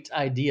great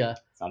idea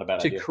It's not a bad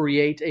to idea.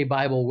 create a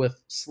Bible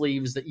with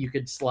sleeves that you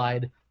could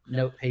slide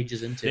note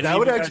pages into? Did That you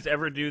would guys actually-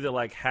 ever do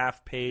the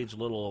half-page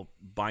little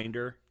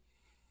binder?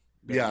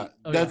 Yeah,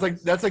 Oh, that's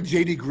yeah. like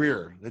JD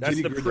Greer. That's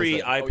JD the Greer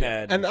does that.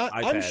 pre-iPad. And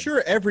I'm iPad.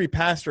 sure every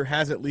pastor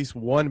has at least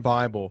one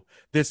Bible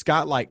that's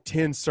got like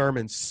 10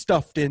 sermons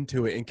stuffed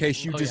into it in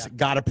case you Oh, just yeah.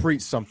 got to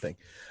preach something.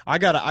 I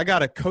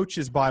got a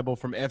coach's Bible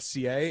from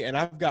FCA, and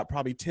I've got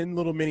probably 10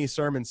 little mini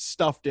sermons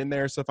stuffed in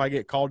there. So if I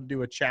get called to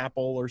do a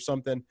chapel or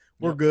something,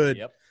 we're good.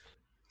 Yep.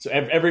 So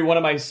every one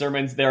of my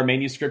sermons, they are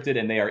manuscripted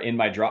and they are in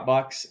my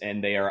Dropbox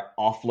and they are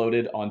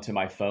offloaded onto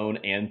my phone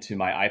and to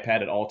my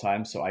iPad at all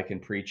times, so I can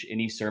preach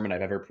any sermon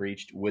I've ever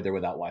preached with or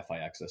without Wi-Fi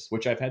access,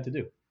 which I've had to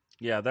do.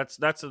 Yeah, that's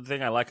the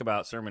thing I like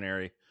about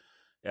Sermonary.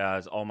 Yeah,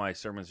 is all my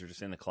sermons are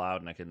just in the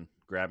cloud, and I can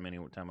grab them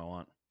anytime I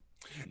want.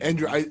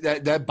 Andrew,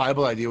 that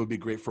Bible idea would be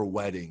great for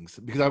weddings,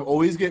 because I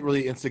always get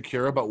really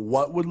insecure about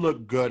what would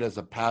look good as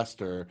a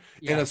pastor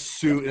in Yeah. a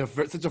suit in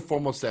such a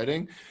formal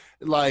setting.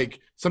 Like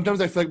sometimes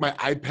I feel like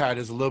my iPad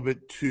is a little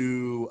bit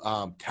too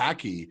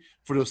tacky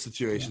for those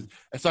situations,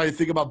 and so I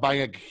think about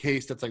buying a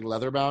case that's like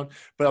leather bound,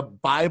 but a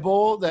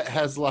Bible that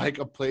has like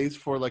a place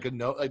for like a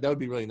note, like that would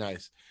be really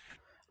nice.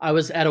 I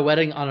was at a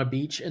wedding on a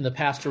beach, and the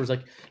pastor was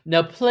like,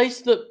 "Now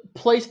place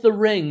the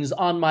rings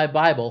on my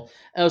Bible."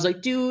 And I was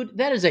like, "Dude,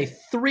 that is a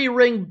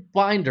 3-ring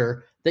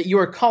binder that you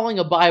are calling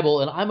a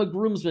Bible, and I'm a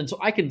groomsman, so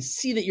I can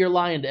see that you're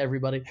lying to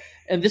everybody."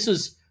 And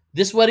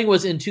this wedding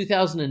was in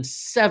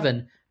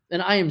 2007,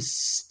 and I am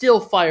still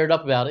fired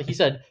up about it. He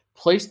said,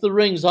 "Place the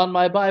rings on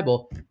my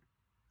Bible."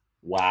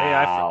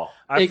 Wow.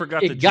 I It-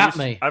 forgot it the got juice.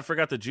 me. I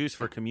forgot the juice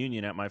for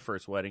communion at my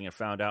first wedding and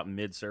found out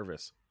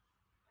mid-service.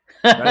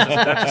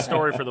 That's a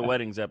story for the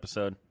weddings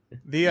episode.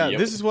 Yep.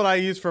 This is what I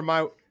use for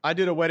I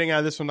did a wedding out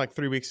of this one like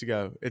 3 weeks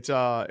ago. It's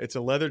a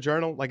leather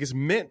journal. Like it's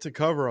meant to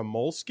cover a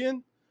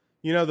moleskin,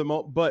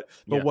 but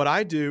Yeah. what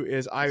I do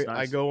is That's I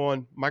nice. go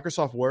on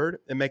Microsoft Word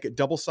and make it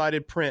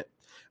double-sided print.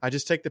 I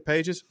just take the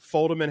pages,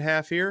 fold them in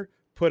half here,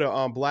 put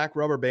a black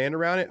rubber band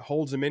around it,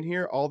 holds them in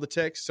here, all the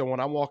text. So when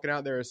I'm walking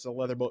out there, it's a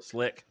leather book.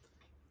 Slick.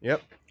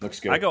 Yep. Looks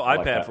good. I go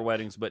like iPad that. for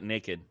weddings, but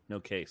naked, no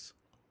case.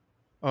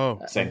 Oh,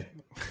 Same.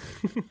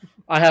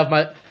 I have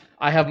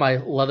my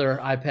leather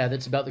iPad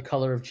that's about the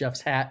color of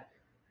Jeff's hat,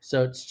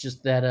 so it's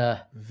just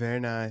that very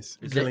nice.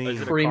 Is The it,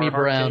 is it a creamy Carhartt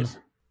brown. case?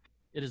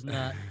 It is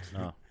not.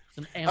 No. It's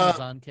an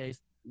Amazon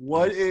case.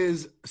 What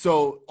is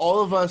so?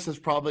 All of us has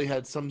probably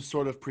had some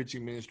sort of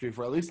preaching ministry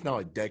for at least now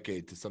a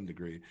decade to some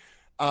degree,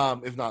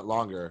 if not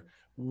longer.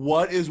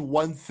 What is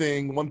one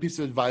piece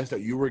of advice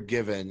that you were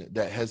given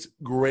that has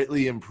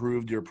greatly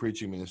improved your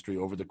preaching ministry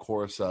over the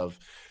course of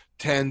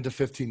 10 to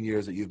 15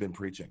 years that you've been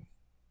preaching?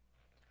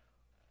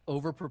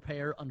 Over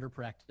prepare, under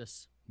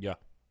practice. Yeah.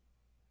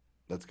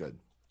 That's good.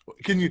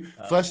 Can you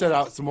flesh that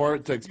out some more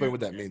to explain what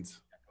that means?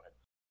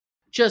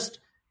 just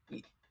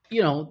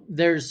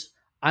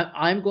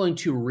I'm going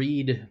to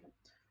read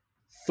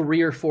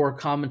 3 or 4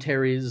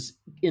 commentaries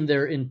in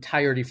their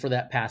entirety for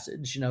that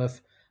passage.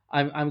 If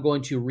I'm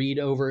going to read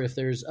over, if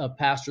there's a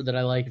pastor that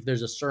I like, if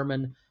there's a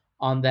sermon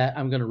on that,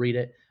 I'm going to read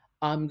it.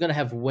 I'm going to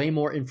have way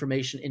more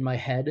information in my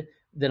head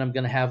than I'm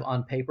going to have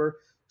on paper,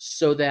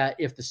 so that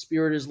if the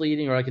Spirit is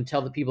leading, or I can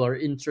tell that people are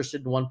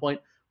interested in one point,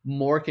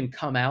 more can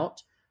come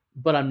out.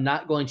 but I'm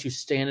not going to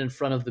stand in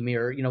front of the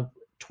mirror.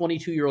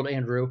 22-year-old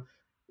Andrew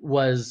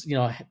was,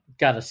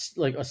 got a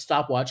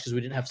stopwatch because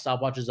we didn't have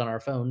stopwatches on our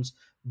phones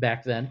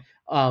back then.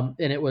 And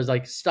it was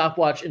like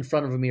stopwatch in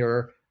front of a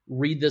mirror,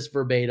 read this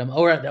verbatim.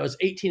 All right, that was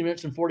 18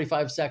 minutes and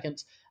 45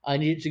 seconds. I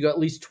needed to go at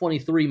least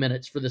 23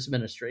 minutes for this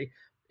ministry.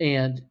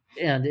 And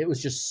it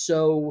was just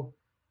so,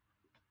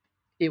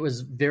 it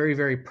was very,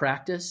 very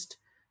practiced,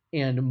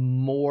 and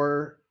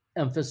more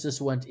emphasis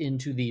went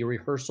into the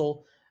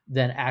rehearsal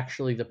than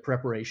actually the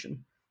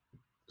preparation.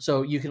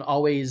 So you can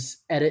always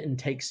edit and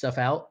take stuff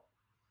out,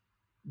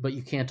 but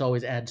you can't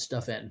always add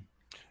stuff in.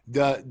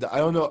 I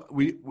don't know.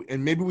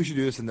 And maybe we should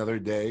do this another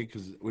day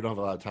because we don't have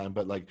a lot of time.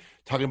 But like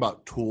talking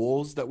about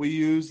tools that we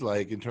use,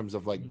 like in terms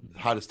of like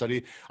how to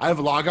study. I have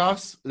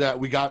Logos that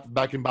we got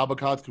back in Bible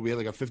College because we had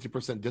like a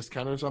 50%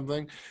 discount or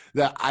something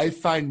that I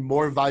find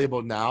more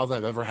valuable now than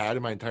I've ever had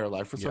in my entire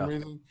life for some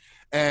reason.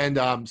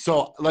 And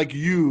so like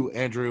you,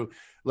 Andrew,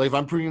 like if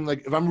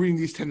I'm reading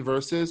these 10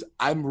 verses,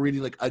 I'm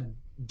reading like a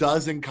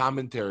dozen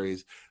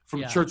commentaries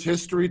from church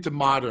history to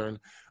modern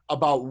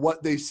about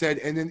what they said,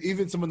 and then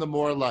even some of the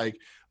more like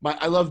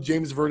I love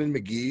James Vernon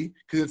McGee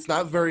because it's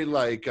not very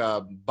like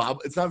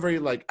it's not very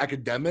like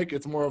academic.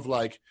 It's more of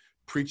like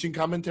preaching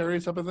commentary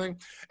type of thing.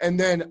 And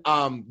then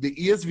the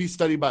ESV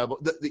Study Bible,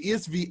 the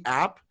ESV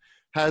app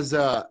has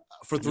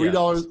for $3,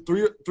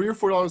 $3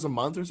 or $4 a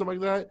month or something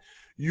like that.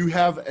 You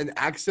have an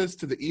access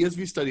to the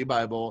ESV Study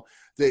Bible,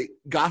 the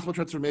Gospel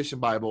Transformation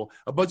Bible,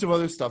 a bunch of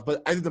other stuff.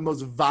 But I think the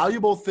most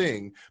valuable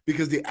thing,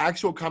 because the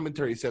actual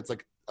commentary set's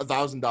like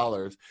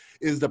 $1,000,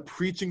 is the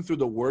Preaching Through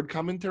the Word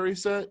commentary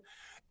set.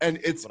 And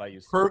it's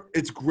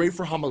it's great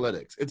for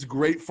homiletics. It's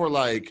great for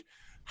like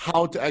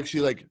how to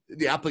actually like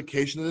the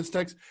application of this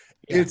text.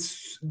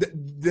 It's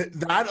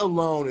that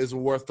alone is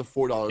worth the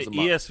 $4 a month.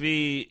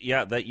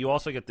 ESV, that you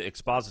also get the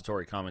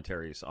expository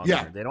commentaries on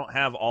there. They don't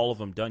have all of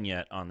them done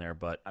yet on there,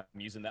 but I'm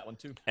using that one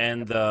too.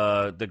 And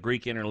the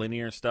Greek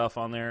interlinear stuff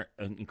on there,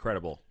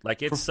 incredible.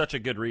 Like it's such a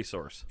good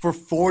resource for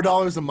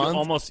 $4 a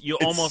month. You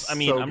almost. I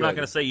mean, I'm not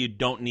going to say you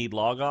don't need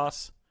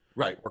Logos,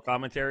 right, or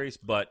commentaries,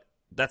 but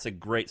that's a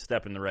great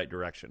step in the right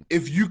direction.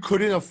 If you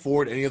couldn't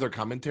afford any other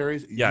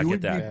commentaries, you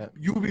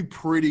would be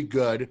pretty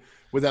good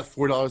with that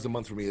 $4 a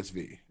month from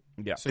ESV.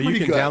 Yeah. So you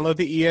can download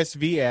the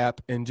ESV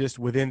app, and just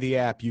within the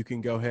app, you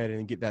can go ahead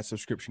and get that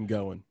subscription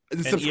going. The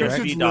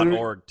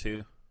ESV.org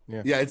too.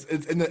 Yeah, it's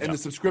and the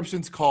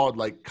subscription's called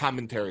like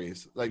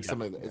commentaries, like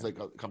something. It's like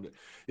commentary.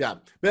 Yeah,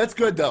 but that's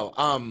good though.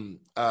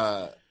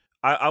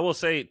 I will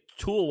say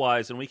tool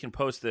wise, and we can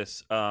post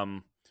this.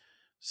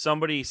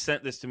 Somebody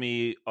sent this to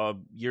me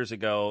years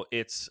ago.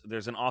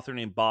 There's an author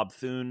named Bob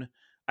Thune.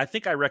 I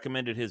think I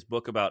recommended his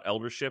book about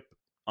eldership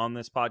on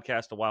this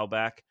podcast a while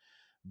back.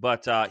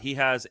 But he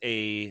has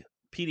a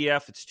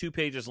PDF. It's 2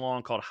 pages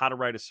long called How to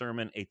Write a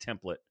Sermon, a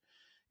Template.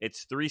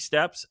 It's 3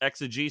 steps: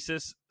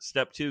 exegesis,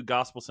 step 2,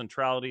 gospel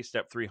centrality,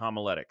 step 3,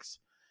 homiletics.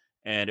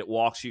 And it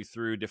walks you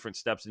through different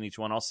steps in each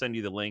one. I'll send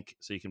you the link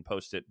so you can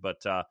post it.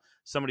 But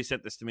somebody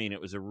sent this to me, and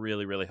it was a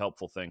really, really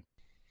helpful thing.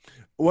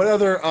 What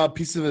other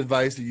piece of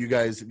advice that you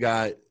guys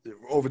got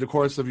over the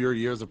course of your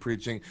years of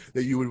preaching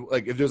that you would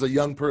like, if there's a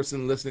young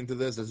person listening to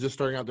this that's just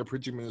starting out their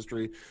preaching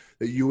ministry,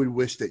 that you would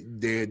wish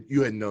that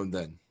you had known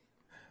then?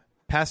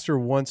 Pastor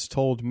once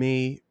told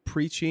me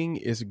preaching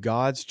is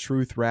God's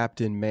truth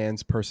wrapped in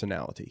man's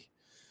personality.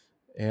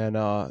 And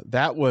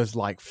that was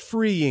like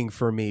freeing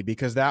for me,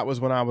 because that was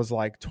when I was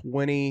like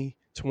 20,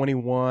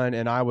 21,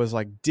 and I was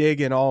like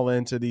digging all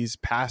into these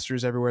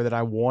pastors everywhere that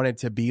I wanted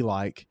to be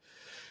like.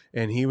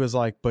 And he was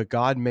like, but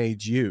God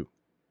made you,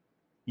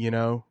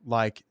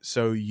 like,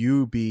 so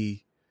you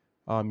be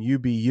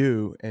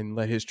you and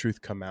let his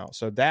truth come out.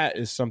 So that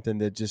is something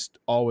that just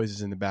always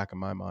is in the back of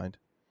my mind.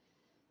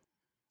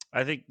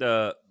 I think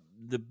the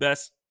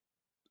best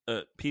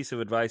piece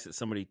of advice that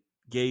somebody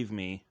gave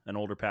me, an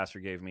older pastor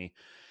gave me,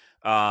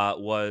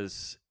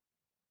 was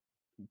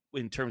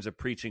in terms of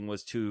preaching,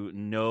 was to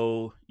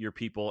know your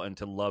people and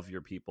to love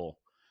your people.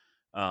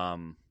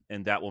 And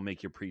that will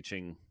make your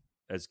preaching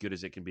as good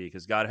as it can be,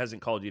 because God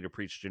hasn't called you to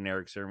preach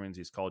generic sermons.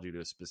 He's called you to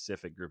a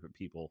specific group of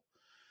people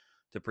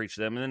to preach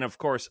them. And then, of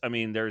course, I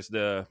mean, there's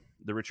the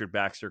Richard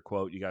Baxter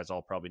quote. You guys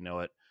all probably know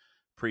it.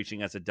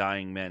 Preaching as a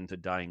dying men to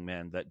dying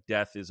men, that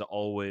death is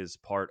always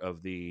part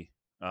of the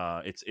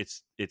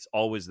it's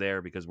always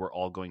there, because we're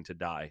all going to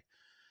die,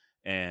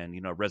 and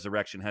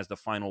resurrection has the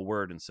final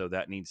word, and so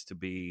that needs to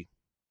be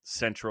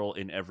central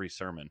in every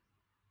sermon.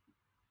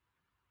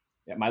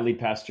 Yeah, my lead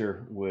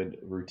pastor would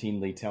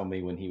routinely tell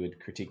me when he would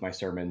critique my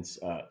sermons,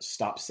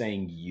 stop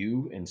saying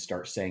you and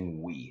start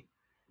saying we.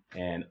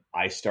 And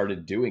I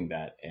started doing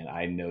that, and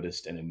I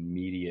noticed an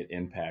immediate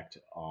impact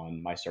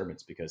on my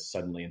sermons, because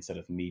suddenly, instead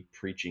of me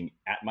preaching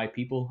at my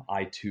people,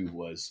 I too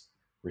was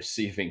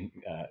receiving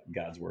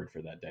God's word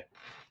for that day.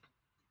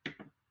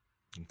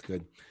 That's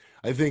good.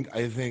 I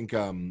think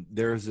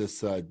there's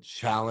this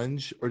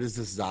challenge or this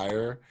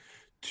desire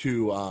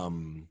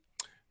to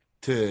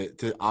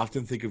to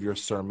often think of your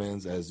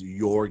sermons as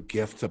your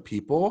gift to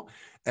people,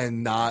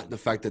 and not the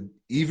fact that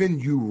even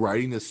you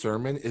writing the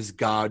sermon is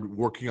God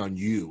working on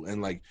you.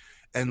 And like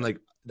I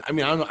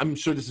mean, I don't know, I'm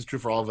sure this is true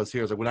for all of us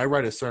here. It's like when I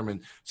write a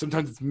sermon,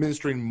 sometimes it's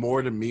ministering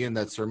more to me in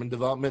that sermon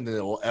development than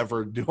it will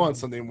ever do on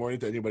Sunday morning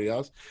to anybody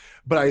else.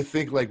 But I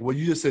think like what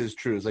you just said is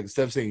true. It's like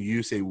instead of saying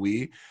you, say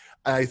we.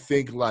 I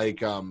think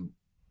like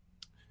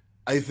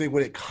I think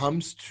when it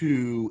comes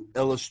to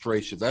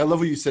illustrations, I love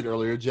what you said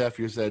earlier, Jeff.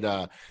 You said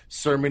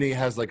Sermony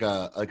has like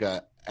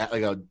a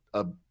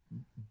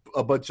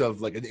bunch of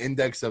like an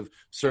index of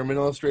sermon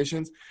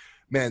illustrations.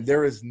 Man,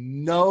 there is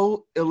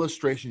no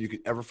illustration you could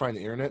ever find on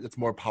the internet that's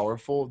more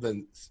powerful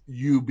than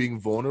you being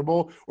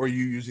vulnerable or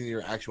you using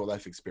your actual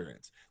life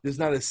experience. There's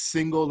not a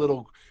single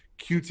little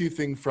cutesy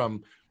thing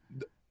from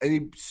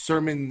any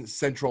Sermon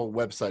Central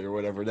website or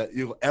whatever that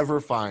you'll ever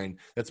find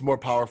that's more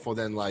powerful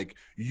than like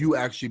you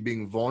actually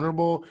being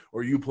vulnerable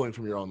or you pulling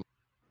from your own.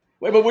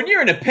 Wait, but when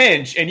you're in a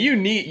pinch and you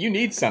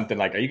need something,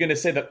 like, are you going to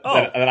say that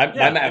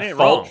I'm at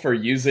fault for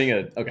using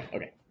a?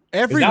 Okay.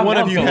 Every one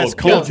of you has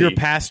called your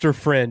pastor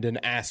friend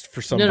and asked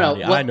for somebody.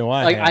 No. I know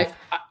I have.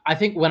 I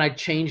think when I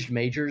changed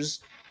majors,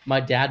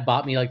 my dad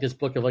bought me like this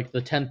book of like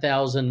the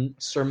 10,000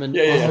 sermon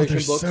illustration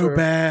they're books. so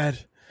bad.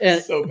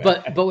 And, so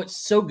bad. But what's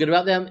so good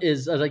about them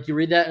is like you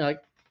read that and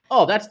like,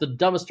 oh, that's the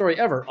dumbest story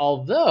ever.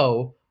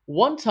 Although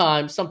one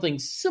time something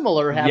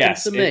similar happened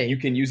to me. You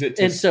can use it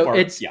to and so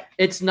spark,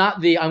 it's not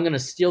the I'm going to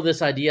steal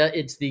this idea.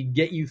 It's the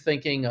get you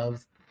thinking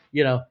of,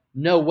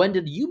 no, when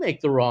did you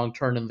make the wrong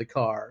turn in the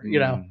car?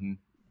 Mm-hmm.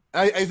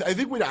 I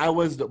think when I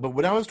was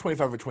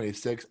 25 or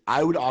 26,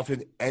 I would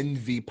often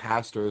envy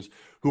pastors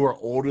who are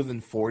older than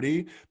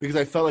 40 because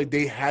I felt like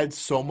they had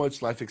so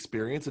much life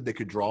experience that they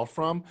could draw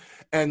from.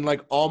 And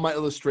like all my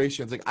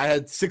illustrations, like I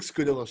had 6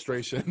 good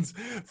illustrations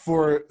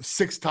for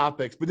 6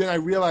 topics, but then I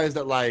realized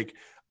that like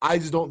I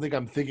just don't think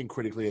I'm thinking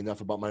critically enough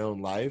about my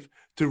own life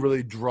to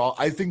really draw.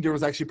 I think there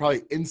was actually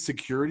probably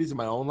insecurities in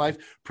my own life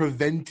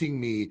preventing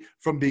me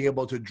from being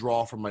able to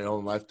draw from my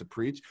own life to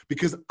preach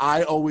because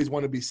I always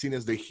want to be seen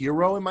as the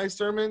hero in my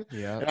sermon.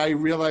 Yeah. And I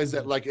realized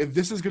that like, if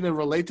this is going to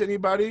relate to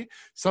anybody,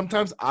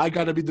 sometimes I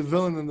got to be the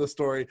villain in the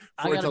story.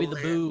 I got to be the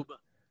boob.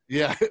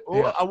 Yeah.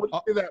 Well, I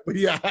wouldn't say that, but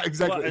yeah,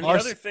 exactly. Well, and the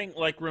other thing,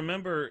 like,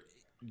 remember,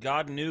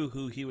 God knew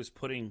who he was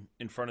putting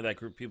in front of that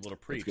group of people to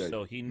preach.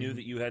 So he knew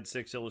that you had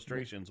 6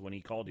 illustrations when he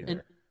called you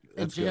there.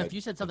 And Jeff,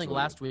 you said something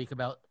last week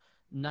about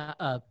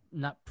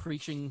not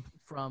preaching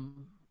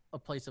from a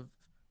place of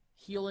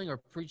healing or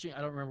preaching. I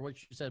don't remember what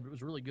you said, but it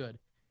was really good.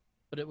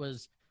 But it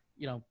was,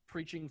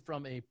 preaching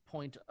from a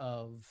point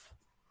of,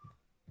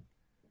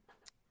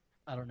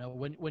 I don't know,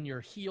 when you're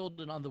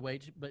healed and on the way,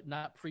 but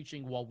not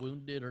preaching while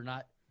wounded or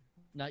not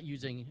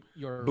using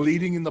your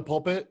bleeding in the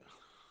pulpit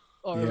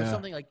or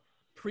something like.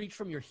 Preach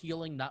from your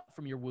healing, not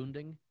from your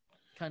wounding,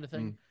 kind of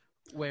thing.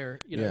 Where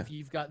if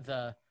you've got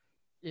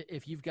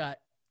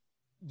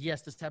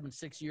yes, this happened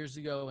 6 years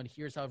ago, and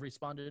here's how I've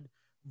responded,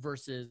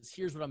 versus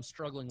here's what I'm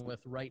struggling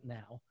with right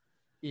now,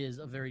 is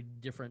a very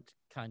different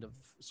kind of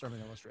sermon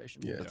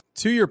illustration. Yeah.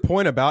 To your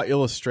point about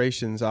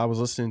illustrations, I was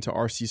listening to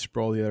R.C.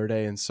 Sproul the other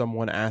day, and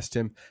someone asked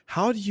him,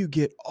 "How do you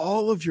get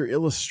all of your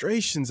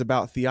illustrations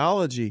about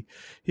theology?"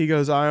 He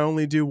goes, "I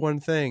only do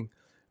one thing.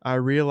 I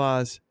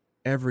realize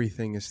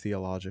everything is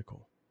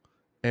theological."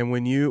 And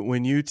when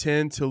you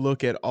tend to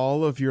look at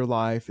all of your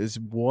life as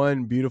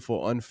one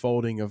beautiful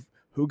unfolding of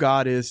who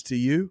God is to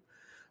you,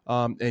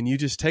 and you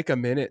just take a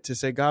minute to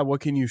say, God, what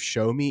can you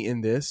show me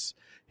in this?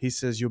 He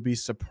says you'll be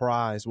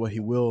surprised what he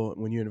will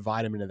when you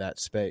invite him into that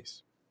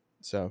space.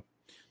 So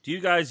do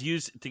you guys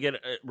use, to get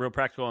real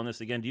practical on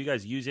this again, do you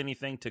guys use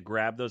anything to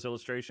grab those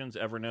illustrations?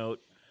 Evernote,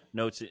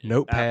 notes,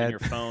 notepad, app in your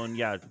phone?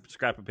 Yeah,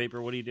 scrap of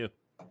paper. What do you do?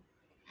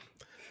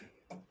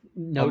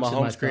 On my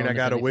home screen, I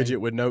got a widget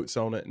with notes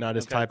on it, and I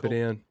just type it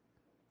in.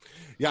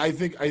 Yeah, I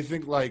think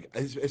like,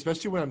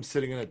 especially when I'm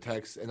sitting in a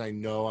text and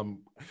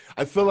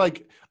I feel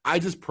like I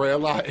just pray a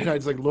lot and I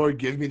just like, Lord,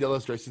 give me the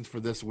illustrations for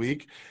this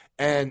week.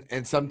 And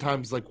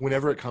sometimes like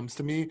whenever it comes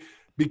to me,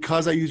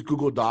 because I use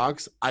Google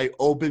Docs, I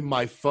open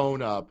my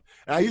phone up.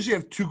 And I usually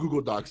have 2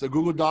 Google Docs, a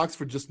Google Docs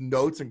for just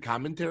notes and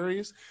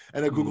commentaries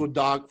and a Google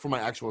Doc for my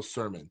actual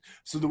sermon.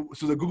 So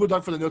the Google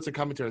Doc for the notes and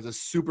commentaries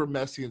is super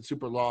messy and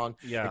super long.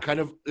 Yeah.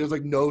 And there's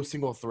like no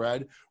single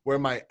thread, where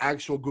my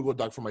actual Google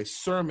Doc for my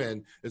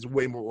sermon is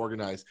way more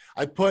organized.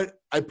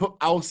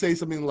 I'll say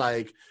something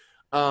like,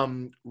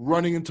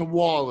 running into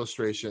wall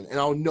illustration, and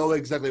I'll know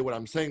exactly what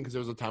I'm saying because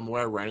there was a time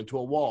where I ran into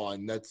a wall,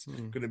 and that's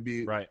going to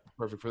be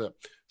perfect for that.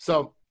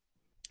 So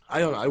I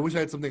don't know. I wish I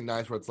had something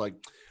nice where it's like,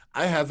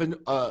 I have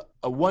a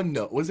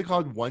OneNote. What is it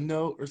called?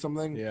 OneNote or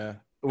something? Yeah.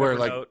 Where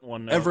Evernote,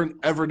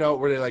 like Evernote,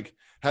 where they like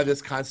have this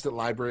constant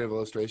library of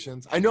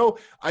illustrations. I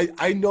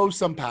know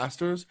some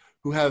pastors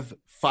who have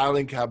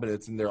filing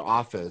cabinets in their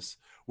office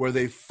where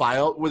they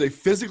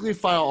physically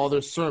file all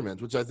their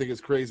sermons, which I think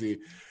is crazy.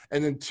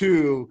 And then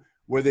 2,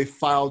 where they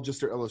file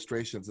just their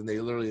illustrations and they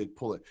literally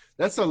pull it.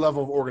 That's a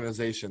level of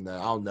organization that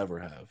I'll never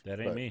have. That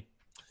ain't me.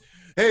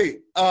 Hey,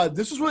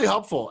 this was really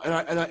helpful,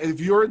 and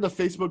if you're in the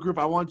Facebook group,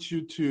 I want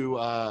you to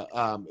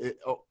I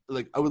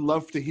would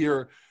love to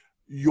hear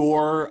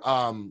your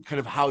kind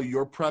of how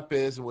your prep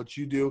is and what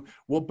you do.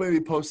 We'll maybe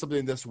post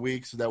something this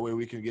week so that way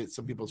we can get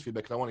some people's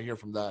feedback, because I want to hear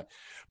from that.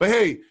 But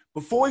hey,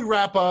 before we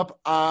wrap up,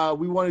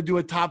 we want to do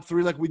a top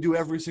 3 like we do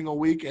every single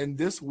week. And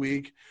this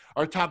week,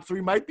 our top 3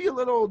 might be a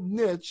little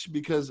niche,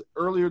 because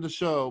earlier in the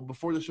show,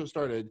 before the show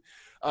started,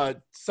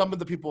 some of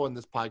the people in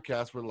this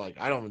podcast were like,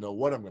 I don't even know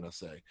what I'm going to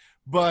say.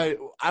 But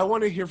I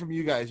want to hear from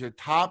you guys, your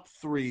top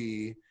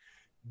 3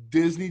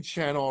 Disney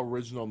Channel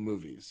original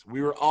movies.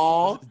 We were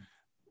all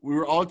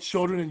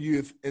children and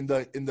youth in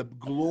the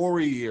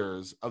glory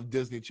years of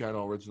Disney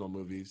Channel original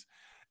movies,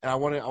 and I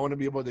want to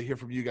be able to hear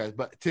from you guys.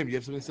 But Tim, you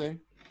have something to say?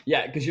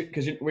 Yeah,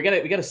 because we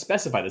gotta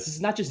specify this. This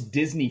is not just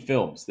Disney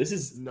films. This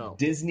is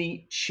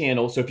Disney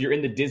Channel. So if you're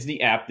in the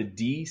Disney app, the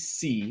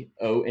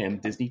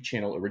DCOM, Disney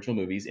Channel original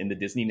movies in the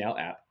Disney Now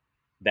app,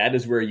 that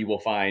is where you will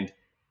find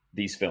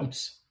these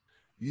films.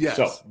 Yes,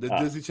 so, the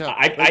Disney Channel.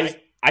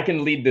 I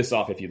can lead this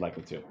off if you'd like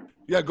me to.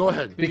 Yeah, go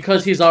ahead.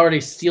 Because he's already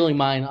stealing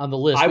mine on the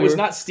list. I was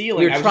not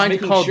stealing. We were trying to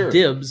call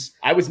dibs.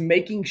 I was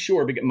making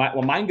sure, because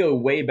mine go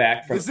way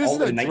back from this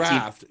isn't a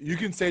draft. You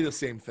can say the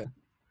same thing.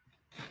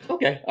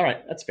 Okay, all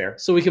right, that's fair.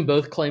 So we can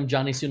both claim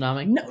Johnny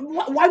Tsunami? No,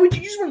 why would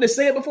you just want to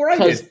say it before I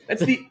did?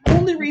 That's the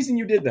only reason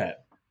you did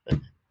that.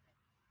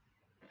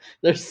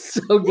 They're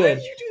so good. Why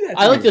did you do that?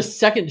 I like the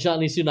second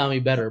Johnny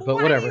Tsunami better, but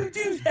whatever.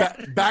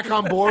 Back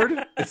on board.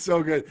 It's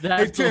so good.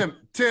 Hey,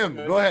 Tim,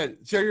 go ahead.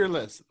 Share your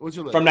list. What's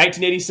your list? From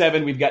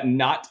 1987, we've got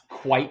Not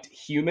Quite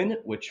Human,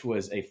 which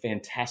was a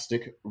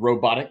fantastic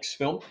robotics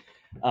film.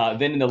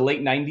 Then in the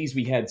late 90s,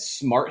 we had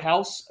Smart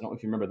House. I don't know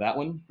if you remember that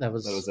one. That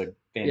was a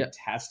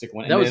fantastic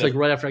one. That was like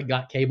right after I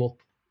got cable.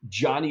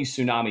 Johnny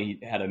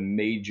Tsunami had a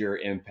major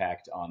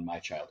impact on my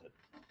childhood.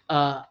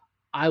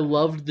 I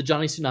loved the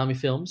Johnny Tsunami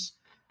films.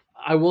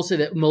 I will say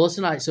that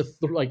Melissa and I,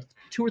 like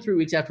 2 or 3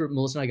 weeks after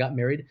Melissa and I got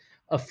married,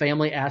 a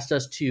family asked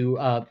us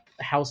to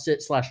house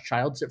sit /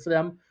 child sit for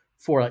them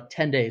for like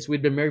 10 days.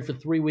 We'd been married for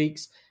 3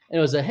 weeks, and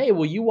it was hey,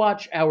 will you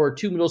watch our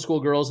 2 middle school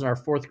girls and our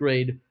 4th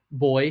grade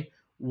boy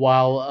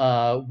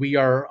while we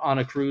are on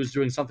a cruise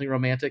doing something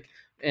romantic,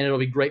 and it'll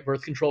be great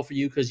birth control for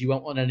you because you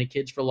won't want any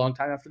kids for a long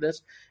time after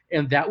this.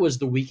 And that was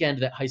the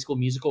weekend that High School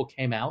Musical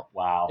came out.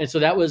 Wow. And so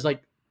that was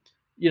like,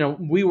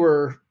 we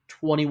were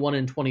 21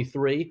 and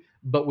 23,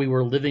 but we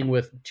were living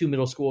with 2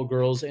 middle school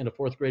girls and a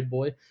 4th grade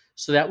boy.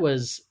 So that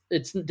was,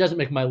 it doesn't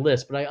make my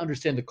list, but I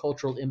understand the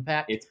cultural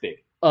impact. It's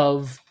big.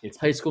 Of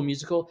High School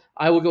Musical.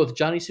 I will go with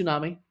Johnny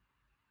Tsunami.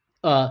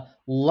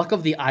 Luck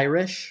of the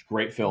Irish.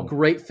 Great film.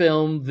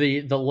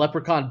 The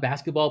leprechaun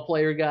basketball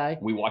player guy.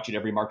 We watch it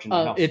every March in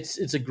my house.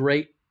 It's a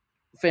great,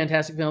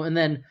 fantastic film. And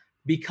then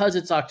because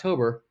it's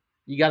October,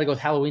 you got to go with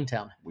Halloween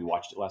Town. We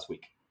watched it last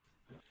week.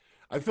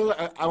 I feel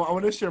like I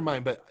want to share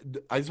mine, but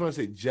I just want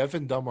to say Jeff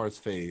and Dumar's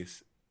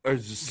face are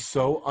just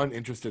so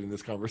uninterested in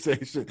this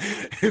conversation.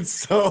 It's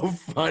so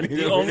funny.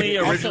 The only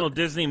original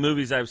Disney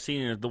movies I've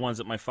seen are the ones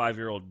that my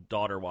 5-year-old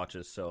daughter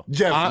watches. So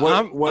Jeff,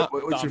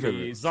 what's your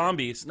favorite?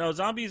 Zombies. No,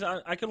 Zombies.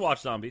 I could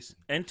watch Zombies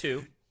and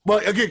 2. Well,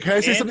 okay. Can I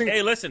say something?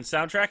 Hey, listen,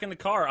 soundtrack in the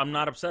car. I'm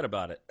not upset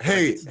about it.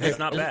 Hey, it's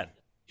not bad.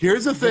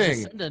 Here's the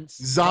thing.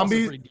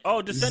 Zombies.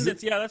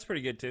 Descendants. Yeah, that's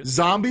pretty good too.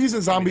 Zombies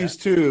and Zombies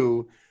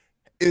 2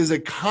 is a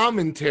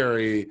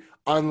commentary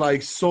on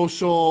like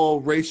social,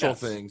 racial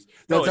things.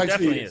 That's it actually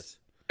definitely is.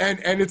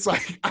 And it's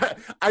like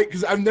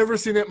because I've never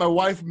seen it. My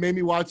wife made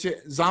me watch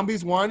it.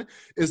 Zombies 1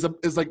 is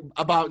like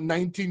about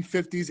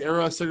 1950s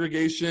era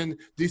segregation,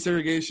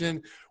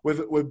 desegregation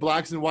with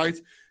blacks and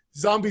whites.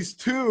 Zombies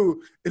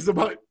 2 is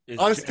about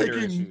us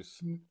taking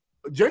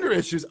gender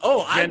issues.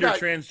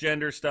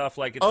 Transgender stuff.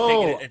 Like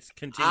it's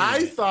continuing.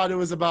 I thought it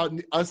was about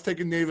us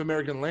taking Native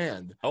American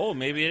land. Oh,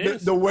 maybe it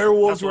is. The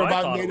werewolves were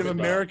about Native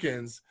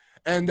Americans.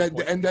 And that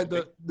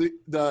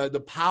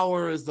the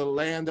power is the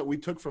land that we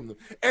took from them.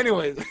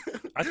 Anyways,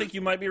 I think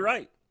you might be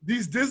right.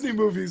 These Disney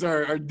movies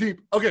are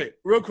deep. Okay,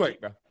 real quick,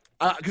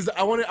 because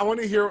I want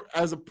to hear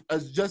as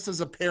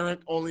a parent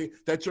only.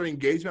 That's your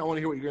engagement. I want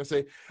to hear what you're gonna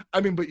say.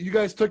 I mean, but you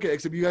guys took it,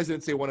 except you guys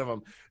didn't say one of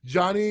them.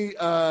 Johnny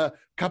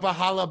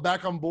Kapahala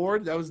Back on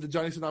Board. That was the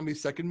Johnny Tsunami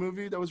second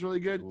movie. That was really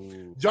good.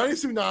 Ooh. Johnny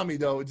Tsunami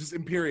though, just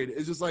in period,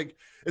 it's just like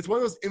it's one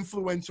of those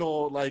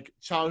influential like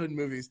childhood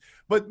movies.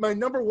 But my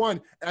number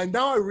one, and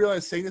now I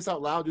realize saying this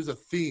out loud, there's a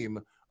theme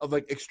of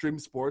like extreme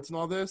sports and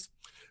all this.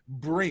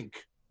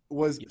 Brink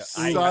was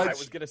such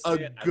a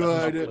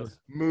good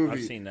movie.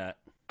 I've seen that.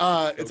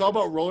 It's all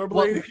about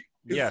rollerblading.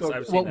 Yes, so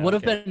I've seen that. Would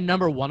have been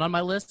number 1 on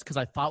my list because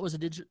I thought it was a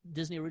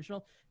Disney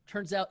original.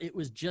 Turns out it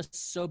was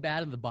just so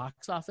bad in the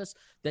box office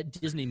that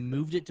Disney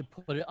moved it to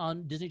put it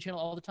on Disney Channel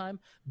all the time.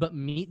 But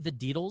Meet the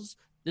Deedles,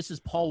 this is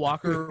Paul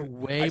Walker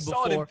way before. I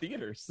saw it in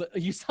theaters.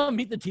 You saw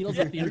Meet the Deedles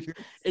in theaters?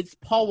 It's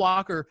Paul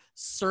Walker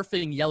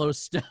surfing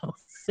Yellowstone.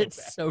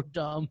 It's so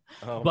dumb.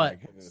 Oh but my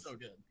goodness. so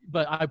good.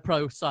 But I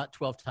probably saw it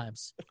 12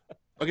 times.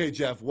 Okay,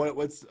 Jeff.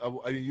 What's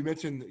you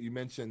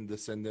mentioned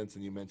Descendants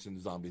and you mentioned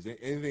Zombies.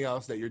 Anything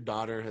else that your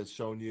daughter has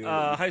shown you?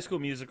 High School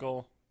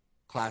Musical,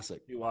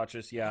 Classic. She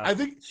watches, yeah. I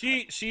think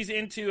she's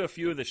into a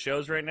few of the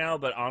shows right now,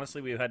 but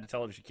honestly, we've had to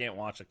tell her she can't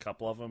watch a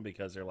couple of them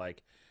because they're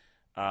like,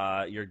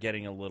 you're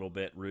getting a little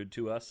bit rude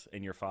to us,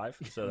 and you're 5,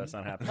 so that's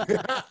not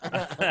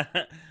happening.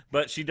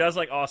 But she does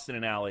like Austin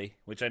and Ally,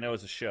 which I know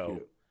is a show.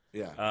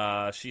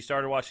 Yeah. She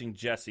started watching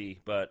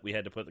Jessie, but we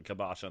had to put the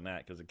kibosh on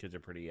that because the kids are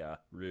pretty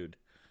rude.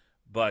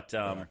 But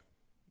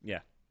yeah.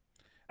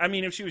 I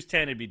mean, if she was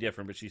 10, it'd be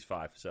different, but she's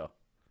 5, so.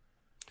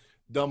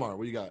 Delmar,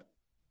 what you got?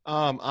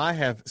 I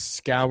have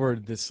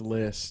scoured this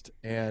list,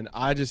 and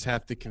I just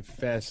have to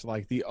confess,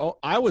 like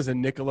I was a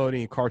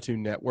Nickelodeon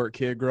Cartoon Network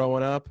kid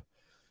growing up,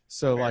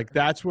 so like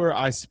that's where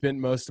I spent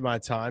most of my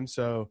time.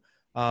 So,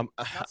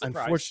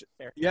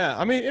 unfortunately, yeah,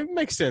 I mean it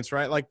makes sense,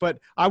 right? Like, but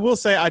I will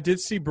say I did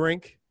see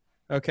Brink.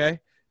 Okay,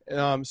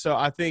 so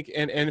I think,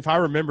 and if I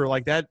remember,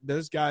 like that,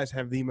 those guys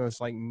have the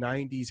most like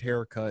 '90s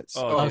haircuts.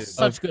 Oh,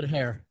 such good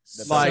hair.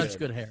 Like, Such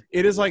good hair.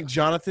 It is like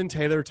Jonathan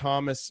Taylor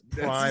Thomas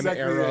prime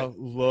exactly era it.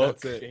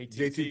 look. That's it.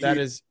 JTT. That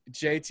is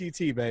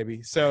JTT,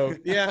 baby. So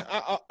yeah,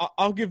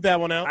 I'll give that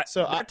one out.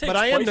 That takes but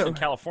I am place in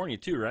California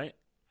too, right?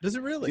 Does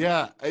it really?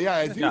 Yeah.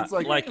 I think Yeah, it's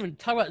like We didn't even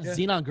talk about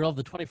Xenon Girl of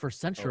the 21st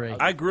century.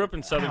 I grew up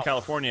in Southern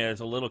California as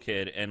a little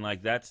kid, and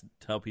like that's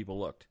how people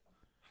looked.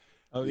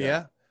 Oh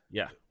yeah.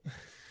 Yeah.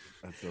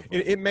 that's so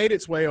funny. It made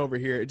its way over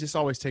here. It just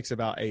always takes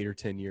about 8 or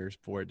 10 years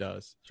before it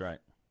does. That's right.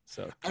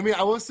 So I mean,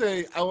 I will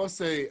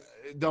say,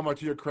 Delmar,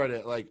 to your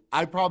credit, like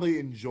I probably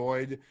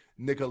enjoyed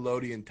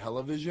Nickelodeon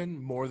television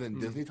more than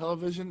Disney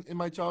television in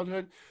my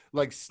childhood.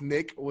 Like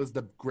Snick was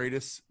the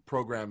greatest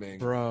programming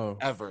bro,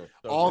 ever.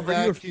 So All good.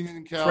 Are you that, Kenan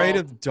and Kel. Afraid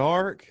of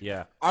Dark.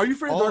 Yeah. Are You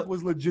Afraid of all- Dark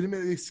was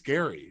legitimately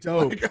scary.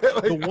 Dope.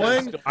 The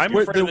one I'm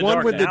where- afraid the of the one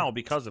dark with the- now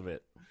because of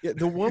it. Yeah,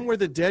 the one where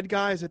the dead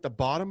guy is at the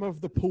bottom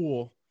of the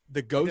pool,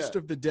 the ghost Yeah.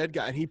 of the dead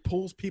guy, and he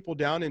pulls people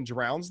down and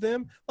drowns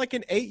them. Like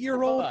an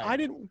 8-year-old, Right. I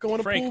didn't go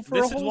in a pool Frank, for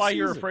a this whole is why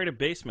you're season. afraid of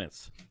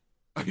basements.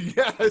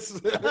 Yes,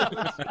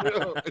 it's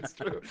true. It's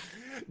true,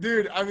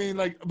 dude. I mean,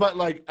 I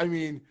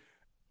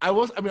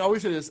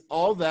always say this.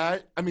 All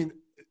that. I mean,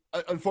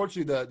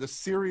 unfortunately, the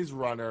series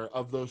runner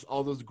of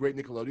all those great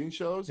Nickelodeon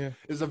shows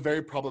is a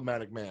very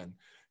problematic man.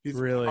 He's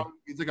Really?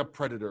 He's like a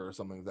predator or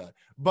something like that.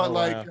 But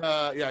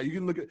Oh, yeah, you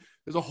can look at.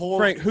 There's a whole.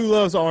 Frank, who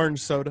loves orange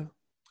soda?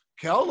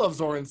 Kel loves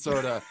orange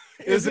soda.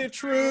 Is it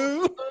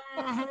true?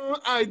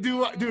 I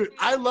do, dude.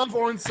 I love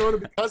orange soda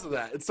because of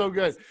that. It's so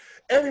good.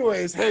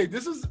 Anyways, hey,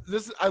 this is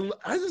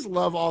I just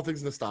love all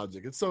things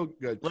nostalgic. It's so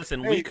good.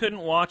 Listen, Hey. we couldn't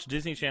watch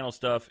Disney Channel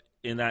stuff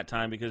in that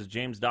time because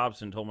James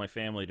Dobson told my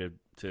family to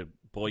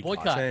boycott.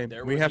 Boycott. Same.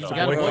 There We was have no- to You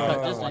gotta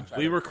boycott. boycott Disney.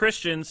 We were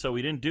Christians, so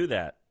we didn't do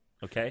that.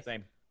 Okay.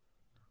 Same.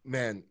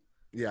 Man,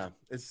 yeah,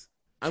 it's.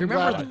 Do you I'm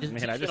remember glad. the Disney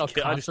Man, I Channel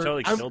just concert?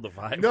 totally I'm- killed the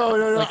vibe. No.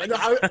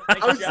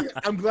 I was thinking,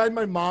 I'm glad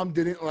my mom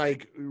didn't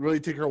like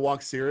really take her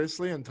walk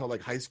seriously until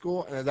like high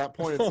school, and at that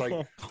point, it's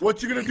like,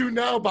 what you gonna do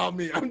now about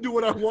me? I'm doing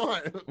what I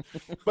want,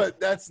 but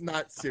that's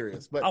not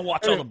serious. But I'll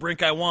watch all the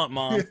Brink I want,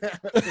 Mom.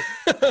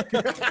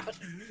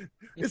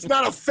 it's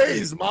not a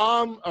phase,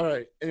 Mom. All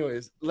right.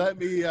 Anyways, let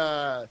me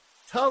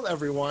tell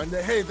everyone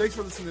that hey, thanks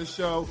for listening to the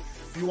show.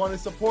 If you want to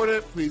support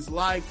it, please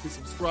like, please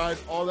subscribe,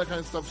 all that kind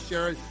of stuff.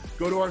 Share it.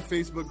 Go to our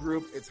Facebook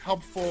group. It's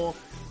helpful.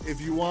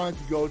 If you want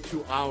to go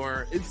to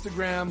our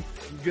Instagram,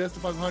 get us to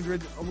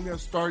 500. I'm going to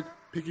start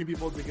picking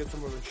people to get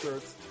some of their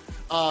shirts.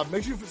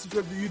 Make sure you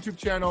subscribe to the YouTube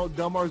channel.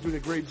 Delmar is doing a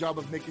great job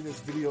of making this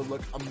video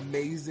look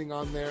amazing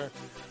on there.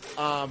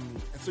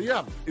 So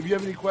yeah, if you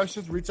have any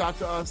questions, reach out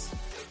to us.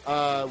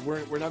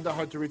 We're not that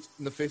hard to reach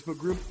in the Facebook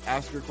group.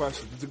 Ask your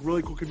questions. It's a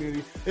really cool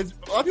community. A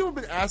lot of people have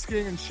been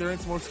asking and sharing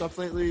some more stuff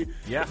lately.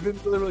 Yeah. It's been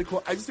really, really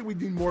cool. I just think we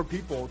need more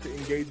people to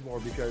engage more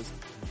because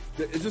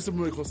it's just some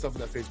really cool stuff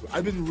in that Facebook.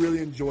 I've been really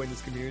enjoying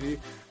this community.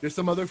 There's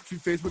some other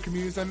Facebook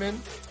communities I'm in.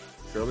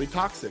 Fairly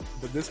toxic,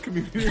 but this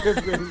community has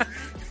been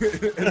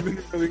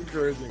really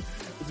encouraging.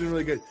 It's been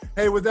really good.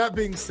 Hey, with that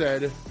being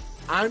said,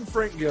 I'm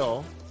Frank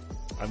Gill.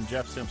 I'm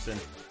Jeff Simpson.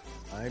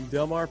 I'm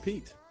Delmar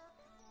Pete.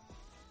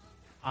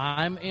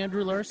 I'm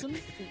Andrew Larson.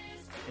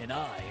 And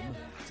I'm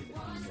Timothy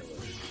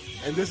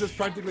Miller. And this is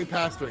Practically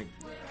Pastoring.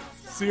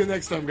 See you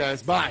next time,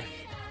 guys. Bye.